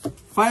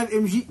 5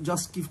 mg,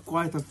 just keep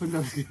quiet and fill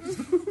that.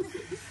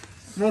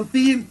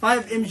 Morphine,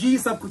 5 mg,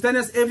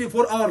 subcutaneous every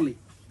 4 hourly.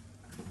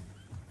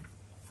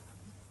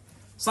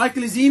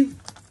 Cyclizine,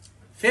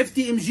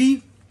 50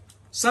 mg,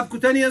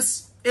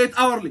 subcutaneous 8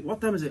 hourly.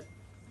 What time is it?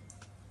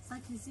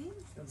 Cyclizine?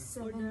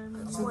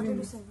 7.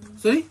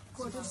 Sorry?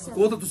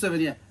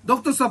 6:45, yeah.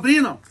 Dr.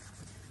 Sabrina.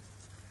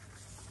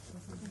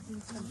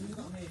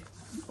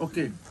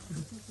 Okay.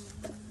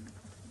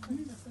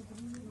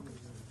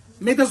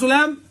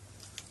 Metazolam,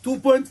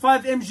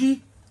 2.5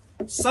 mg,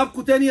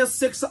 subcutaneous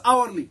 6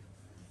 hourly.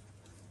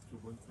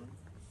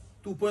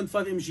 2.5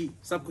 mg,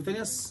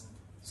 subcutaneous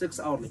 6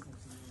 hourly.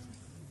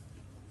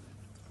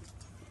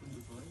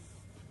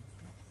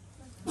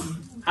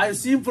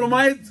 Hyoscine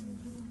bromide,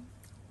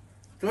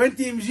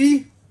 20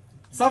 mg,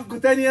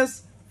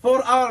 subcutaneous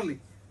 4 hourly.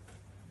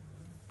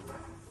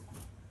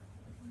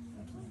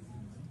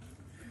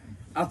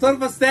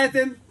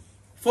 Atorvastatin,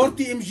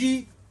 40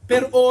 mg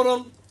per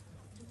oral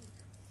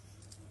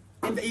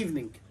in the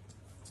evening.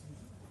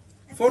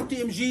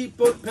 40 mg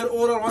per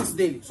oral once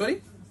daily.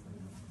 Sorry?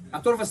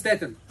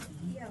 Atorvastatin.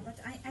 Yeah, but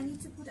I need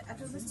to put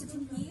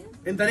atorvastatin here.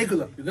 In the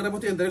regular. You're gonna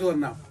put it in the regular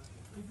now.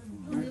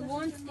 We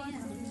want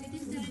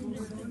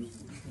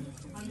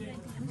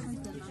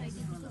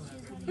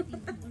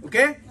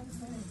Okay?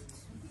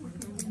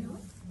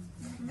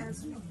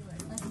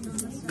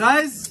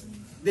 Guys,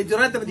 did you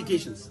write the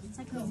medications?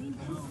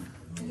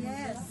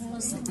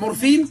 Yes.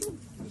 Morphine,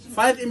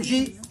 5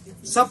 mg,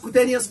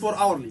 subcutaneous 4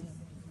 hourly.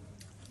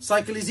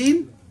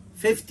 Cyclizine,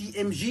 50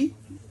 mg,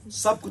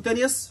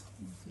 subcutaneous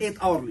 8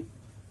 hourly.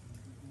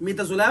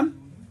 Midazolam,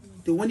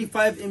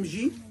 25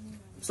 mg,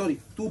 sorry,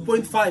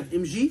 2.5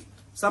 mg,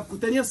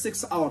 subcutaneous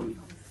 6 hourly.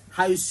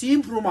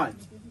 Hyoscine bromide,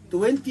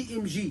 20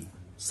 mg,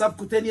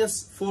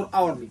 subcutaneous 4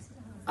 hourly.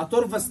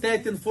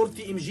 Atorvastatin,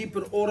 40 mg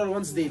per oral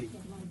once daily.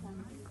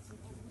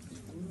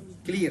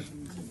 Clear.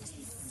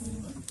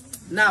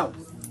 Now,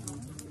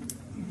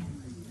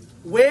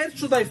 where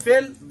should I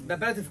fill the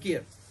palliative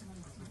care?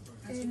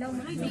 لو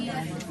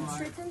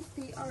threatened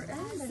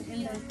PRN then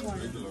in the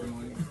required.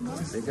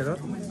 Regular?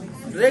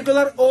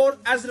 Regular or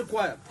as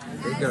required?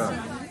 Regular.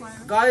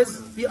 Guys,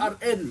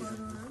 PRN,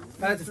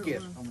 palliative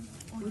care.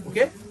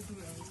 Okay?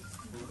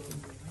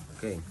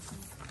 Okay.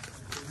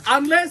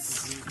 Unless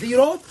they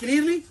wrote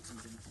clearly,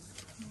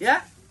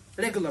 yeah,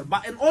 regular.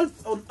 But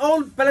on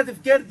all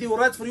palliative care, they will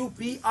write for you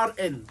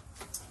PRN.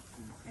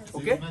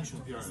 Okay?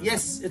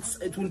 Yes,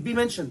 it will be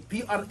mentioned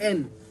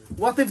PRN.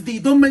 What if they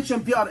don't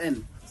mention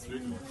PRN?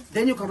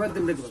 Then you can write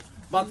them regular.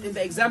 But in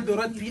the exam, they will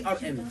write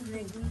PRN.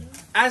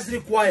 As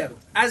required.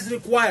 As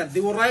required. They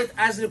will write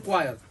as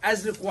required.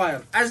 As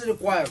required. As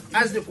required.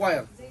 As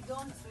required.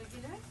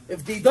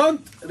 If they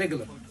don't,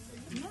 regular.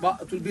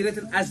 But it will be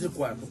written as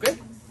required. Okay?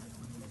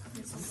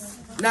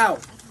 Now,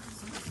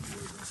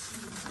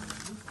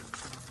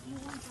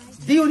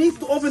 do you need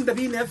to open the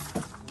BNF?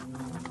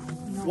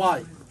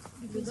 Why?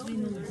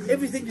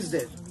 Everything is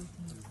there.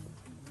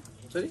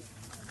 Sorry?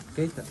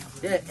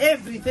 Yeah,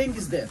 everything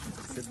is there.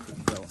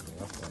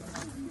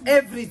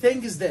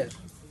 Everything is there.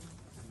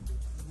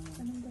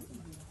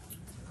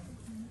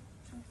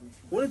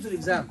 What is the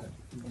exam?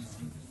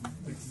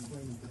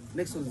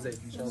 Next Wednesday,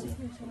 inshallah.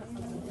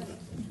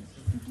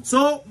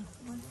 So,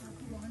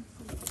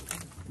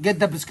 get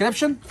the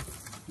prescription.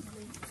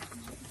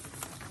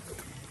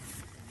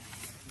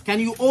 Can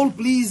you all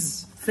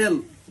please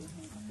fill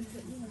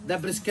the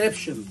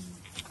prescription?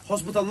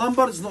 Hospital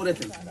number is not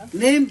written.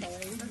 Name.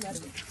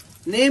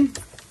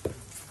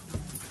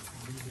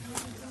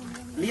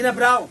 Lena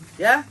Brown.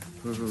 Yeah?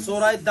 So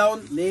write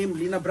down name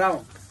Lena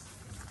Brown.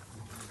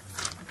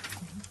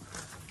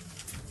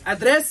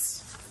 Address.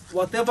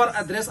 Whatever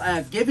address I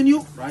have given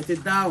you, write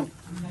it down.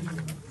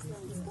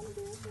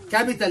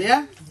 Capital,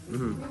 yeah?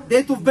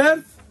 Date of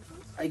birth.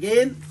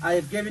 Again, I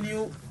have given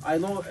you. I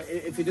know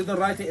if you didn't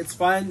write it, it's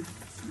fine.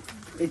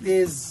 It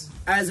is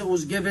as it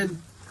was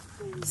given.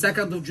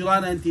 2nd of July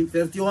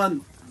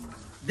 1931.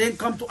 Then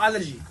come to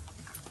allergy.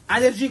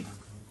 Allergy.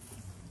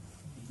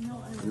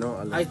 No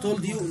allergy. I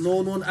told you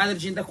no known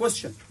allergy in the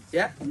question.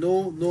 Yeah,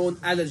 no known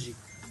allergy.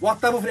 What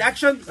type of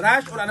reaction?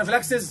 Rash or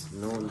anaphylaxis?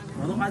 No.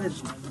 No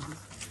allergy.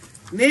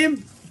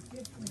 Name.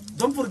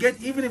 Don't forget,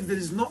 even if there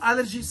is no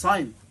allergy,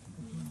 sign.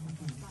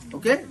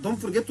 Okay? Don't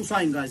forget to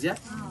sign, guys. Yeah.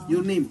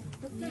 Your name.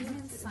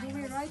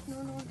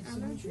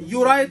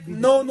 You write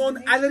no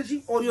known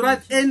allergy or you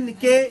write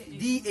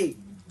NKDA.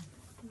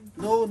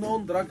 No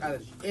known drug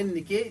allergy.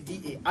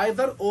 NKDA.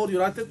 Either or you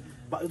write it,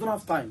 but you don't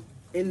have time.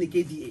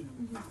 NKDA.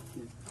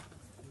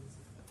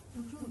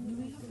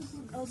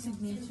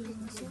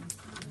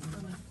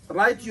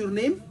 Write your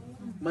name,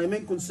 my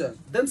main concern.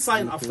 Then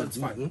sign after, it's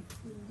fine.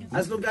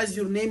 As long as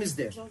your name is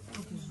there.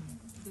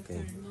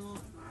 Okay.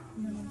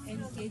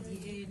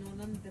 NKDA, no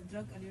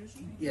non-drug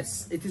allergy?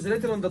 Yes, it is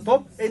written on the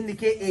top,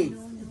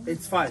 NKA.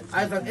 It's fine.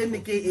 Either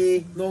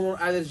NKA, no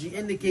allergy,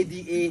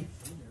 NKDA.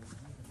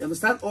 You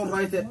understand? Or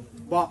write it,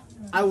 but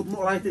I would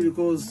not write it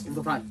because of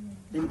the time.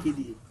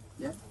 NKDA.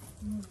 Yeah?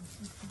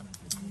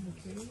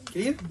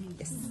 Clear?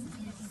 Yes.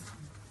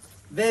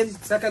 Then,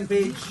 second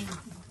page.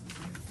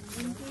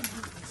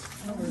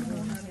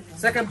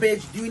 Second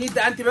page, do you need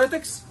the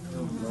antibiotics?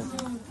 No.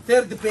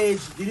 Third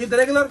page, do you need the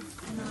regular?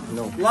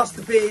 No.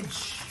 Last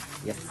page.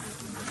 Yes.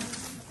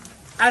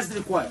 As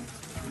required.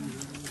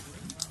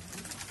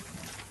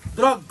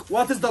 Drug.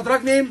 What is the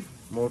drug name?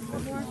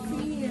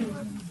 Morphine.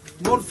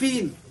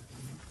 Morphine.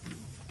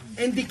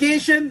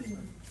 Indication?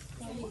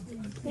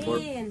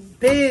 Pain.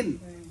 Pain.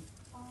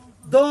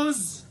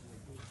 Dose?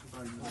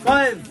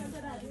 5.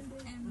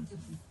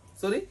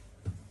 Sorry?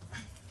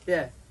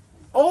 Yeah.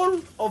 All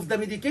of the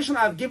medication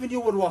I've given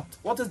you were what?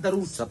 What is the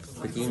route?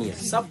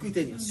 Subcutaneous.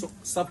 Subcutaneous. So,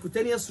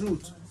 subcutaneous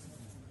route.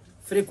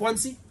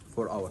 Frequency?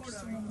 4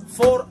 hours.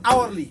 4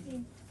 hourly.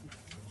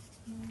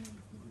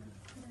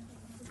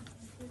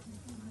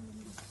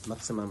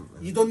 Maximum.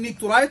 You don't need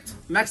to write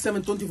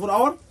maximum 24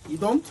 hour. You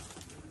don't.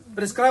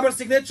 Prescriber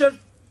signature.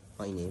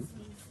 My name.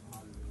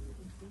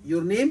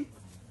 Your name.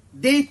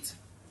 Date.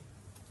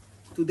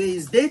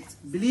 Today's date.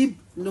 Believe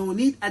no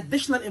need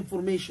additional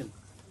information.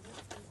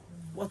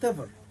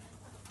 Whatever.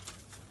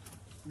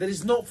 There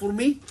is no, for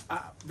me,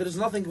 there is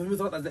nothing for me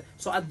to write.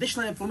 So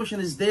additional information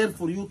is there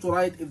for you to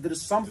write if there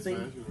is something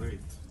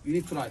you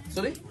need to write.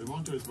 Sorry? We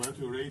want to try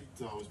to rate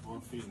with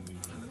morphine.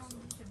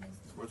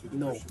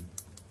 No.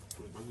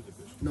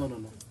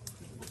 No.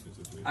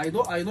 I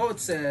know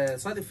it's a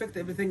side effect,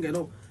 everything I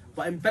know.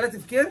 But in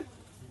palliative care,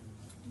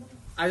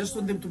 I just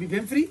want them to be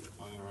pain free.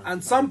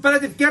 And some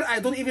palliative care,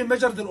 I don't even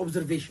measure their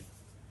observation.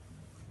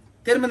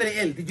 Terminally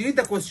ill. Did you read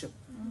the question?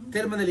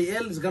 Terminally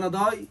ill is gonna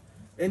die.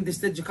 End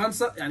stage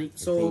cancer.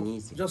 So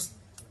just,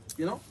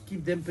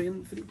 keep them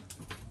pain free.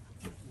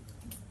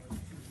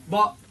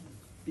 But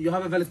you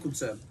have a valid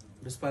concern.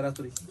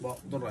 Respiratory. But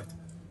don't write.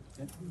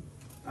 Okay?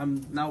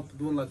 I'm now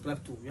doing like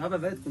PLAB 2. You have a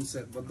valid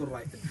concern, but don't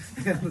write it.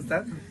 You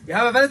understand? You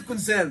have a valid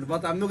concern,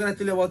 but I'm not gonna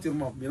tell you about your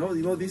mom. You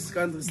know these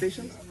kind of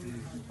stations?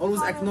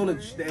 Always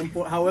acknowledge the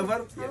import.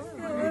 However,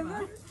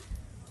 yeah.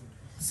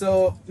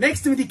 So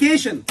next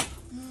medication.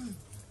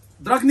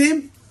 Drug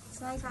name?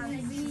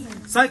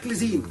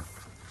 Cyclizine.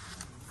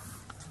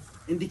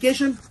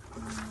 Indication?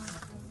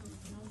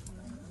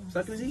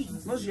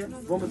 Cyclizine? Nausea.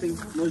 Vomiting.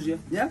 Nausea.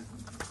 Yeah?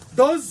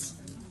 Dose?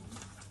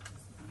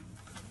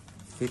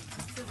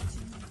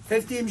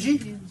 50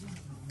 mg.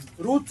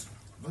 Route?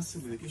 بس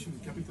الميديكيشن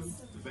كابيتال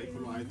الباقي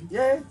كله عادي.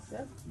 Yeah.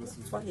 بس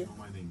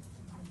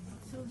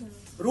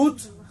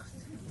Route?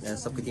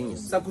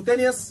 Subcutaneous.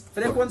 Subcutaneous.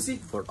 Frequency?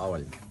 4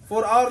 hourly.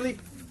 4 hourly.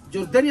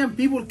 Jordanian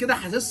people كده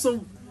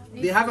حاسسهم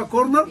they have a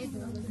corner.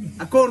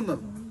 A corner.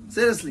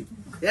 Seriously.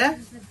 Yeah?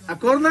 A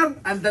corner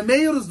and the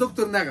mayor is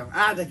Dr. Nagam.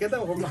 قاعدة كده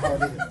وهم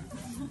حواليها.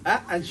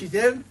 And she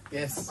turned.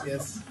 Yes,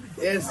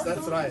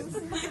 that's right.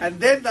 And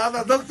then the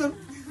other doctor.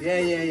 Yeah.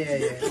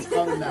 It's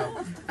coming now.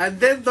 And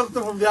then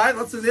doctor from behind,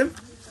 what's his name?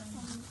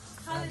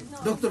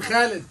 Dr.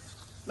 Khalid.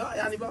 لا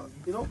يعني بقى,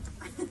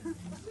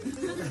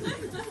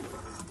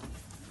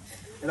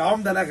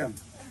 العمدة نجم.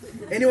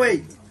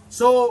 Anyway,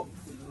 so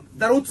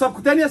the route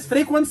subcutaneous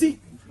frequency.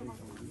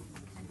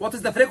 What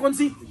is the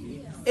frequency?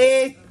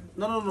 8.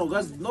 No,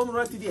 guys. No,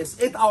 write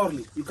TDS. 8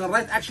 hourly. You can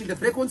write actually the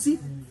frequency.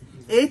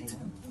 8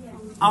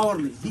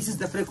 hourly. This is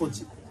the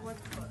frequency.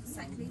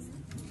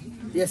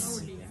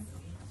 Yes.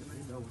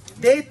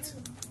 Date.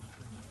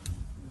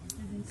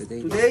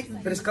 Today.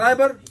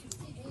 Prescriber.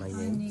 My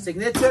name.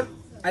 Signature.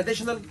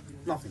 Additional.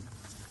 Nothing.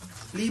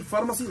 PLAB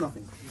pharmacy.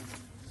 Nothing.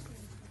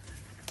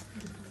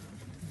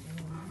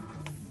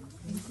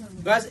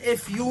 Guys,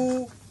 if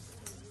you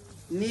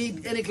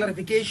need any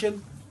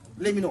clarification,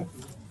 let me know.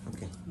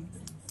 Okay.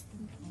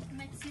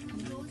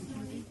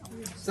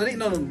 Sorry,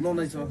 no.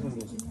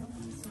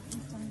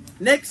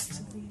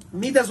 Next,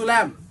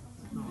 midazolam.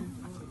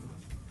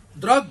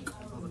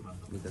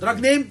 Drug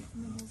name,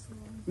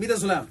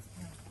 midazolam.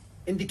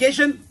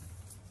 Indication,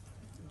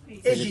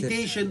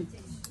 agitation.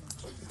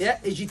 Yeah,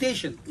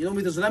 agitation.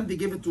 Midazolam, they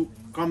give it to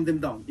calm them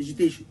down.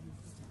 Agitation.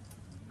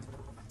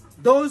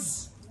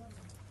 Dose,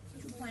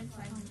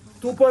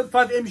 2.5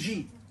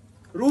 mg.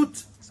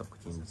 Route?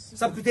 Subcutaneous.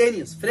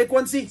 Subcutaneous.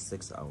 Frequency?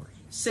 6 hours.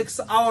 6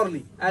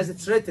 hourly, as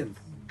it's written.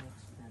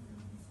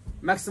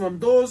 Maximum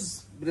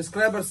dose,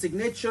 prescriber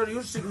signature,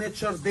 your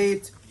signature,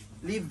 date,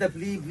 leave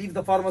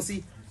the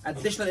pharmacy.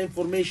 Additional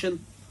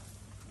information.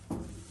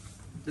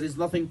 There is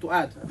nothing to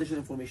add. Additional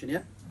information,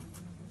 yeah?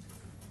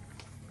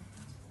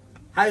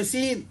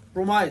 Hyoscine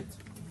bromide.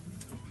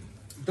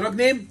 Drug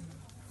name?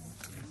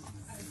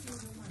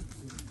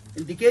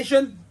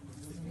 Indication?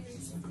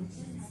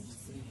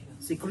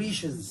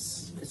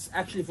 Secretions. It's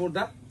actually for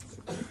the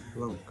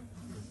Lung.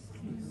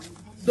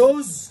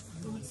 dose?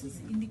 What's this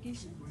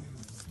indication?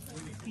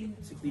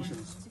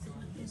 Secretions.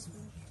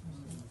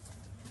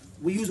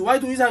 Why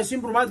do we use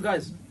hyoscine bromide,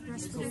 guys?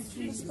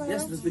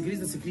 Yes, to decrease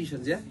the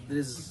secretions, yeah? There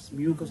is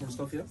mucus and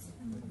stuff, yeah?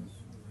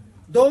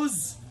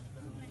 Dose?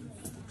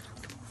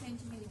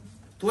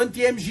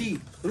 20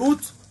 mg.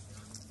 Route?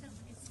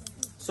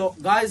 So,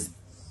 guys,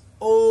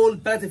 all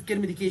palliative care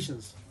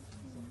medications,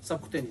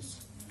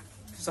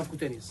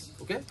 subcutaneous,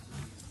 okay?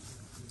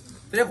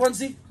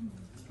 Frequency?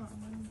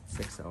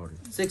 6 hours.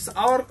 6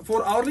 hour,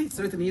 4 hourly. It's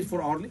written here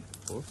 4 hourly.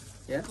 4.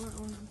 Yeah.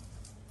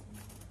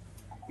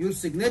 Your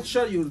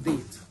signature, your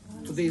date,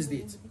 today's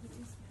date.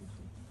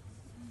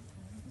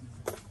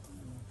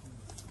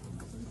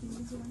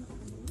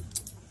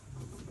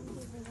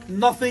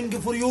 Nothing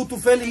for you to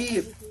fill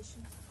here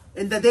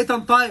in the date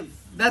and time.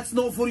 That's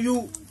not for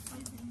you.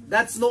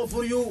 That's not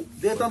for you.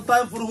 Date and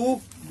time for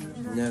who?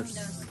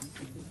 Nurse.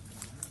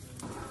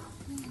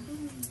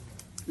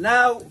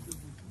 Now,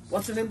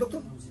 what's your name,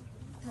 doctor?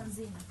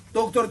 Tanzina.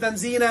 Dr.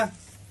 Tanzina.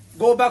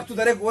 Go back to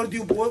the where do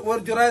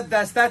you write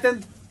the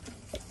statin?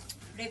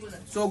 Regular.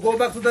 So go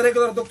back to the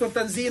regular, Dr.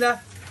 Tanzina.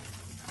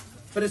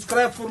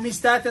 Prescribe for me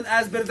statin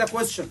as per the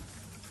question.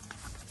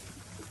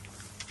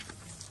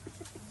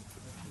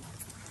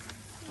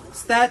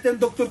 Statin,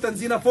 Dr.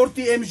 Tanzina,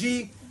 40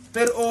 mg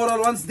per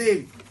oral once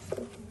daily.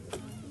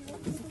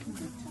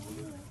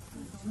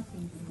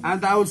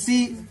 And I will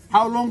see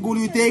how long will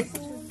you take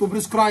to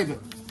prescribe it.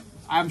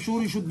 I'm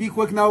sure you should be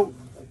quick now.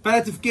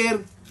 Palliative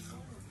care.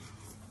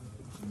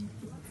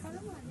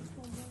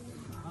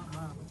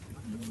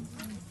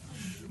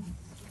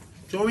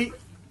 Show me.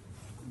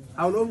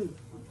 How long?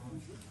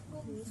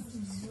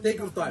 Take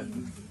your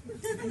time.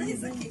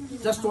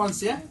 Just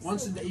once, yeah?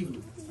 Once in the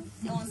evening.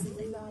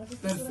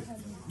 Perfect.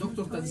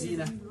 Dr.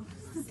 Tanzina,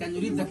 can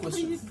you read the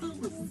question?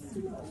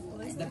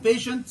 The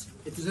patient,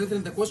 it is written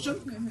in the question,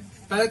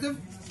 palliative,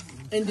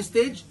 in the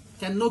stage,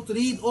 cannot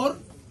read or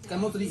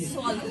cannot read.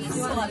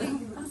 Swallow.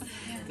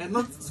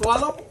 Cannot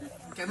swallow,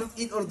 cannot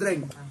eat or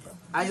drink.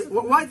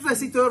 Why did I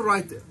say to her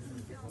write it?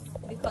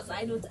 Because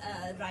I don't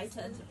write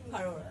it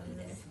parallel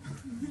there.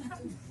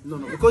 No,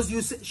 because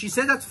she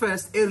said at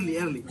first, early.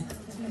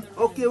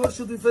 Okay, where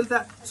should we fill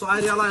that? So I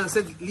realized, I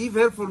said, leave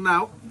her for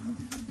now.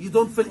 You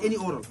don't fill any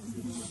oral.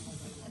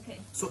 Okay.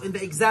 So in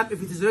the exam,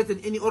 if it is written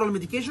any oral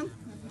medication,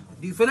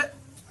 do you fill it?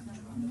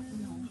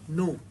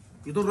 No,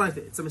 you don't write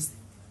it. It's a mistake.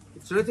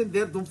 It's written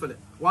there, don't fill it.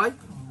 Why?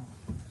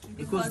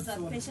 Because the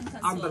patient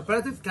can under swallow.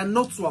 palliative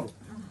cannot swallow.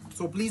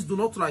 So please do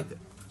not write it.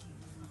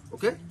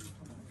 Okay?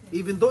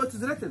 Even though it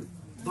is written.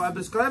 Do I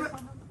prescribe it?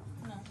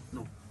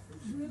 No.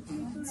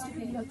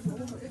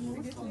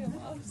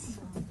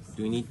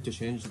 Do we need to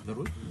change the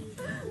route?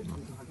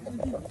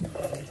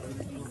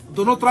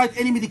 Do not write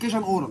any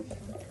medication oral.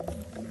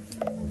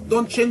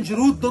 Don't change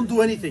route, don't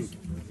do anything.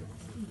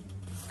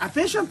 A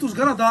patient who's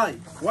gonna die.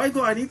 Why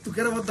do I need to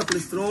care about the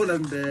cholesterol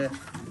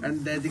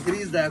and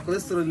decrease the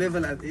cholesterol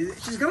level?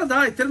 She's gonna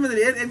die.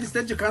 Terminally end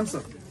stage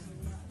cancer.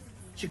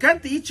 She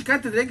can't eat, she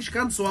can't drink, she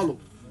can't swallow.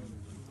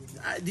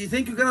 Do you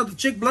think you're gonna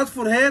check blood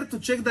for her to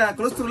check the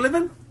cholesterol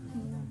level?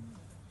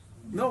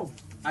 No.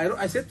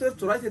 I said to her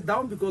to write it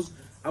down because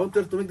I want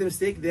her to make the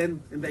mistake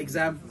then in the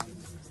exam.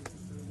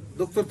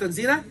 Dr.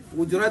 Tanzina,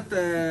 would you write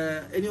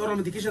any oral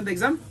medication in the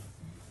exam?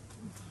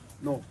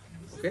 No.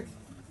 Okay?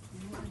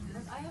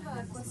 I have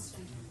a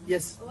question.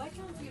 Yes. Why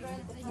can't we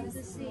write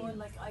this more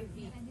like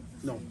IV?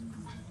 No.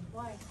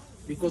 Why?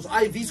 Because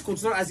IV is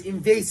considered as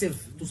invasive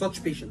to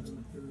such patient.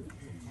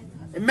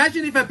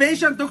 Imagine if a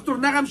patient, Dr.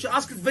 Nagam, she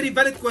asked a very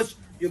valid question.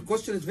 Your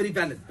question is very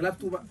valid.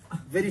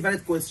 Very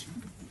valid question.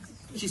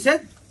 She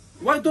said,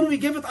 why don't we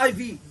give it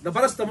IV? The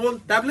paracetamol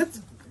tablet,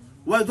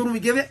 why don't we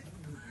give it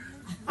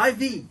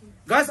IV?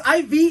 Guys,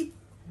 IV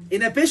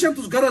in a patient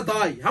who's gonna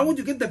die, how would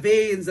you get the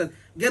veins and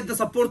get the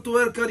support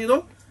worker, you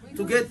know,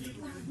 to get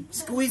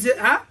squeeze it,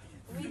 huh?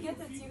 We get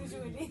it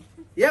usually.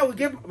 Yeah, we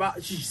give.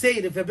 She's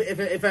saying if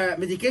a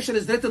medication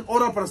is written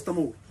oral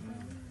paracetamol,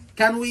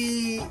 can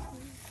we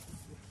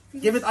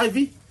give it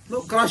IV?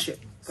 No, crush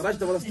it. Crush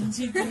the paracetamol.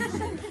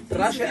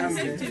 Crush it and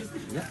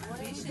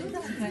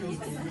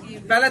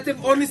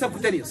palliative only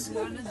subcutaneous.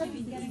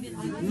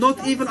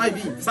 Not even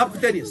IV,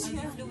 subcutaneous.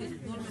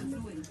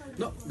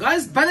 No,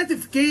 guys,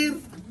 palliative care.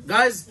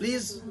 Guys,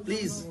 please.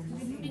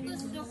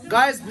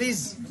 Guys,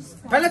 please.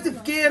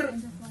 Palliative care.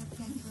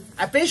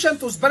 A patient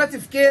whose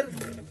palliative care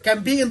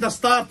can be in the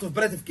start of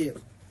palliative care.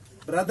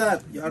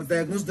 Brother, you are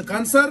diagnosed with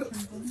cancer.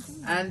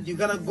 and you're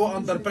gonna go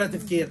under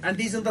palliative care, and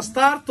he's in the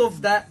start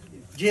of the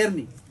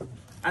journey,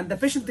 and the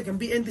patient can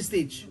be end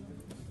stage.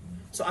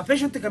 So a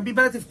patient can be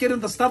palliative care in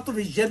the start of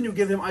his journey. You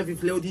give him IV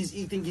fluid, he's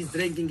eating, he's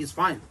drinking, he's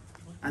fine,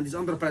 and he's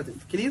under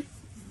palliative. Clear?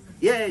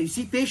 Yeah, you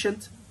see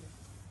patient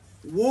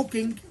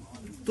walking,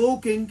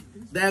 talking,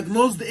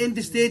 diagnosed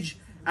end stage,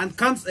 and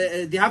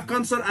they have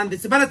cancer and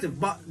it's palliative,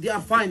 but they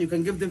are fine. You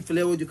can give them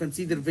fluid, you can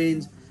see their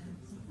veins,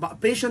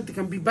 but patient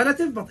can be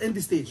palliative but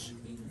end stage.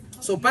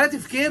 So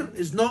palliative care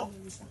is not,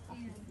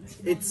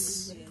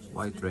 it's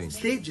wide range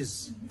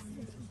stages.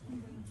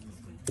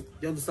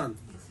 You understand?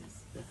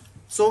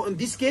 So in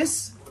this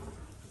case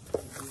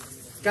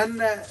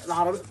كان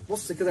العربية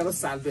بص كده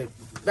بس على الباب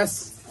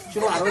بس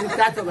شوفوا العربية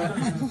بتاعتي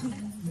بقى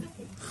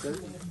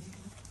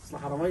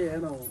اسمها حرامية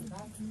هنا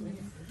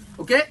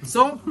Okay,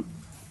 so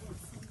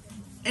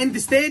end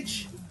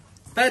stage,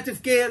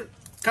 palliative care,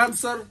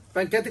 cancer,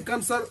 pancreatic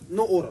cancer,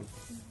 no oral,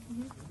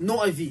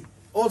 no IV,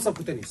 all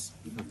subcutaneous.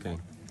 Okay.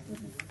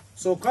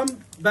 So come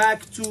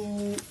back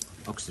to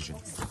Oxygen.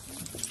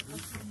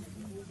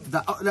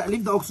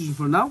 Leave the oxygen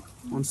for now.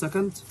 1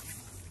 second.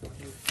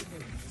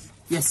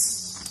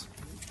 Yes.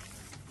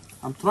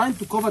 I'm trying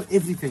to cover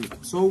everything.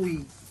 So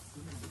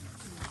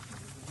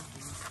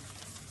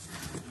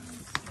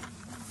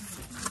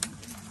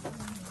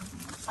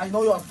I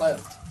know you are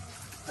tired.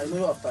 I know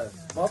you are tired.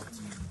 But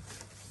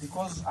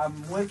because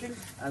I'm working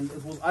and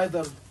it was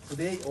either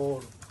today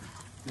or,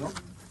 you know,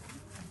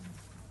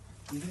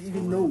 you didn't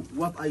even know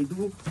what I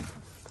do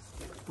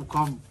to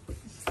come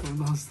from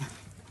the hostel.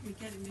 You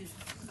can't imagine.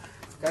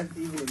 Can't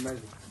even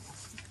imagine.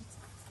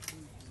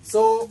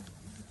 So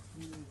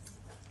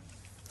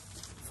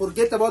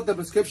forget about the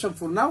prescription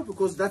for now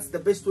because that's the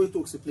best way to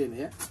explain,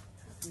 yeah?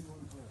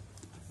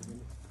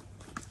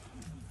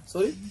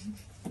 Sorry?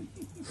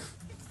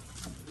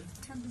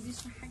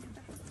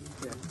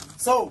 Yeah.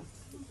 So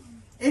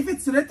if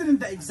it's written in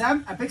the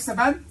exam,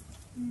 apixaban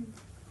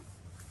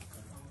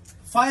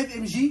 5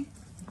 mg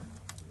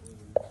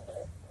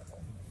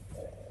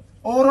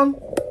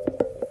oral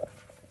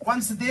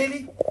once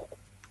daily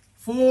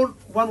for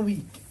 1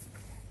 week.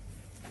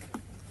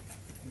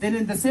 Then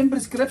in the same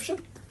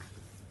prescription,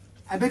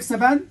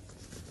 apixaban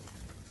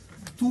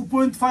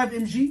 2.5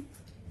 mg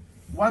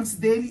once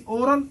daily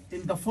oral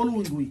in the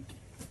following week.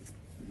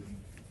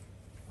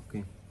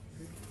 Okay.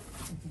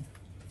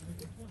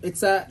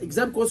 It's an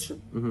exam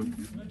question.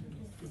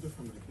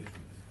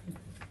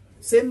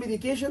 Same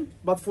medication,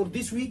 but for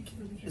this week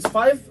is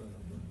 5.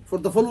 For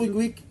the following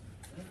week,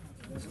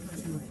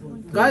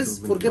 guys,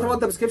 forget about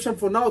the prescription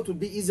for now. It will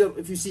be easier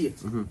if you see it.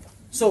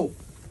 So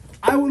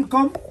I will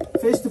come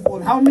first of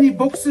all. How many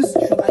boxes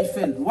should I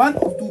fill? 1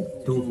 or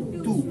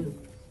 2? 2.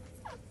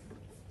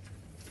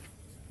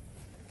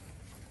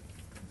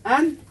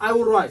 And I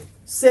will write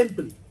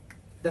simply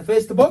the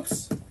first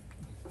box.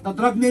 The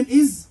drug name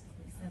is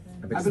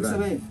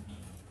apixaban.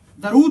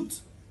 The route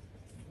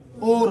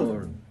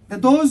oral. The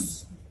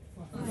dose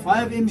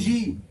 5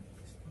 mg.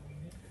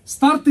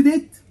 Start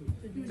date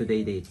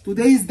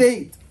today's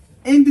date.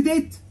 End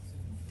date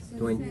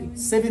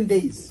 7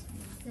 days.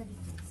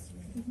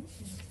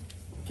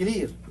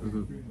 Clear?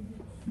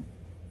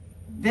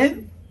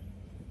 Then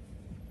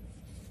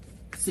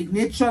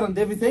signature and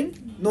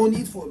everything. No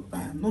need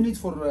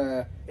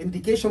for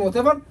indication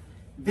whatever.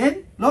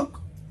 Then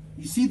look,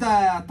 you see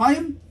the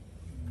time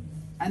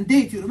and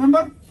date. You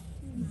remember?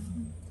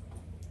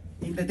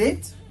 In the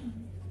date,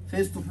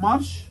 1st of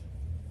March,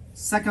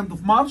 2nd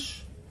of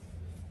March,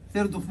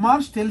 3rd of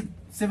March till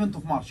 7th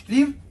of March.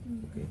 Clear?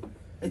 Okay.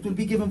 It will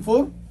be given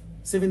for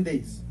 7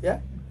 days. Yeah.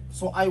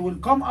 So I will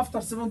come after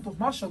 7th of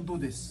March and do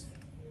this.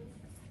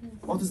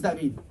 What does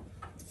that mean?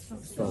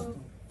 Stop.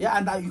 Yeah,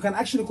 and you can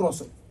actually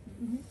cross it.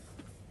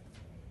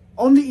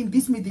 Only in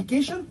this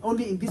medication,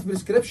 only in this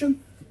prescription,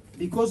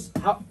 because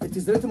it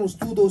is written with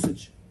 2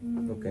 dosage.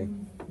 Okay.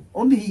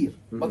 Only here.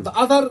 But the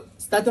other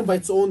statin by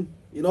its own,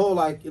 you know,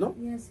 like, you know.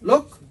 Yes.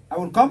 Look, I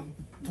will come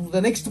to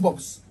the next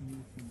box.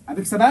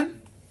 Apixaban,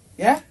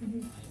 yeah?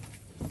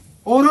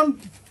 Oral,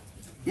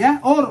 yeah,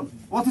 oral.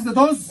 What is the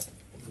dose?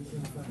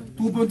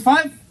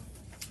 2.5.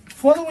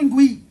 Following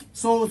week.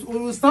 So we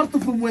will start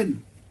from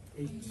when?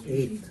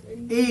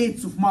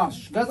 8th of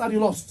March. Guys, are you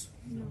lost?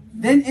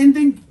 Then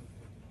ending,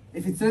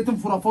 if it's written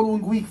for a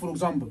following week, for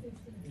example.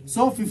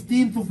 So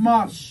 15th of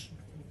March.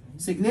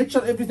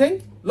 Signature,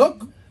 everything.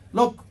 Look,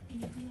 look.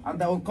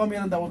 And I will come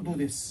here and I will do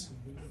this.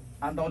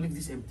 And I will leave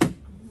this empty.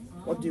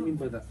 What do you mean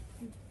by that?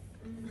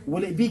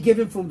 Will it be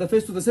given from the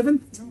 1st to the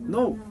 7th?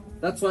 No.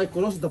 That's why I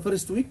crossed the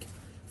first week.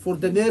 For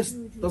the nurse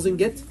doesn't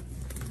get.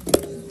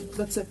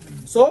 That's it.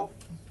 So,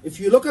 if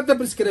you look at the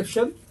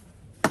prescription,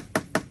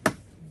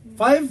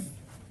 5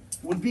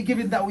 will be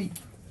given that week.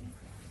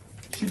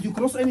 Should you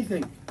cross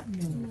anything?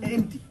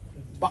 Empty.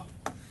 But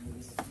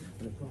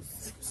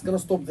it's gonna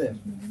stop there.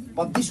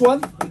 But this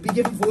one will be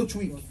given for which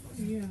week?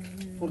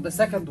 For the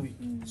 2nd week.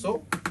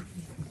 So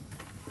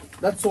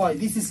that's why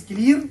this is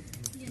clear,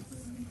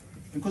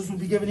 because it will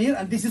be given here,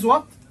 and this is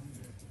what?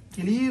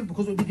 Clear,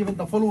 because it will be given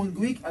the following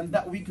week, and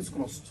that week is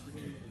closed.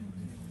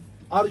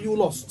 Are you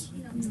lost?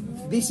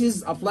 This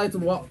is applied to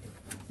what?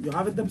 You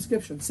have in the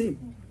prescription,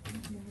 same.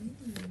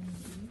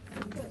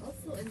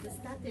 Also in the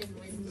statin,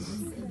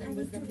 when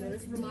with the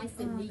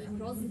clarithromycin, do you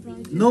cross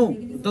the... No,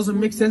 it doesn't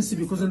make sense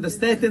because in the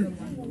statin,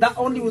 that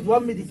only with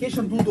one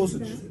medication, 2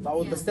 dosage. But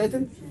with the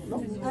statin,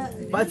 no.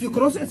 But if you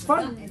cross it, it's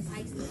fine.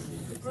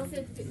 Cross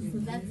it so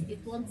that it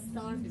won't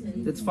start.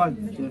 It's fine.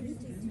 Yeah.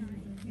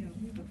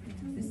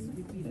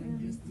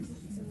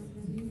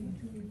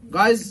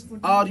 Guys,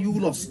 are you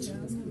lost?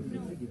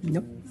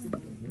 Nope.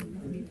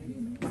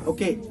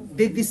 Okay,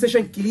 did this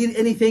session clear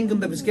anything in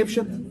the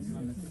prescription?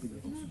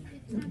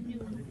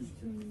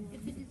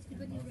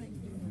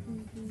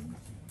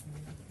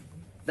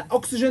 The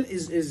oxygen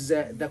is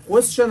the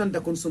question and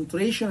the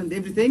concentration and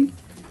everything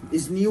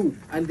is new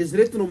and is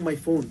written on my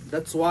phone.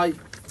 That's why,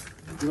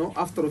 you know,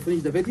 after I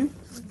finish the video,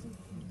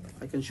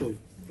 I can show you.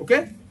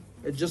 Okay?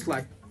 It's just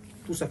like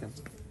 2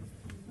 seconds.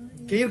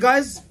 Clear,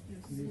 guys?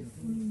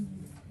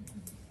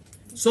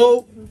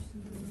 So,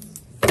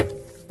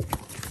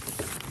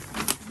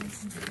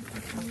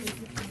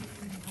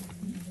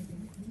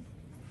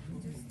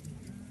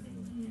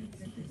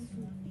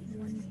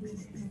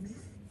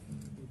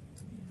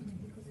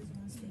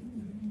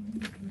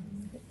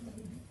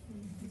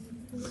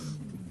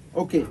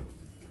 okay.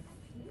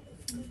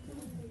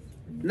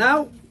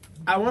 Now,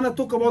 I want to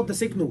talk about the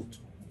sick note.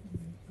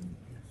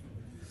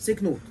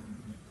 Sick note.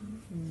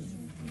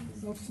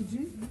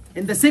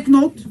 In the sick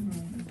note,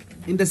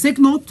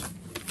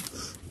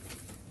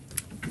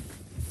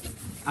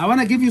 I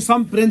want to give you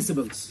some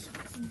principles.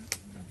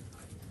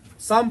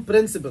 Some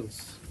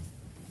principles.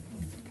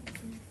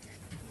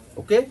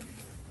 Okay?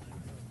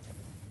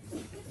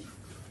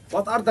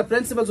 What are the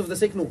principles of the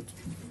sick note?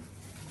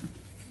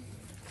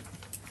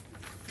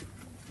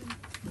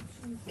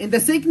 In the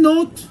sick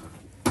note,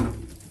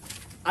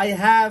 I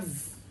have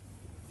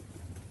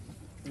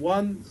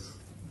 1,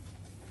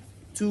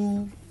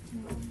 2,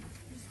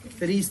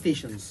 3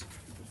 stations.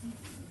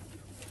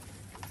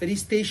 3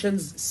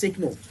 stations sick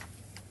note.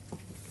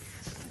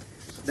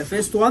 The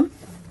first one,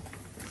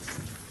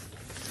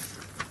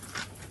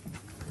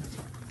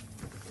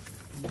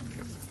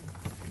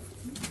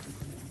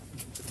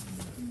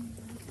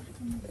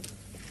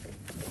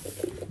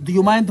 do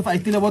you mind if I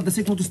tell about the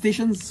sick note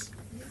stations?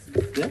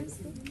 Yeah.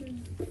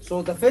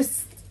 So the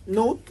first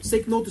note,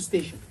 sick note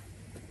station,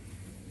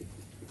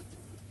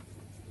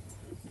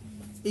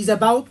 is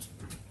about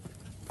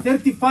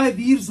 35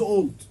 years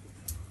old.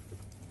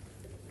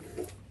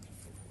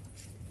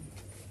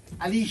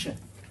 Alicia.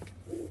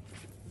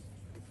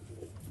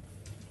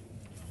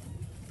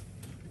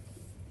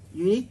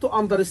 You need to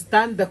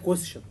understand the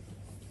question.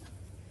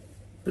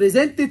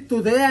 Presented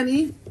to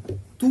Danny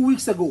 2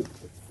 weeks ago.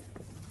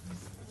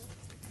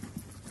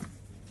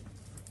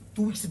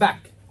 2 weeks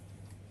back.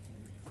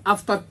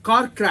 After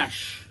car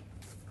crash.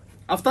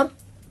 After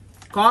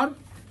car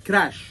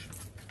crash.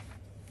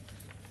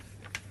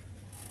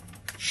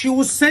 She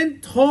was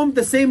sent home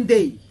the same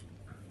day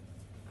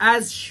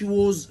as she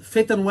was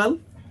fit and well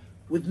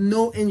with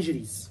no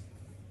injuries.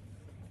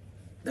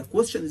 The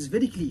question is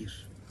very clear.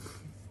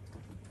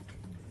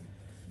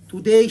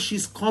 Today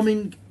she's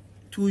coming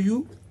to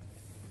you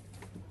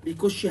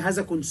because she has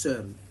a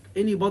concern.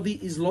 Anybody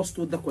is lost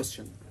with the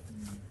question.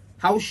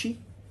 How is she?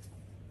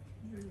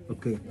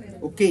 Okay.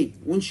 Okay.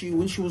 When she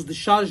was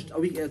discharged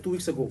 2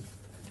 weeks ago,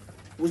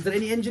 was there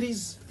any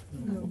injuries?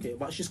 No. Okay,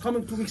 but she's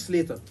coming 2 weeks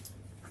later.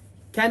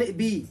 Can it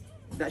be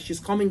that she's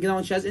coming now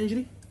and she has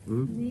injury?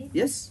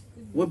 Yes.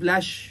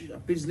 Whiplash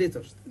appears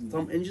later.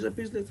 Some injuries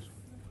appears later.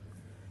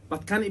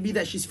 But can it be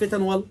that she's fit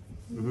and well?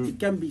 It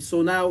can be.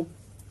 So now,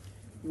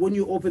 when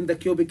you open the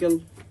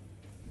cubicle,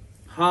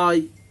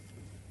 hi,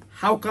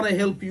 how can I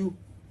help you?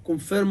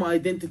 Confirm my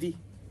identity.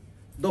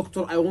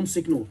 Doctor, I want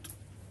sick note.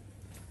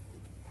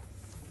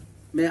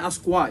 May I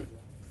ask why?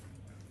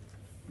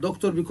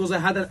 Doctor, because I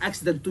had an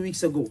accident 2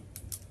 weeks ago.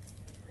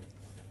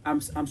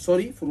 I'm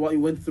sorry for what you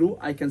went through.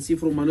 I can see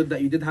from my note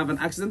that you did have an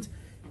accident.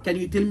 Can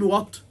you tell me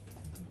what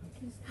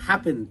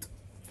happened?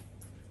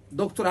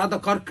 Doctor, I had a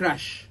car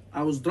crash.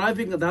 I was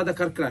driving and I had a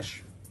car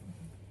crash.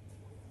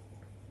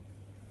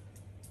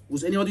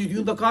 Was anybody with you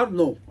in the car?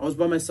 No, I was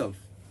by myself.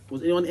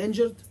 Was anyone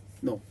injured?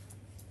 No.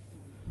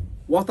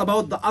 What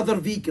about the other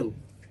vehicle?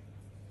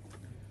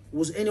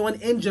 Was anyone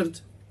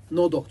injured?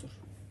 No, doctor.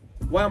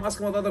 Why I'm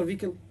asking about the other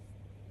vehicle?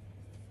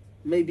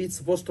 Maybe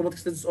it's post-traumatic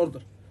stress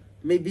disorder.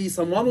 Maybe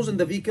someone was in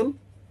the vehicle,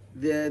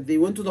 they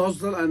went to the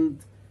hospital and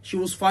she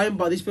was fine,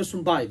 but this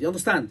person died. You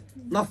understand?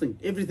 Nothing.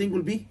 Everything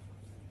will be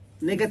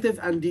negative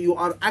and you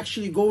are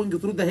actually going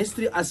through the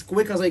history as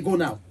quick as I go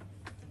now.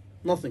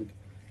 Nothing.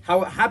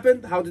 How it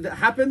happened? How did it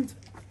happen?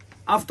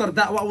 After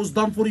that, what was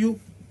done for you?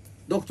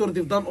 Doctor,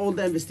 they've done all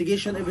the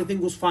investigation.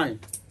 Everything was fine.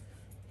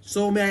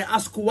 So may I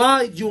ask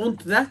why do you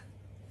want the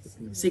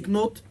sick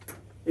note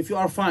if you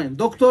are fine?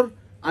 Doctor,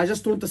 I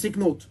just want a sick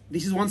note.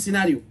 This is one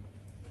scenario.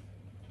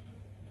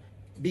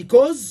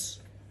 Because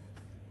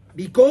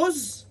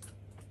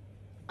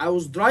I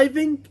was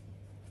driving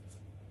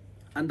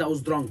and I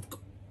was drunk.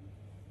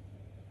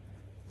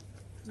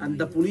 And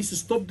the police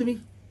stopped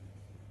me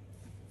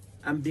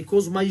and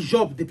because my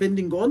job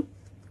depending on,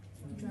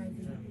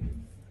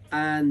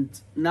 and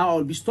now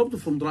I'll be stopped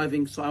from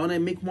driving. So I want to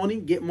make money,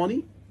 get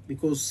money,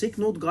 because sick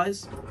note,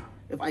 guys,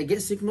 if I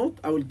get sick note,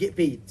 I will get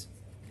paid,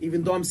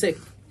 even though I'm sick.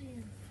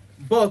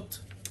 But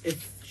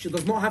if she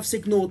does not have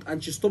sick note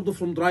and she's stopped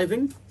from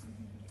driving,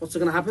 what's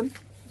gonna happen?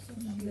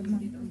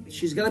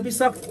 She's gonna be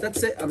sucked.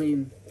 That's it. I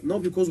mean, no,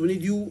 because we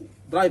need you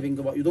driving,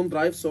 but you don't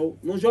drive, so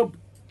no job.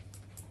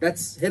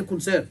 That's her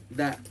concern.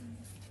 That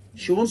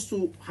she wants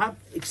to have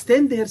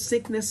extend her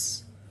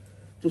sickness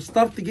to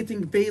start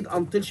getting paid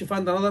until she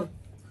finds another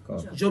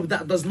job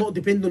that does not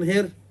depend on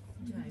her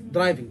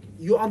driving.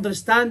 You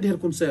understand her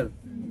concern?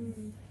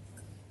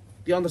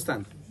 Do you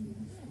understand?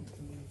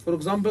 For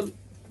example,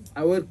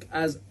 I work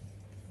as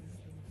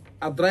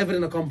a driver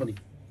in a company.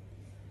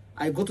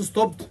 I got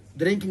stopped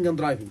drinking and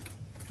driving.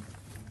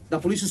 The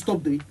police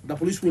stopped me. The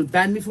police will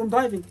ban me from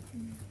driving.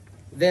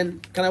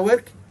 Then can I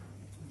work?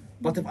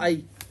 But if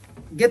I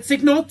get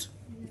sick note,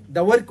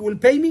 the work will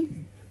pay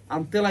me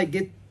until I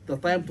get the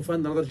time to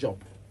find another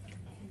job.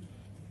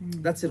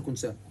 That's her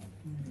concern.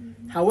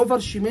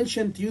 However, she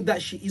mentioned to you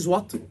that she is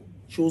what?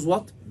 She was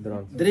what?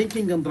 Drunk.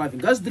 Drinking and driving.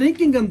 Guys,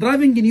 drinking and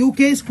driving in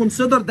UK is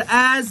considered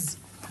as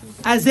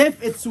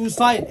if it's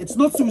suicide. It's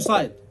not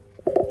suicide.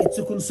 It's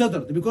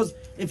considered, because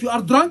if you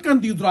are drunk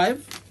and you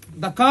drive,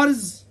 the car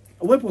is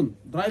a weapon,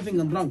 driving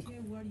and drunk.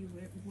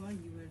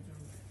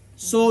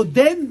 So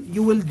then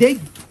you will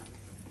dig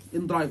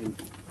in driving.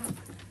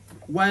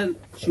 While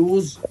she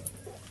was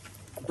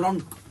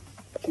drunk,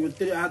 she will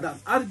tell you I had an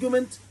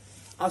argument.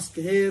 Ask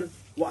her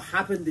what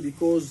happened,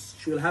 because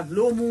she will have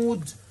low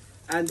mood,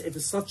 and if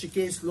it's such a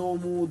case, low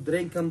mood,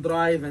 drink and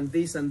drive, and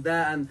this and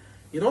that, and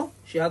you know,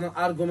 she had an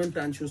argument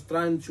and she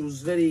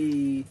was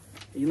very,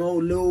 you know,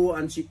 low,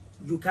 and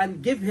you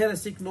can give her a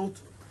sick note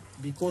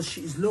because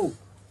she is low.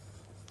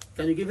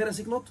 Can you give her a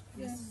sick note?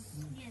 Yes.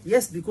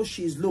 Yes, because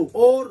she is low.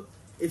 Or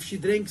if she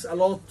drinks a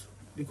lot,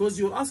 because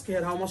you'll ask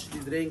her how much she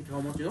drink,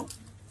 how much, you know.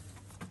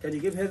 Can you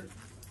give her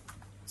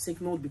sick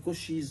note because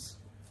she's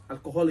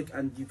alcoholic,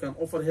 and you can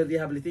offer her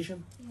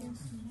rehabilitation? Yes.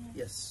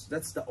 Yes,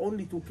 that's the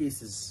only two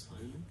cases.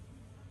 Really?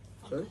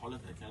 Sorry?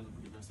 Alcoholic, I can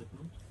give her a sick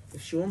note?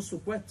 If she wants to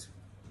quit,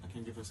 I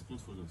can give her a sick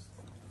note for this.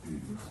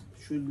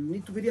 she will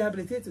need to be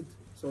rehabilitated.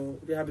 So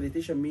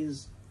rehabilitation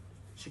means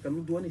she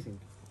cannot do anything.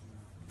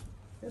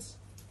 Yes.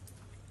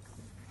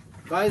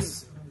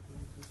 Guys,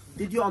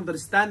 did you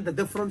understand the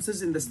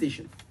differences in the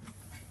station?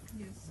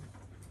 Yes.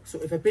 So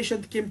if a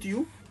patient came to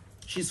you,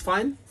 she's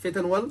fine, fit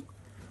and well,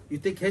 you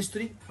take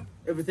history,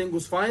 everything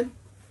goes fine,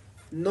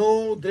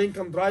 no drink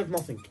and drive,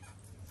 nothing.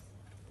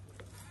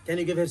 Can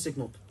you give her sick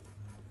note?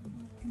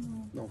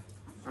 No.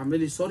 I'm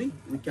really sorry,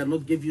 we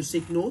cannot give you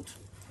sick note.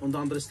 On the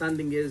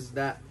understanding is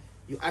that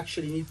you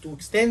actually need to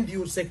extend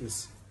your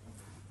sickness.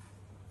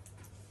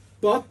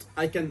 But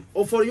I can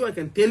offer you, I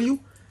can tell you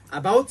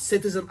about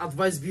Citizen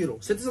Advice Bureau.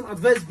 Citizen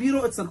Advice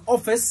Bureau, it's an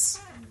office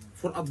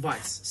for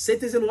advice.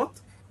 Citizen what?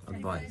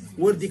 Advice.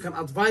 Where they can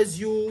advise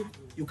you,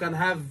 you can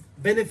have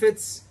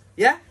benefits,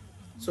 yeah?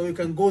 So you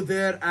can go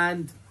there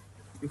and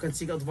you can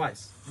seek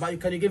advice. But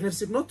can you give her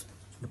sick note?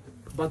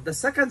 But the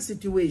second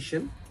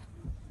situation,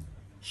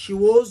 she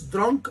was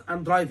drunk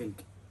and driving.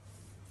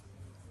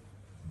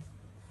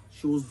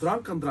 She was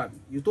drunk and driving.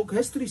 You took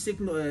history,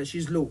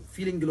 she's low,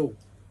 feeling low.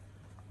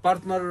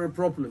 Partner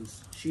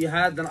problems, she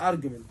had an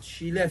argument,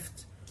 she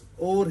left.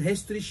 Or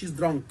history, she's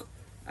drunk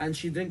and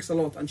she drinks a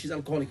lot and she's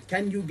alcoholic.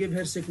 Can you give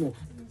her sick note?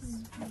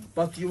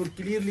 But you will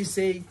clearly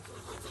say,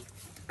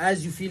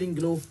 as you feeling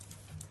low,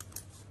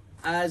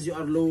 as you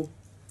are low,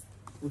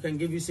 we can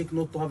give you sick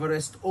note to have a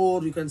rest.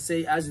 Or you can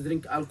say, as you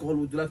drink alcohol,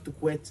 would you like to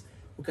quit?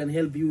 We can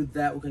help you with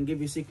that. We can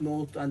give you sick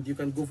note and you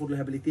can go for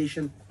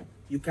rehabilitation.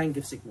 You can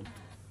give sick note.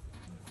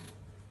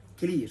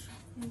 Clear?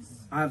 Yes.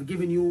 I have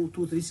given you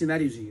 2-3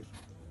 scenarios here.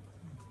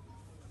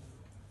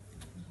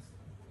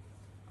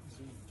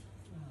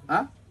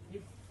 Huh?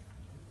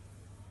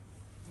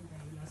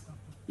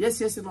 Yes,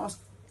 you ask.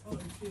 Oh,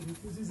 if she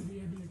refuses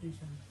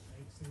rehabilitation,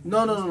 right?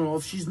 No.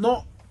 If she's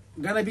not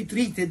gonna be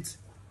treated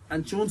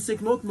and she wants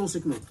sick note, no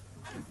sick note.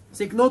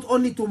 Sick note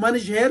only to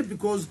manage her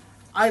because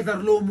either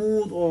low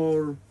mood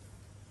or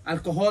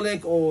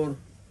alcoholic or,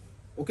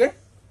 okay?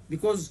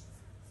 Because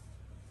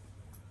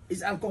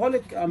is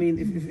alcoholic, I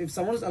mean, if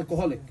someone is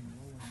alcoholic,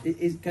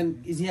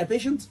 is he a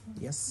patient?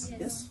 Yes.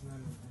 Yes.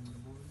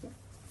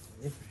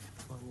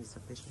 Everyone is a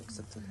patient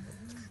except the doctor.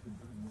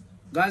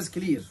 Guys,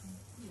 clear.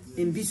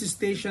 In this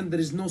station, there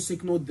is no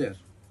sick note there.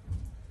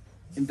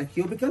 In the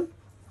cubicle,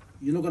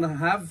 you're not gonna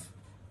have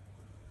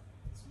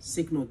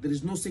sick note. There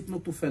is no sick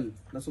note to fill.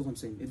 That's what I'm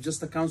saying. It's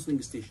just a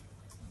counseling station.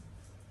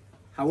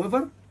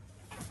 However,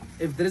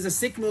 if there is a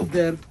sick note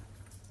there,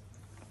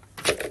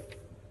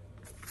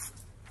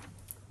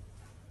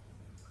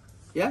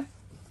 yeah,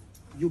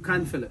 you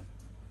can fill it.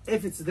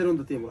 If it's there on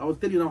the table. I will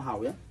tell you now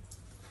how, yeah?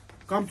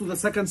 Come to the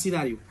second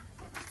scenario.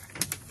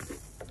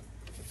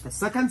 The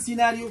second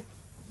scenario,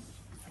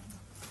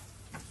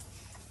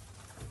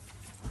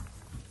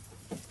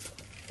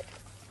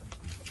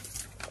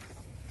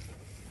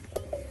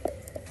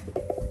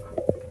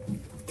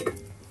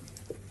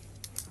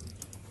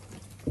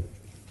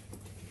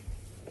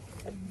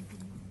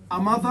 a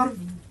mother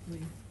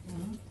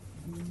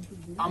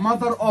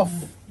of,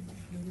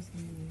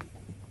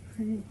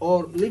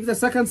 or leave the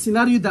second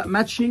scenario that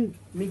matching,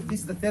 make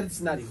this the third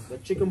scenario, the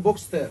chicken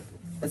box third.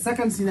 The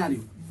second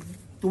scenario,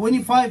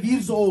 25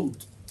 years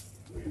old,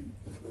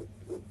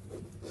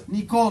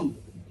 Nicole,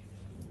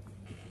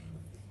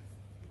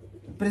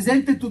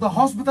 presented to the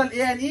hospital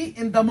A&E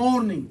in the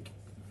morning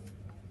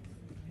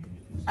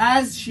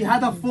as she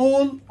had a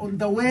fall on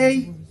the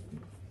way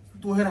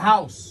to her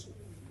house.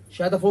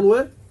 She had a fall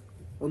where?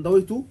 On the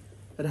way to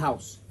her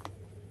house.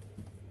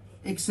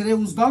 X-ray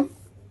was done.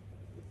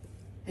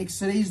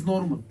 X-ray is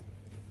normal.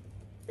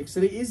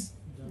 X-ray is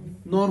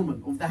normal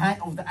of the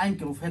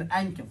ankle, of her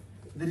ankle.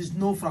 There is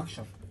no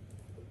fracture.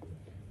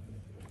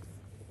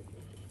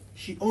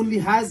 She only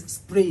has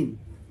sprain.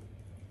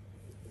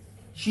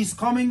 She's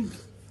coming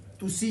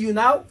to see you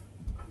now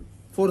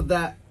for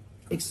the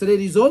X-ray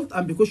result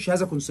and because she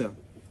has a concern.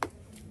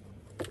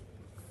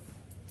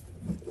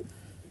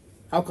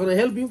 How can I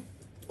help you?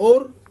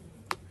 Or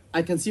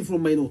I can see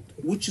from my note.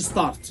 Which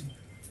start?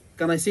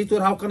 Can I say to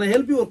her, how can I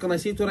help you? Or can I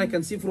say to her, I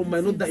can see from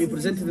my note that you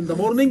presented in the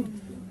morning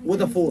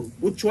with a fall.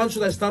 Which one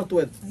should I start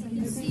with?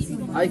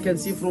 I can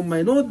see from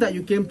my note that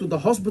you came to the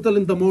hospital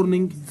in the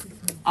morning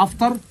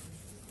after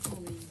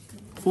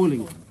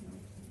falling.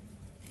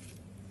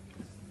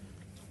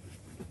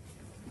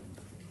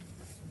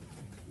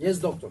 Yes,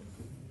 doctor.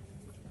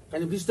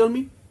 Can you please tell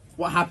me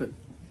what happened?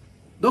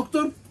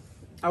 Doctor,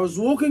 I was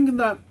walking in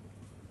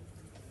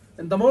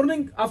the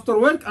morning after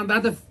work and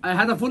I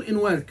had a fall in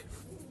work.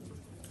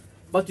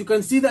 But you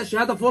can see that she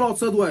had a fall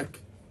outside work.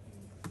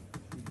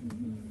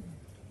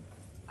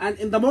 And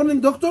in the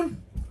morning, doctor,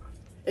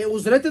 it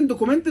was written,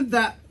 documented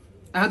that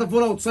I had a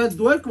fall outside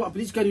work, but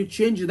please can you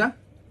change the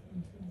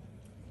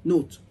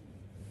note?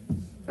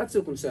 That's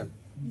your concern.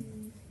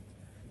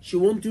 She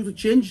wants you to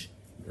change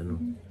the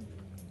note.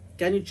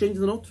 Can you change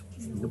the note?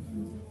 No.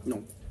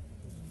 No.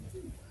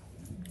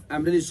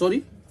 I'm really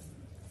sorry.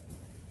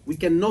 We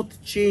cannot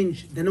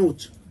change the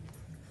note.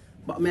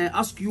 But may I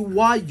ask you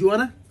why you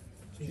wanna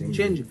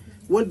change it?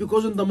 Well,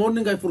 because in the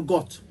morning I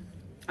forgot.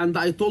 And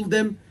I told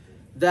them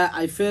that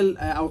I fell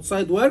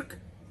outside work,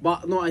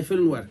 but no, I fell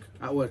in work,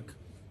 at work.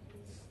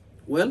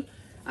 Well,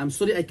 I'm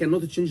sorry, I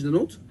cannot change the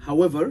note.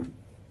 However,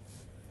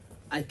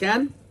 I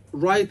can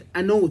write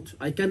a note.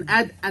 I can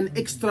add an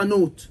extra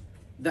note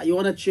that you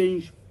wanna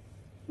change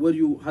where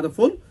you had a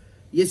fall.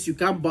 Yes, you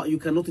can, but you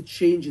cannot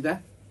change the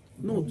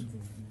note.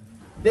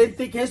 Then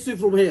take history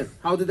from here.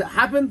 How did it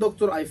happen?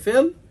 Doctor, I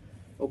fell.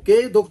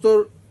 Okay,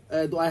 doctor,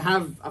 do I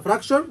have a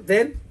fracture?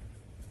 Then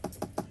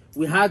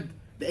we had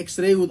the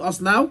X-ray with us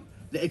now.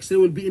 The X-ray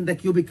will be in the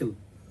cubicle.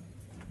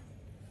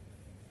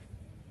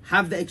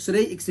 Have the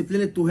X-ray,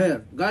 explain it to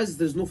her. Guys,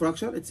 there's no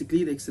fracture. It's a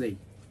clear X-ray.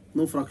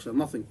 No fracture,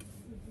 nothing.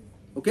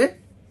 Okay?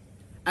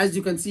 As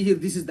you can see here,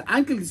 this is the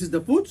ankle, this is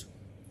the foot.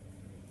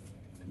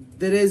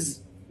 There is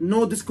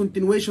no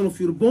discontinuation of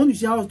your bone. You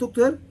see how I talked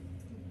to her?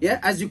 Yeah,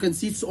 as you can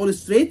see, it's all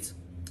straight.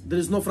 There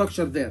is no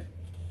fracture there.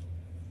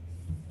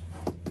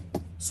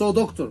 So,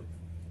 doctor,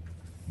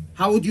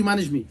 how would you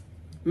manage me?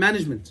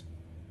 Management.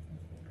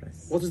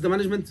 What is the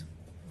management?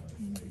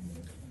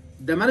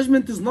 The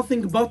management is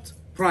nothing but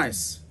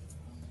price.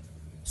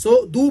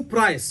 So, do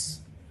price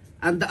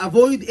and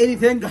avoid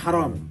anything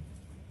haram.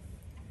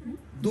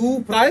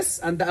 Do price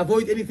and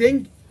avoid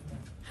anything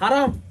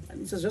haram.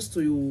 And this is just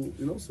so you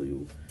know, so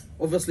you,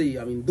 obviously,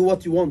 I mean, do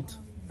what you want.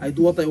 I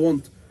do what I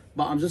want.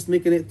 But I'm just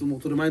making it to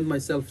remind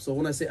myself. So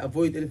when I say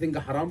avoid anything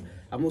haram,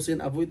 I'm not saying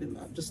avoid it.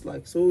 I'm just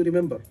like, so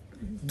remember.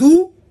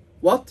 Do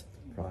what?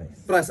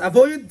 Price.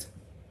 Avoid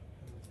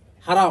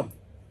haram.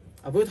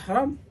 Avoid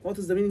haram. What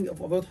is the meaning of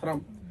avoid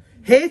haram?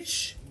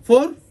 H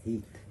for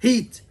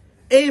heat.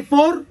 A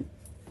for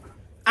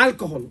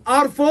alcohol.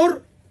 R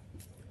for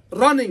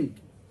running.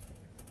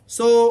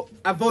 So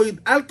avoid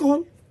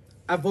alcohol,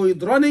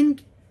 avoid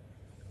running,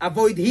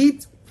 avoid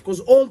heat, because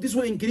all this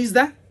will increase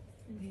the,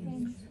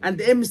 and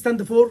the M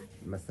stand for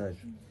massage.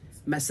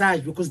 Massage,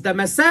 because the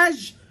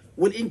massage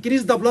will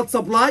increase the blood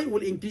supply,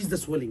 will increase the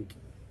swelling.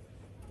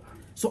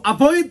 So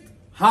avoid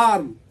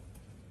harm,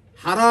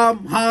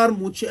 haram, harm,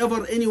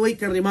 whichever any way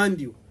can remind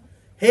you.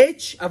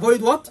 H,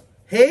 avoid what?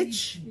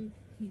 H-A-R-M,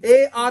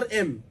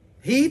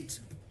 heat,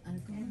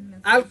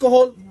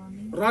 alcohol,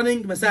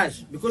 running,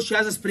 massage, because she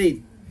has a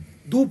sprain.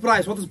 Do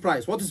price. What is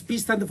price? What is P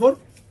stand for?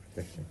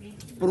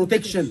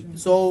 Protection.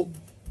 So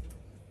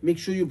make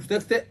sure you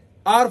protect it.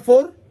 R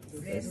for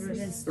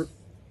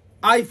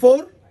I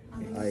for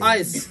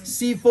ice.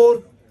 C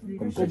for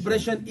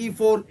compression. E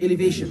for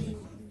elevation.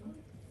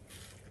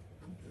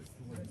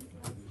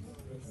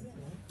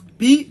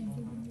 P,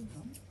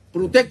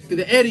 protect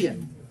the area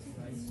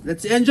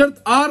that's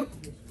injured. R,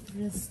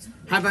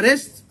 have a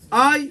rest.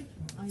 I,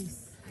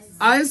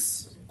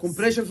 ice,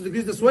 compression to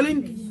decrease the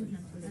swelling.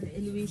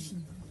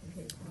 Elevation.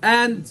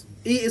 And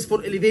E is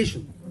for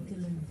elevation.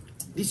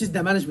 This is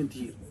the management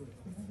here.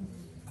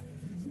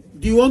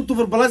 Do you want to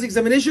verbalize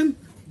examination?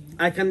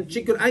 I can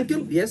check your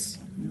ankle. Yes.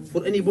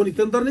 For any bony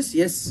tenderness.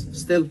 Yes.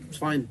 Still, it's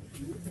fine.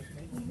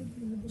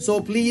 So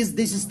please,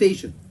 this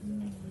station.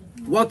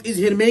 What is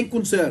her main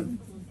concern?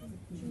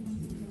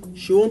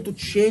 She wants to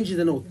change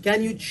the note.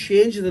 Can you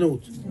change the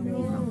note?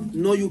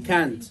 No, you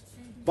can't.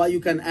 But you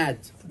can add.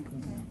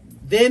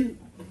 Then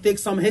take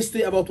some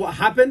history about what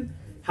happened.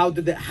 How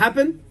did it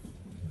happen?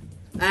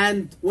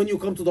 And when you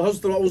come to the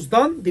hospital, what was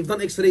done? They've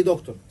done X-ray,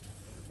 doctor.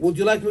 Would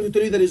you like me to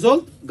tell you the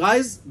result?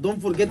 Guys,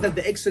 don't forget that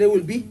the X-ray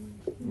will be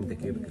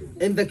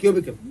in the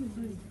cubicle.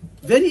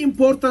 Very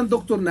important,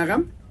 Dr.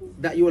 Nagam,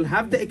 that you will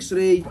have the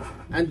X-ray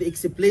and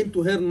explain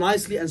to her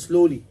nicely and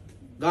slowly.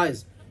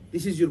 Guys,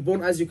 this is your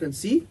bone, as you can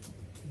see.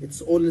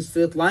 It's all in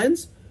straight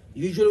lines.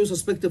 Usually we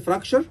suspect a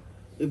fracture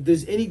if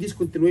there's any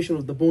discontinuation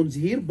of the bones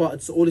here, but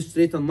it's all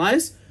straight and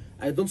nice.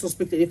 I don't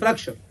suspect any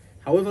fracture.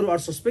 However, we are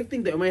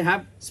suspecting that you may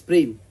have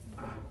sprain.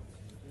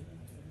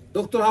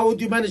 Doctor, how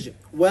would you manage it?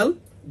 Well,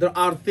 there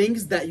are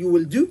things that you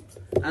will do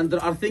and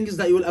there are things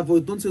that you will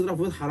avoid. Don't say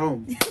avoid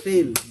haram.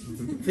 Fail.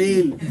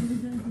 Fail.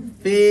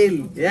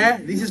 Fail. Yeah?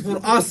 This is for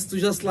us to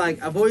just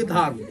like avoid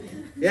harm.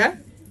 Yeah?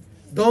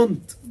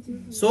 Don't.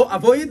 So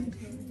avoid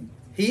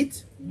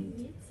heat,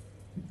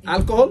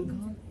 alcohol,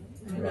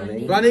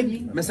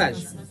 running,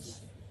 massage.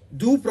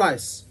 Do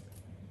price.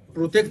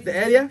 Protect the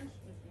area.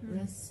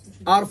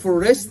 R for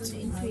rest.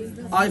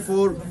 I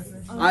for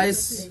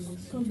ice.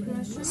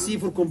 C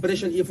for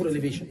compression. E for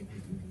elevation.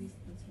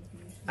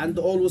 And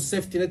always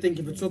safety netting.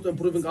 If it's not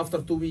improving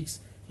after 2 weeks,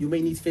 you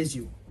may need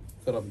physio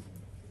therapy.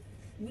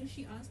 Will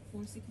she ask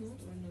for sick note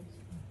or not?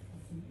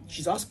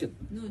 She's asking.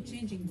 No,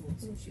 changing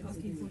notes. She's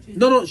asking for changing.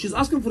 No, she's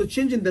asking for a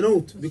change in the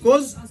note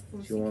because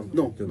She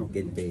wants to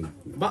get paid.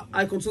 But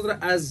I consider it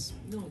as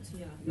Note,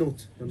 yeah.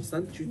 note. You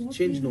understand? Should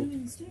change note.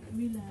 Instead,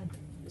 we'll add.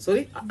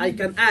 Sorry, I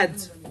can add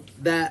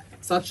that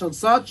such and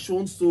such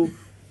wants to,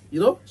 you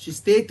know, she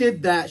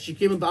stated that she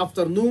came in the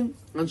afternoon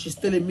and she's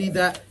telling me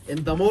that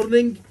in the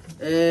morning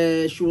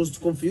she was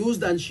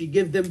confused and she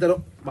gave them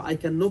the, but I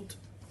cannot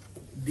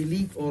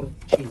delete or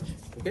change.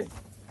 Okay?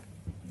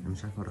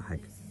 مش عارف أقرأ حاجة.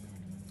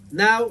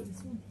 Now,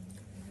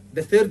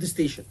 the third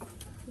station.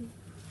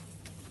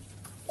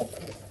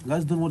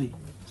 Guys, don't worry.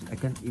 I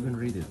can't even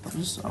read it.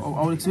 Just,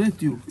 I'll explain it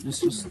to you.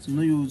 Just you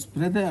know, you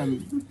spread it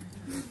and,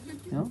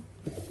 you know.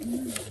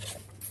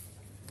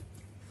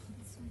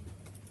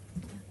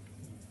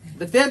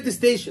 The third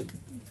station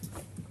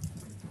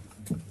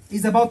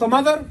is about a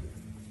mother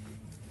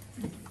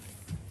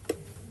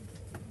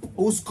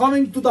who's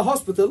coming to the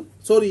hospital,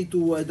 sorry,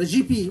 to the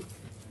GP,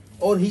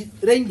 or he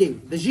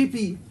ringing the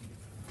GP.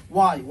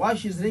 Why? Why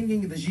she's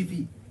ringing the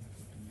GP?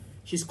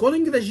 She's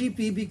calling the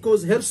GP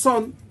because her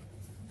son,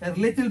 her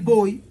little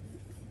boy,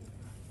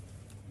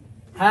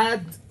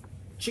 had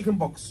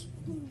chickenpox.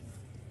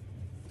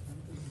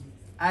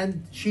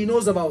 And she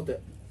knows about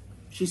it.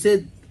 She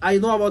said, I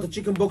know about the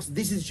chickenpox,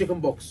 this is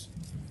chickenpox.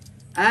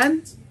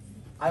 And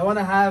I want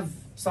to have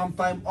some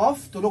time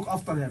off to look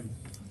after him.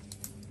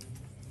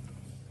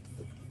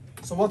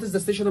 So what is the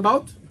station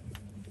about?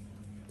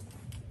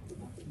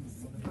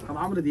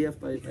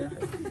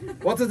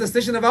 What is the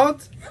station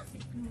about?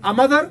 A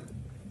mother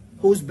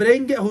who's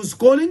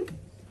calling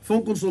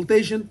phone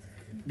consultation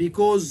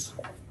because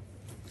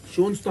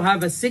she wants to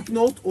have a sick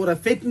note or a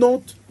fit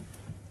note,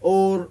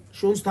 or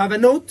she wants to have a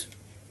note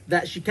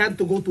that she can't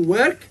go to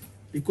work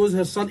because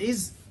her son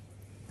is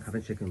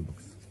having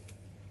chickenpox.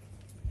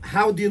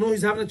 How do you know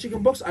he's having a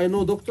chickenpox? I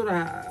know, doctor,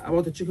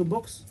 about the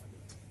chickenpox,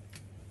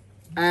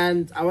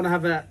 and I want to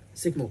have a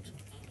sick note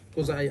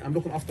because I'm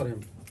looking after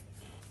him.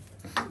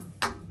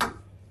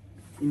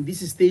 In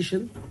this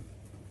station,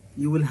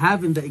 you will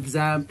have in the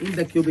exam, in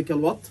the cubicle,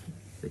 what?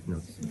 Sick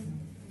notes.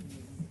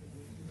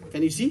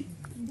 Can you see?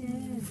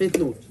 Yes. Fit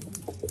note.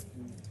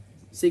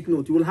 Sick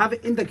note. You will have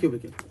it in the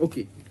cubicle.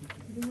 Okay.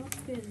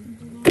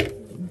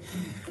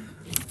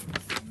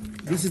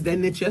 This is the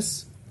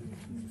NHS.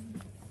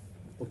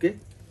 Okay?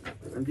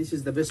 And this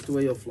is the best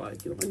way of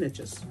like, you know,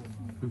 NHS.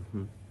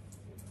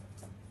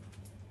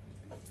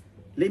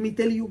 Let me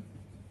tell you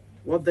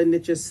what the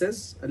NHS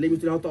says, and let me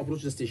tell you how to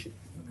approach the station.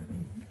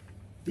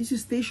 This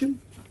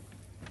station,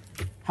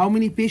 how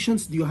many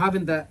patients do you have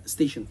in the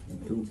station?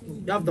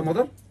 You have the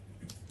mother,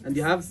 and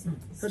you have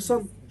her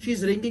son.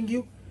 She's ringing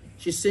you.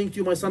 She's saying to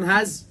you, my son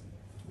has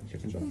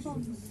chickenpox.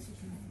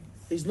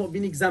 He's not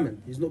been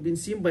examined. He's not been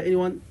seen by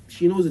anyone.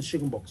 She knows it's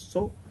chickenpox.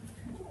 So,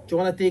 do you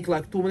want to take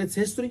like 2 minutes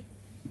history?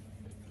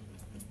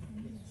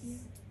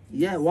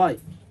 Yeah, why?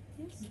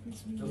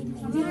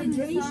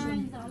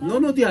 Dehydration. No,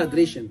 no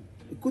dehydration.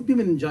 It could be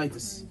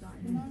meningitis.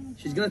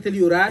 She's going to tell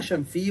you rash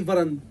and fever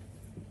and...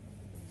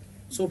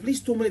 So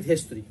please, 2 minute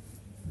history.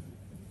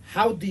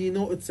 How do you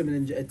know it's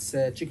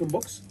a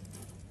chickenpox?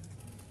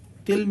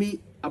 Tell me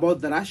about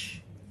the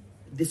rash.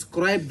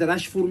 Describe the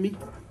rash for me.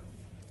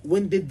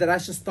 When did the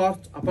rash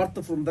start?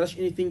 Apart from the rash,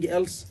 anything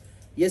else?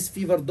 Yes,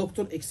 fever,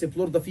 doctor,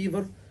 explore the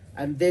fever.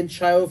 And then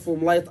shy away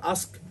from light,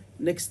 ask.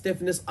 Next,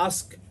 stiffness,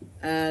 ask.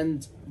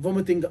 And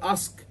vomiting,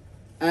 ask.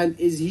 And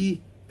is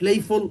he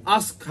playful?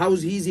 Ask. How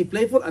is he? Is he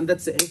playful? And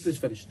that's it. History is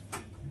finished.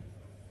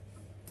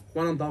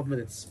 1.5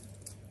 minutes.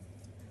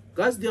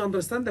 Guys, do you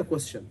understand the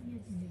question?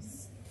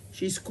 Yes.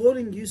 She's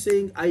calling you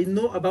saying, I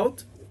know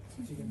about,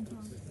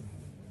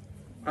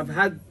 I've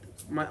had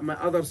my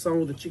other son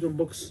with the chicken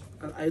pox,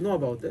 I know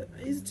about it.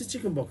 It's a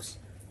chicken pox.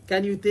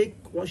 Can you take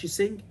what she's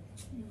saying?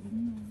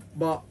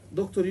 But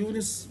Dr.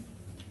 Yunus,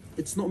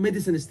 it's not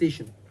medicine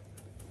station.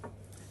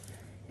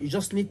 You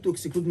just need to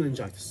exclude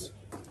meningitis.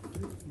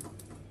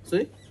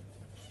 See?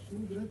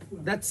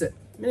 That's it.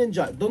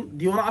 Meningitis. Do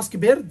you want to ask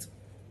Bird?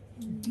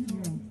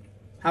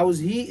 How is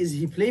he? Is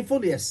he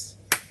playful? Yes.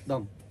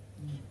 Done.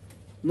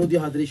 No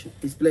dehydration.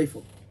 He's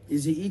playful.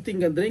 Is he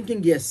eating and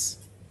drinking? Yes.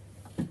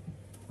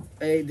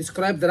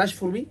 Describe the rash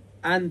for me.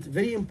 And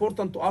very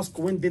important to ask,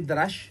 when did the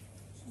rash?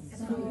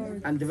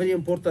 And very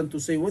important to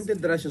say, when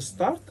did the rash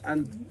start?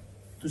 And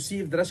to see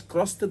if the rash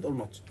crusted or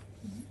not.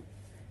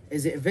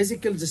 Is it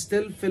vesicles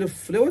still full of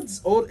fluids,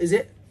 or is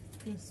it?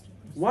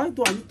 Why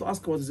do I need to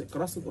ask, what is it,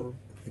 crusted or?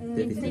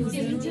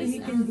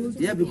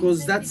 Yeah,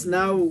 because that's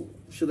now,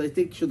 should I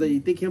take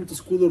him to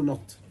school or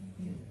not?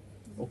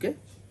 Okay.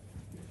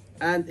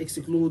 And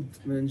exclude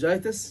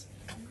meningitis,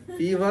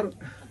 fever,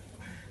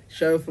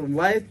 shower from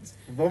light,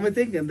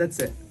 vomiting, and that's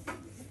it.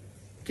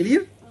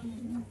 Clear?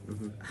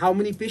 How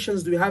many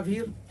patients do we have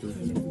here?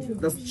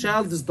 The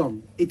child is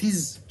done. It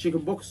is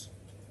chickenpox.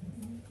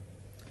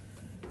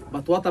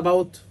 But what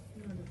about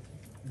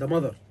the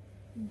mother?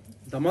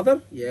 The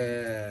mother,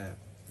 yeah,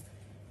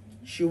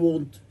 she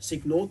won't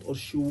sick note, or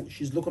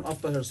she's looking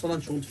after her son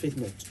and she won't fit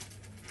note.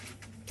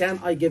 Can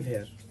I give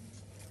her?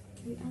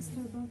 We asked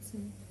her about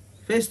some.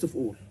 First of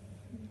all,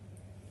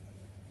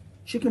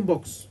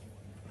 chickenpox,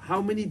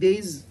 how many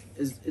days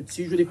is it's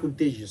usually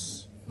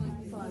contagious?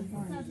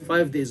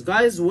 5 days.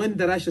 Guys, when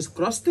the rash is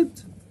crusted,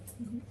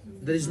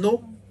 there is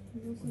no,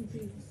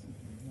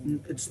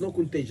 it's not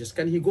contagious.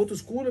 Can he go to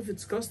school if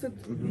it's crusted?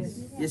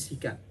 Yes, he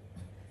can.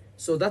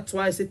 So that's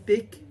why I said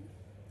take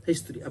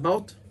history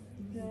about,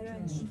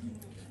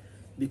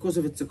 because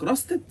if it's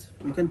crusted,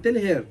 you can tell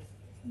her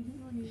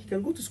he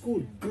can go to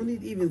school. No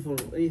need even for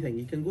anything.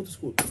 He can go to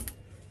school.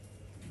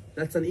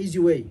 That's an easy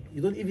way.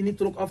 You don't even need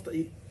to look after.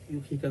 He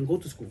can go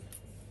to school.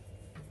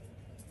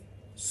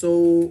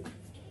 So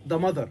the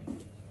mother,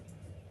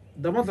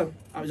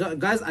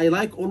 guys, I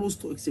like always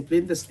to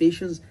explain the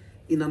stations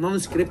in a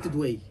non-scripted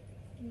way.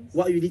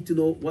 What you need to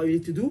know, what you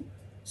need to do.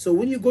 So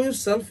when you go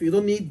yourself, you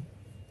don't need.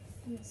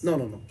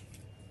 No.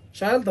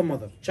 Child, the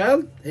mother.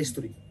 Child,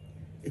 history.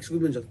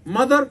 Exclude meningitis.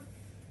 Mother,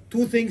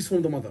 2 things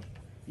from the mother.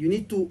 You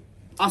need to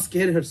ask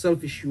her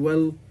herself if she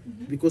will,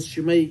 because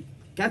she may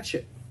catch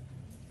it.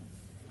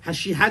 Has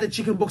she had a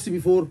chickenpox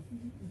before?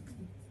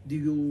 Do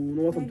you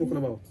know what I'm talking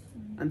about?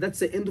 And that's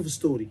the end of the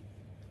story.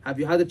 Have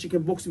you had a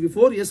chickenpox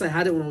before? Yes, I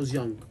had it when I was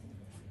young.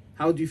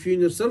 How do you feel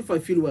in yourself? I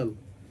feel well.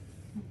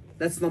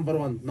 That's number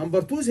 1.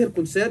 Number 2 is her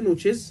concern,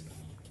 which is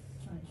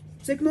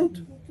sick note.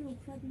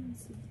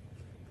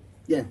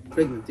 Yeah,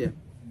 pregnant, yeah.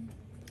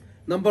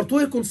 Number 2,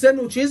 her concern,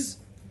 which is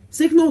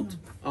sick note.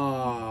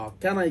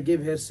 Can I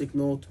give her sick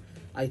note?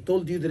 I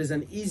told you there is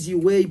an easy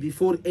way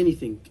before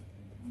anything.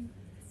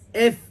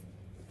 If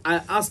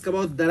I ask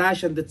about the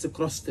rash and it's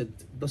crusted,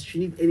 does she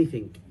need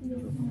anything?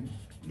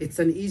 It's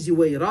an easy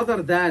way,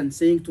 rather than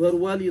saying to her,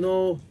 well, you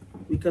know,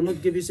 we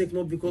cannot give you sick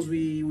note because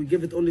we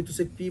give it only to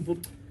sick people.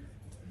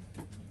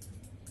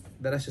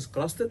 The rash is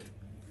crusted.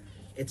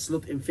 It's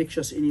not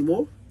infectious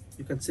anymore.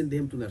 You can send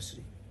him to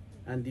nursery.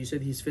 And you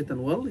said he's fit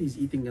and well, he's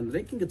eating and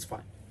drinking, it's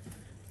fine.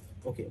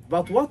 Okay,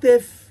 but what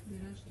if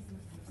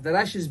the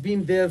rash has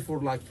been there for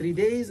like 3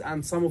 days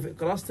and some of it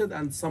crusted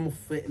and some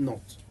of it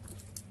not?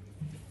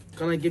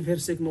 Can I give her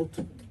sick note?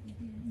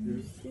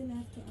 You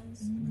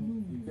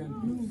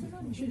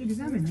should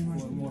examine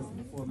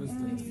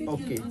him.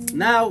 Okay,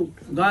 now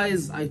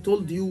guys, I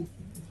told you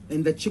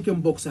in the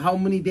chicken box how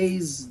many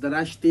days the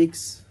rash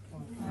takes?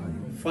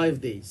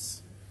 5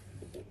 days.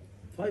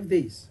 5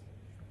 days.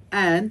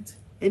 And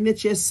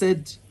NHS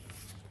said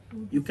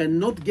you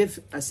cannot give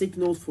a sick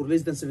note for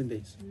less than 7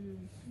 days.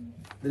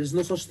 There is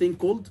no such thing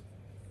called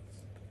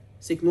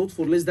sick note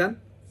for less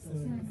than?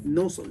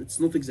 No, so it's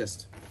not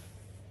exist.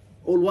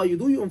 All what you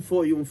do, you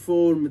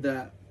inform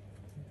the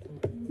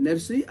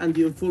nursery and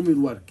you inform your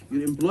work.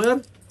 Your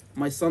employer,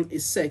 my son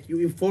is sick, you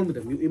inform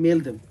them, you email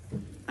them,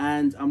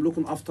 and I'm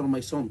looking after my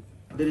son.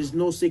 There is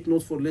no sick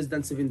note for less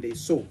than 7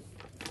 days. So,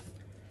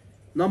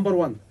 number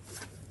 1,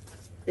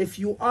 if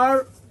you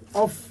are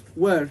off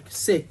work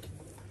sick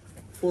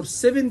for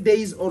 7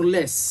 days or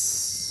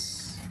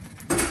less,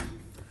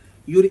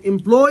 your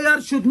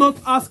employer should not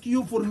ask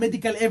you for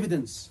medical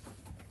evidence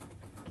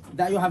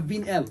that you have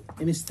been ill.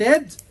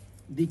 Instead,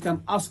 they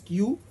can ask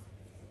you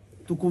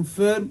to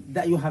confirm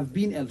that you have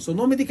been ill. So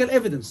no medical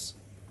evidence,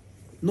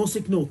 no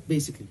sick note,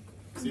 basically.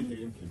 Say it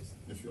again, please.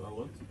 If you are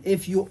what?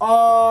 If you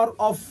are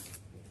off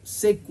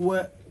sick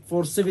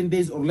for 7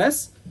 days or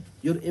less,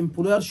 your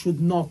employer should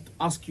not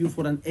ask you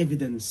for an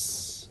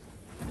evidence.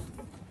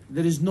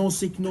 There is no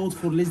sick note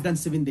for less than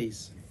 7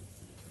 days.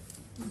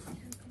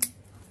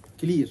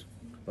 Clear?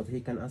 But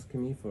he can ask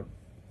me for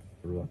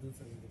what?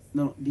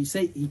 No, they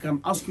say he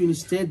can ask you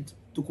instead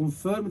to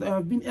confirm that I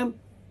have been ill,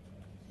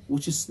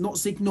 which is not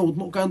sick note,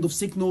 not kind of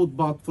sick note,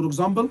 but for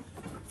example,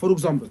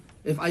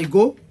 if I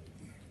go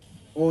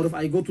or if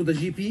I go to the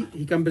GP,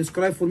 he can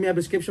prescribe for me a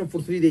prescription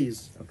for 3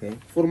 days. Okay.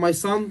 For my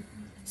son,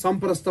 some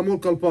paracetamol,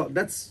 Calpol.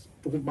 That's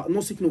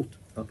no sick note.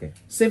 Okay.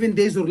 7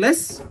 days or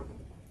less,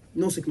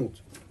 no sick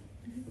note.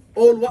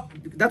 All what?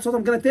 That's what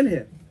I'm gonna tell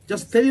her.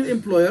 Just tell your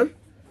employer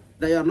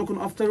that you are looking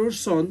after your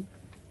son,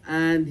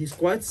 and he's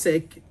quite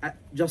sick.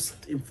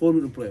 Just inform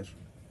your employer.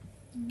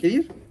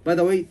 Clear? By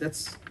the way,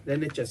 that's the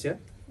NHS, yeah?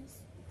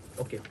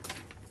 Okay.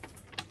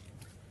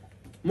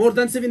 More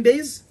than 7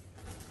 days?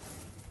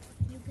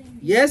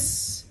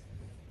 Yes.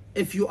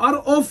 If you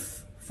are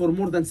off for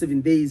more than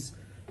 7 days,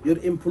 your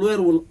employer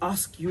will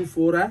ask you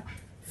for a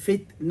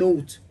fit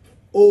note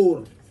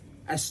or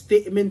a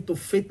statement of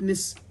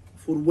fitness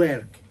for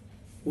work,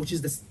 which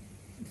is the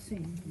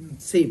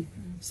same.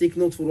 Sick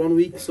note for 1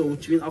 week, so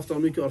which means after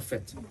 1 week you are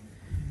fit.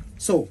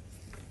 So,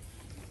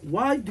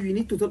 why do you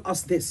need to tell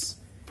us this?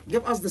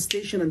 Give us the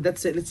station and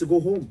that's it. Let's go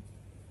home.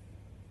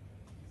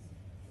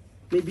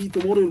 Maybe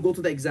tomorrow you'll go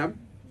to the exam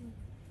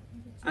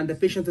and the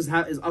patient is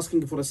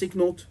asking for a sick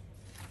note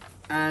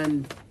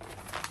and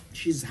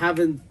she's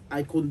having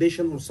a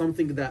condition or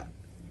something that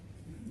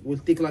will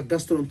take like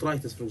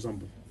gastroenteritis, for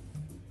example.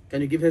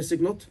 Can you give her sick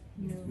note?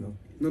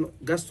 No.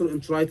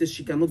 Gastroenteritis,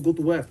 she cannot go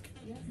to work.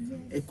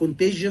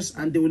 Contagious,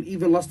 and they will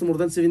even last more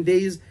than 7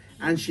 days,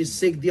 and she's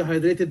sick,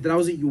 dehydrated,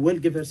 drowsy. You will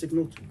give her sick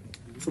note.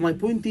 So my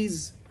point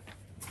is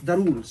the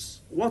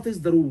rules. What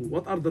is the rule?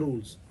 What are the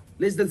rules?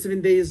 Less than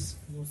 7 days,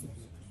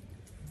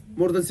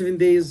 more than 7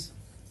 days,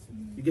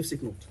 you give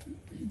sick note.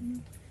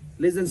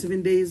 Less than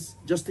 7 days,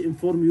 just to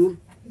inform you.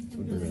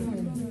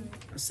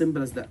 As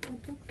simple as that.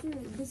 Doctor,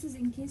 this is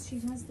in case she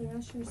has the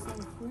rash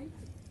herself, right?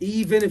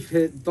 Even if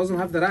he doesn't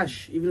have the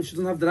rash, even if she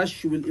doesn't have the rash,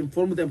 she will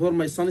inform the employer,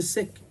 my son is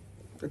sick.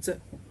 That's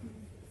it.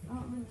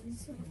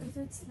 So if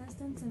it's less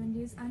than 7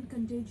 days and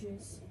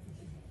contagious,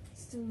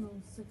 still no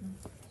signal.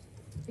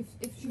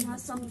 If she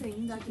has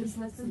something that is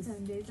less than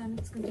 7 days and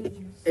it's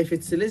contagious. If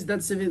it's less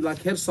than 7,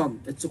 like her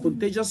son, it's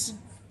contagious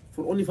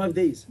for only 5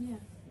 days. Yeah.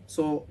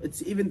 So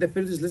it's even the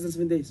period is less than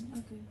 7 days.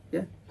 Okay.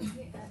 Yeah.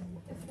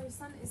 If her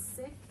son is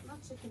sick,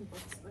 not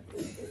chickenpox, but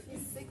if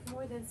he's sick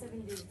more than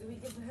 7 days, do we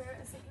give her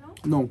a sick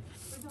note? No.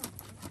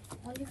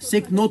 We don't.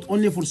 Sick note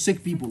only for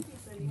sick people.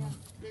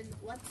 Then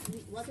what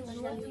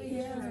shall we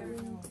give her?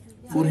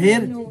 For her,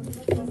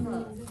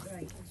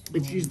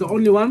 if she's the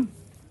only one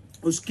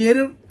who's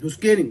caring,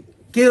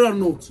 carer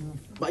notes.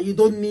 But you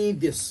don't need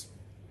this.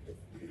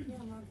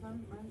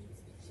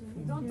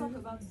 Don't talk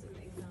about it in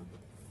the exam.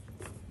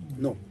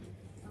 No.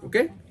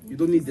 Okay? You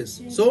don't need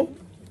this. So,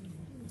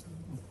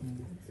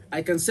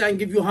 I can say and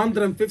give you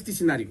 150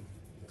 scenario.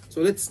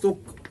 So let's talk.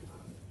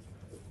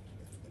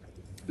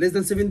 Less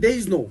than 7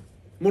 days? No.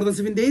 More than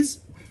 7 days?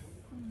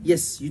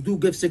 Yes, you do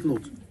give sick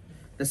note.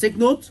 The sick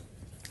note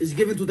is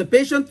given to the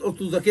patient or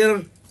to the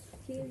carer?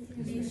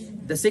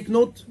 The sick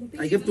note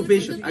I give to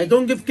patient. I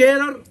don't give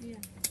carer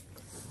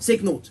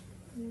sick note.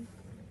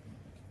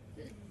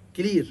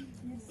 Clear?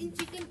 In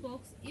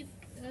chickenpox, if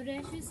a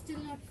rash is still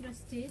not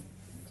crusted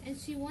and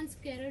she wants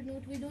carer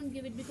note, we don't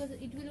give it because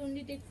it will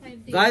only take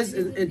 5 days. Guys,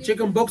 in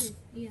chickenpox,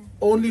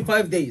 only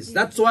 5 days.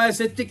 That's why I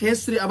said take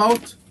history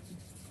about,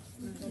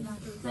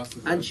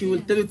 and she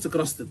will tell you it's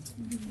crusted.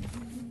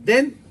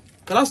 Then,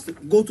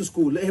 crusted, go to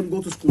school. Let him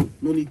go to school.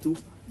 No need to.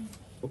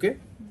 Okay?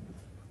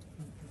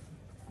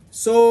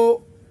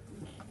 So,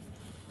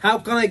 how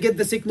can I get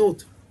the sick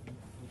note?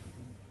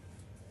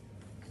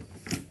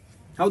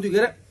 How do you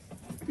get it?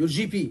 Your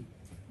GP.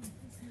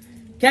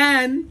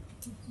 Can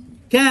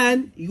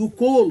you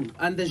call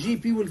and the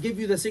GP will give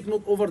you the sick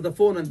note over the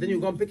phone and then you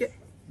go and pick it?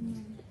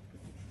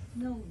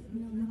 No,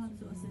 you have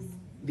to assess.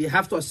 They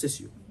have to assess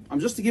you. I'm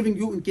just giving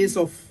you in case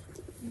of,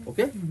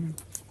 okay?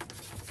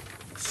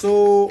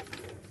 So,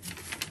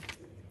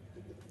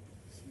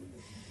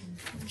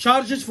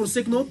 charges for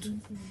sick note?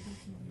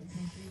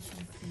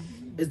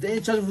 Is there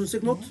any charge for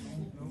sick note?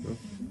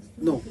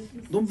 No.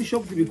 Don't be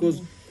shocked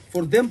because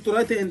for them to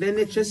write it in the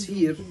NHS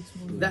here,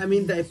 that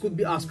means that it could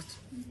be asked.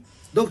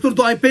 Doctor,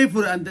 do I pay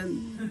for it? And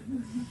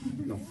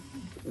then, no.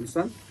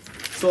 Understand?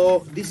 So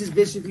this is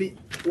basically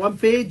 1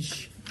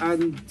 page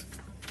and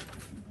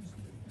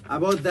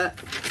about that,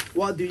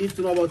 what do you need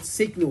to know about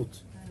sick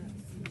note?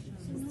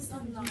 Is this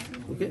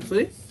online? Okay,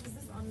 sorry? Is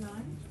this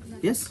online?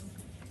 Yes?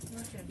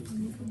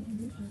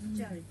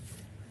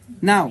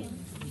 Now,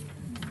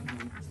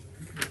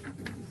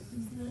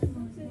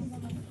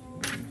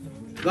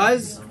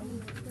 guys,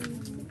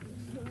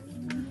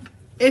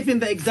 if in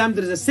the exam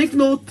there is a sick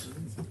note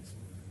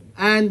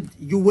and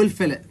you will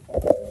fill it.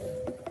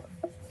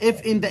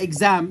 If in the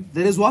exam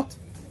there is what?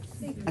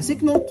 A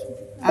sick note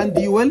and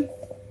you will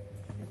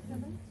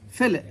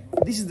fill it.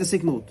 This is the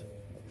sick note.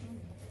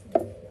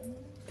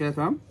 Okay,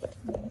 fam?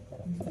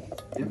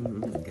 Yeah.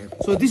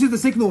 So this is the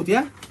sick note,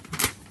 yeah?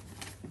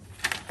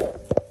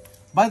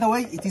 By the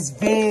way, it is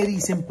very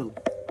simple.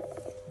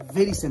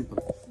 Very simple.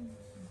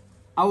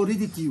 I will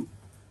read it to you.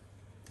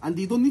 And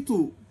you don't need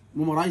to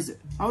memorize it.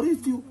 I will read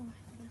it to you.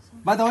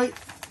 By the way,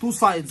 2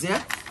 sides,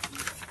 yeah?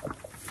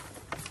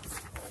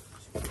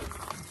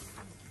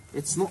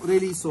 It's not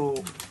really so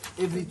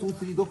every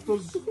 2-3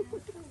 doctors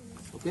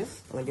اوكي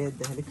انا جاي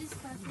اديها لك.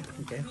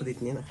 انت هاخد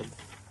 2 اخد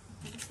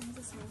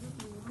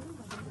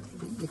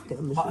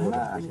الكلام مش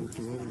هنا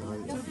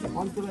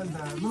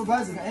no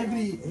guys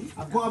every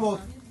I've got about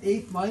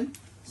 8 9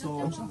 so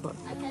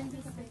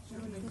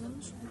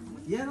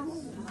yeah no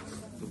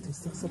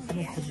بتستخسر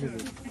فيها الحجم ليه؟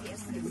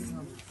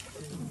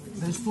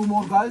 there's 2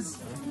 more guys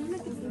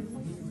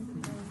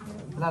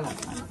لا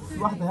في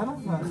واحدة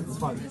هنا it's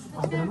fine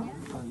واحدة هنا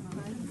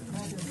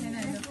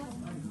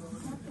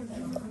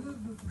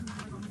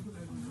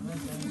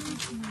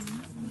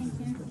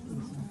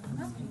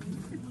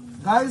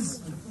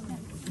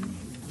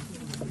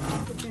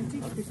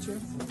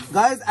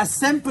guys as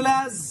simple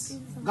as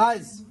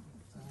guys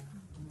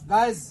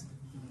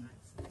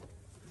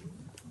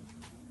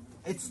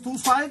it's 2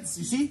 sides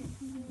you see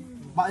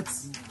but it's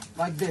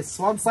like this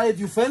one side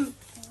you fill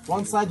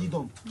one side you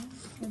don't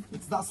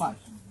it's that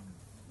side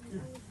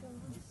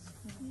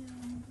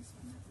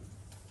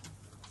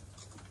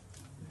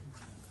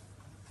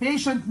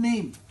patient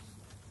name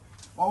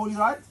what will you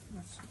write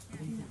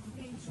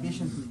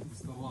patient name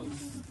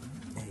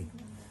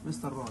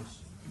Mr. Raj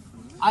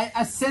I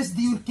assessed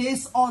your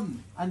case on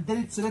and then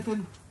it's written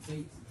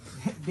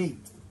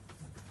date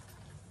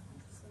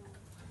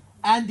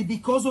and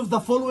because of the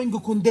following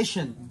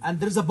condition and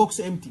there's a box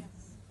empty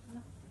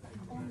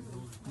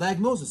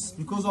diagnosis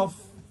because of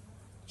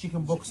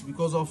chickenpox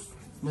because of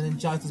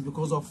meningitis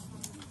because of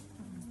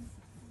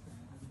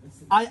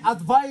I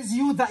advise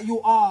you that you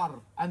are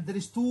and there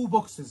is 2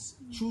 boxes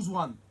choose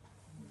one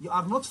you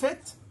are not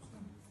fit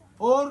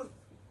or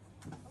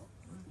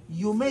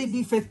you may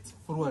be fit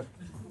for work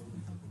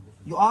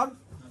you are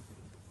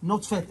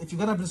not fit if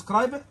you're gonna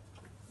prescribe it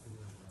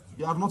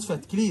you are not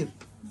fit clear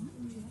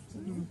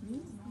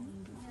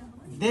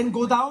then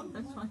go down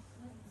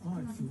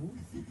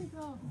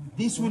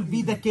this will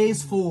be the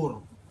case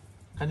 4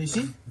 can you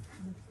see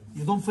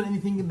you don't feel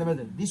anything in the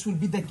middle this will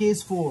be the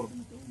case 4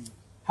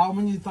 how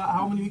many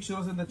weeks you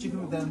are in the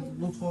chicken then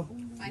not for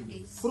 5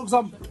 days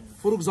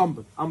for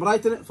example I'm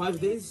writing it 5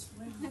 days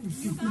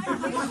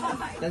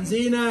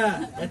Tanzina,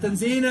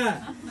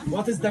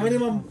 what is the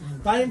minimum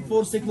time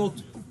for sick note?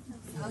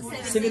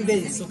 7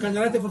 days. So can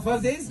you write it for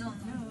 5 days? No.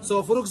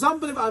 So for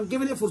example, if I'm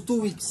giving it for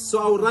 2 weeks, so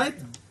I will write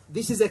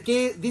this is a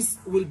case. This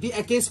will be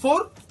a case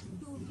for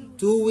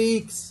 2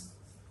 weeks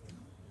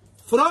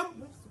from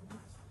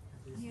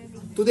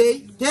today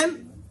till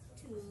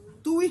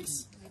 2 weeks.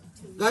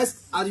 Guys,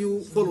 are you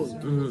following?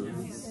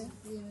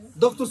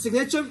 Doctor's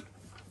signature,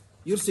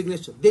 your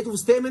signature, date of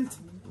statement.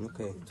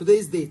 Okay.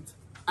 Today's date.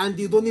 And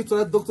you don't need to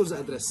write doctor's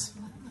address.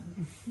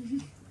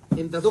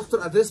 In the doctor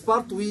address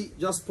part, we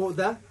just put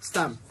the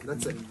stamp.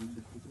 That's it.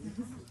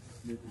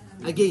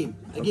 Again.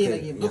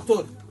 Yeah.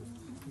 Doctor.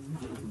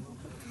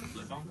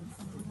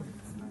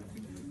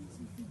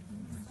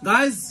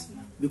 Guys,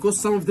 because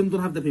some of them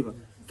don't have the paper,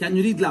 can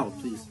you read loud,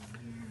 please?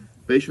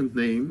 Patient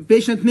name.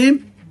 Patient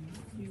name.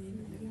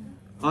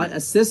 I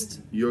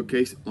assist. Your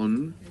case on.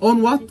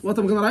 On what? What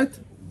I'm gonna write?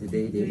 The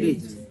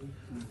date.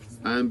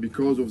 And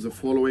because of the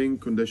following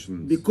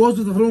conditions. Because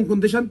of the following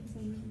condition,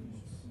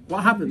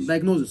 what happened?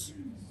 Diagnosis.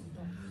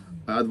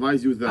 I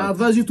advise you that. I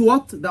advise you to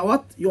what? That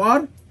what? You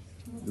are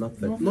Not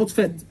fit. not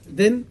fit.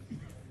 Then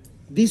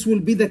this will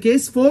be the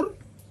case for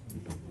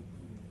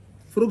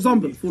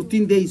example,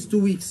 14 days, 2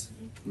 weeks.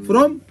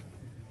 From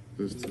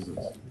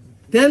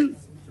till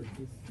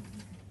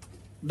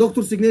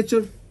doctor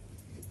signature,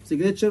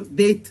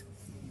 date,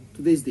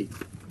 today's date.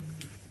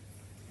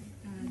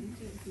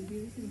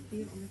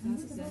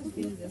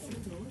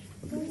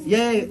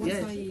 Yeah.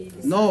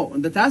 No,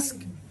 in the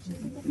task,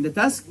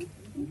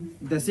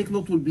 the sick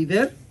note will be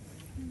there,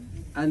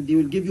 and they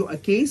will give you a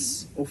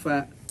case of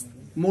a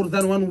more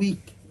than 1 week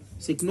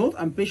sick note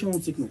and patient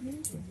with sick note.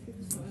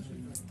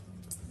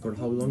 For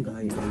how long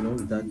I know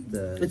that?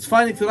 It's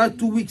fine if you write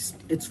 2 weeks.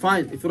 It's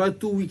fine if you write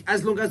 2 weeks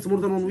as long as it's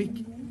more than 1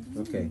 week.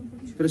 Okay.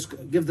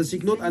 Give the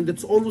sick note, and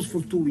it's always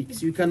for 2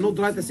 weeks. You cannot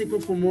write a sick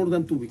note for more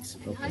than 2 weeks.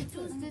 I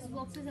choose these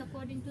boxes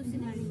according to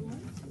scenario.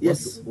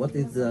 Yes. What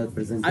is the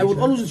presentation? I will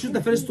always choose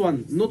the first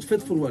one, not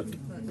fit for work.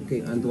 Okay,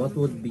 and what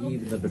would be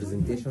the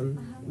presentation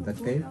in that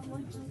case?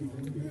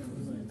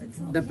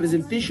 The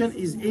presentation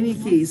is any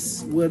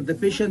case where the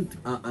patient.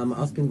 I'm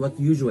asking what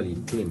usually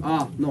came.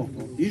 No.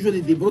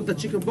 Usually they brought the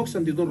chicken box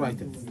and they don't write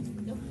it.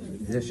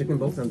 The chicken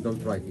box and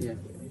don't write it. Yeah.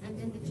 And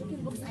in the chicken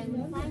box, I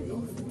will find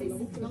also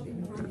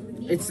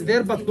It's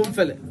there, but don't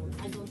fill it.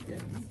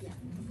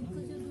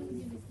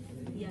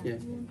 Yeah.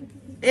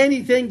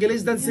 Anything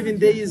less than 7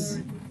 days,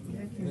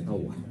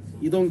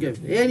 you don't give.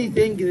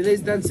 Anything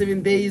less than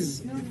 7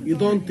 days, you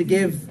don't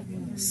give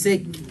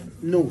sick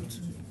note.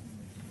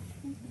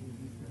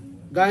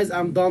 Guys,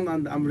 I'm done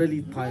and I'm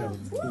really tired.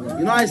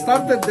 You know, I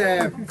started,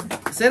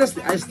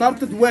 seriously, I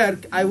started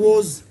work, I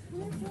was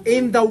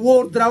in the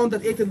ward round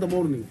at 8 in the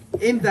morning.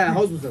 In the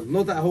hospital,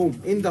 not at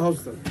home, in the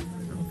hospital.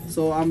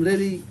 So I'm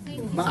really,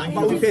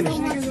 but we finished.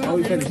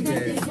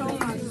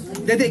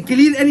 Did it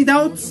clear any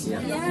doubts?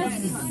 Yes.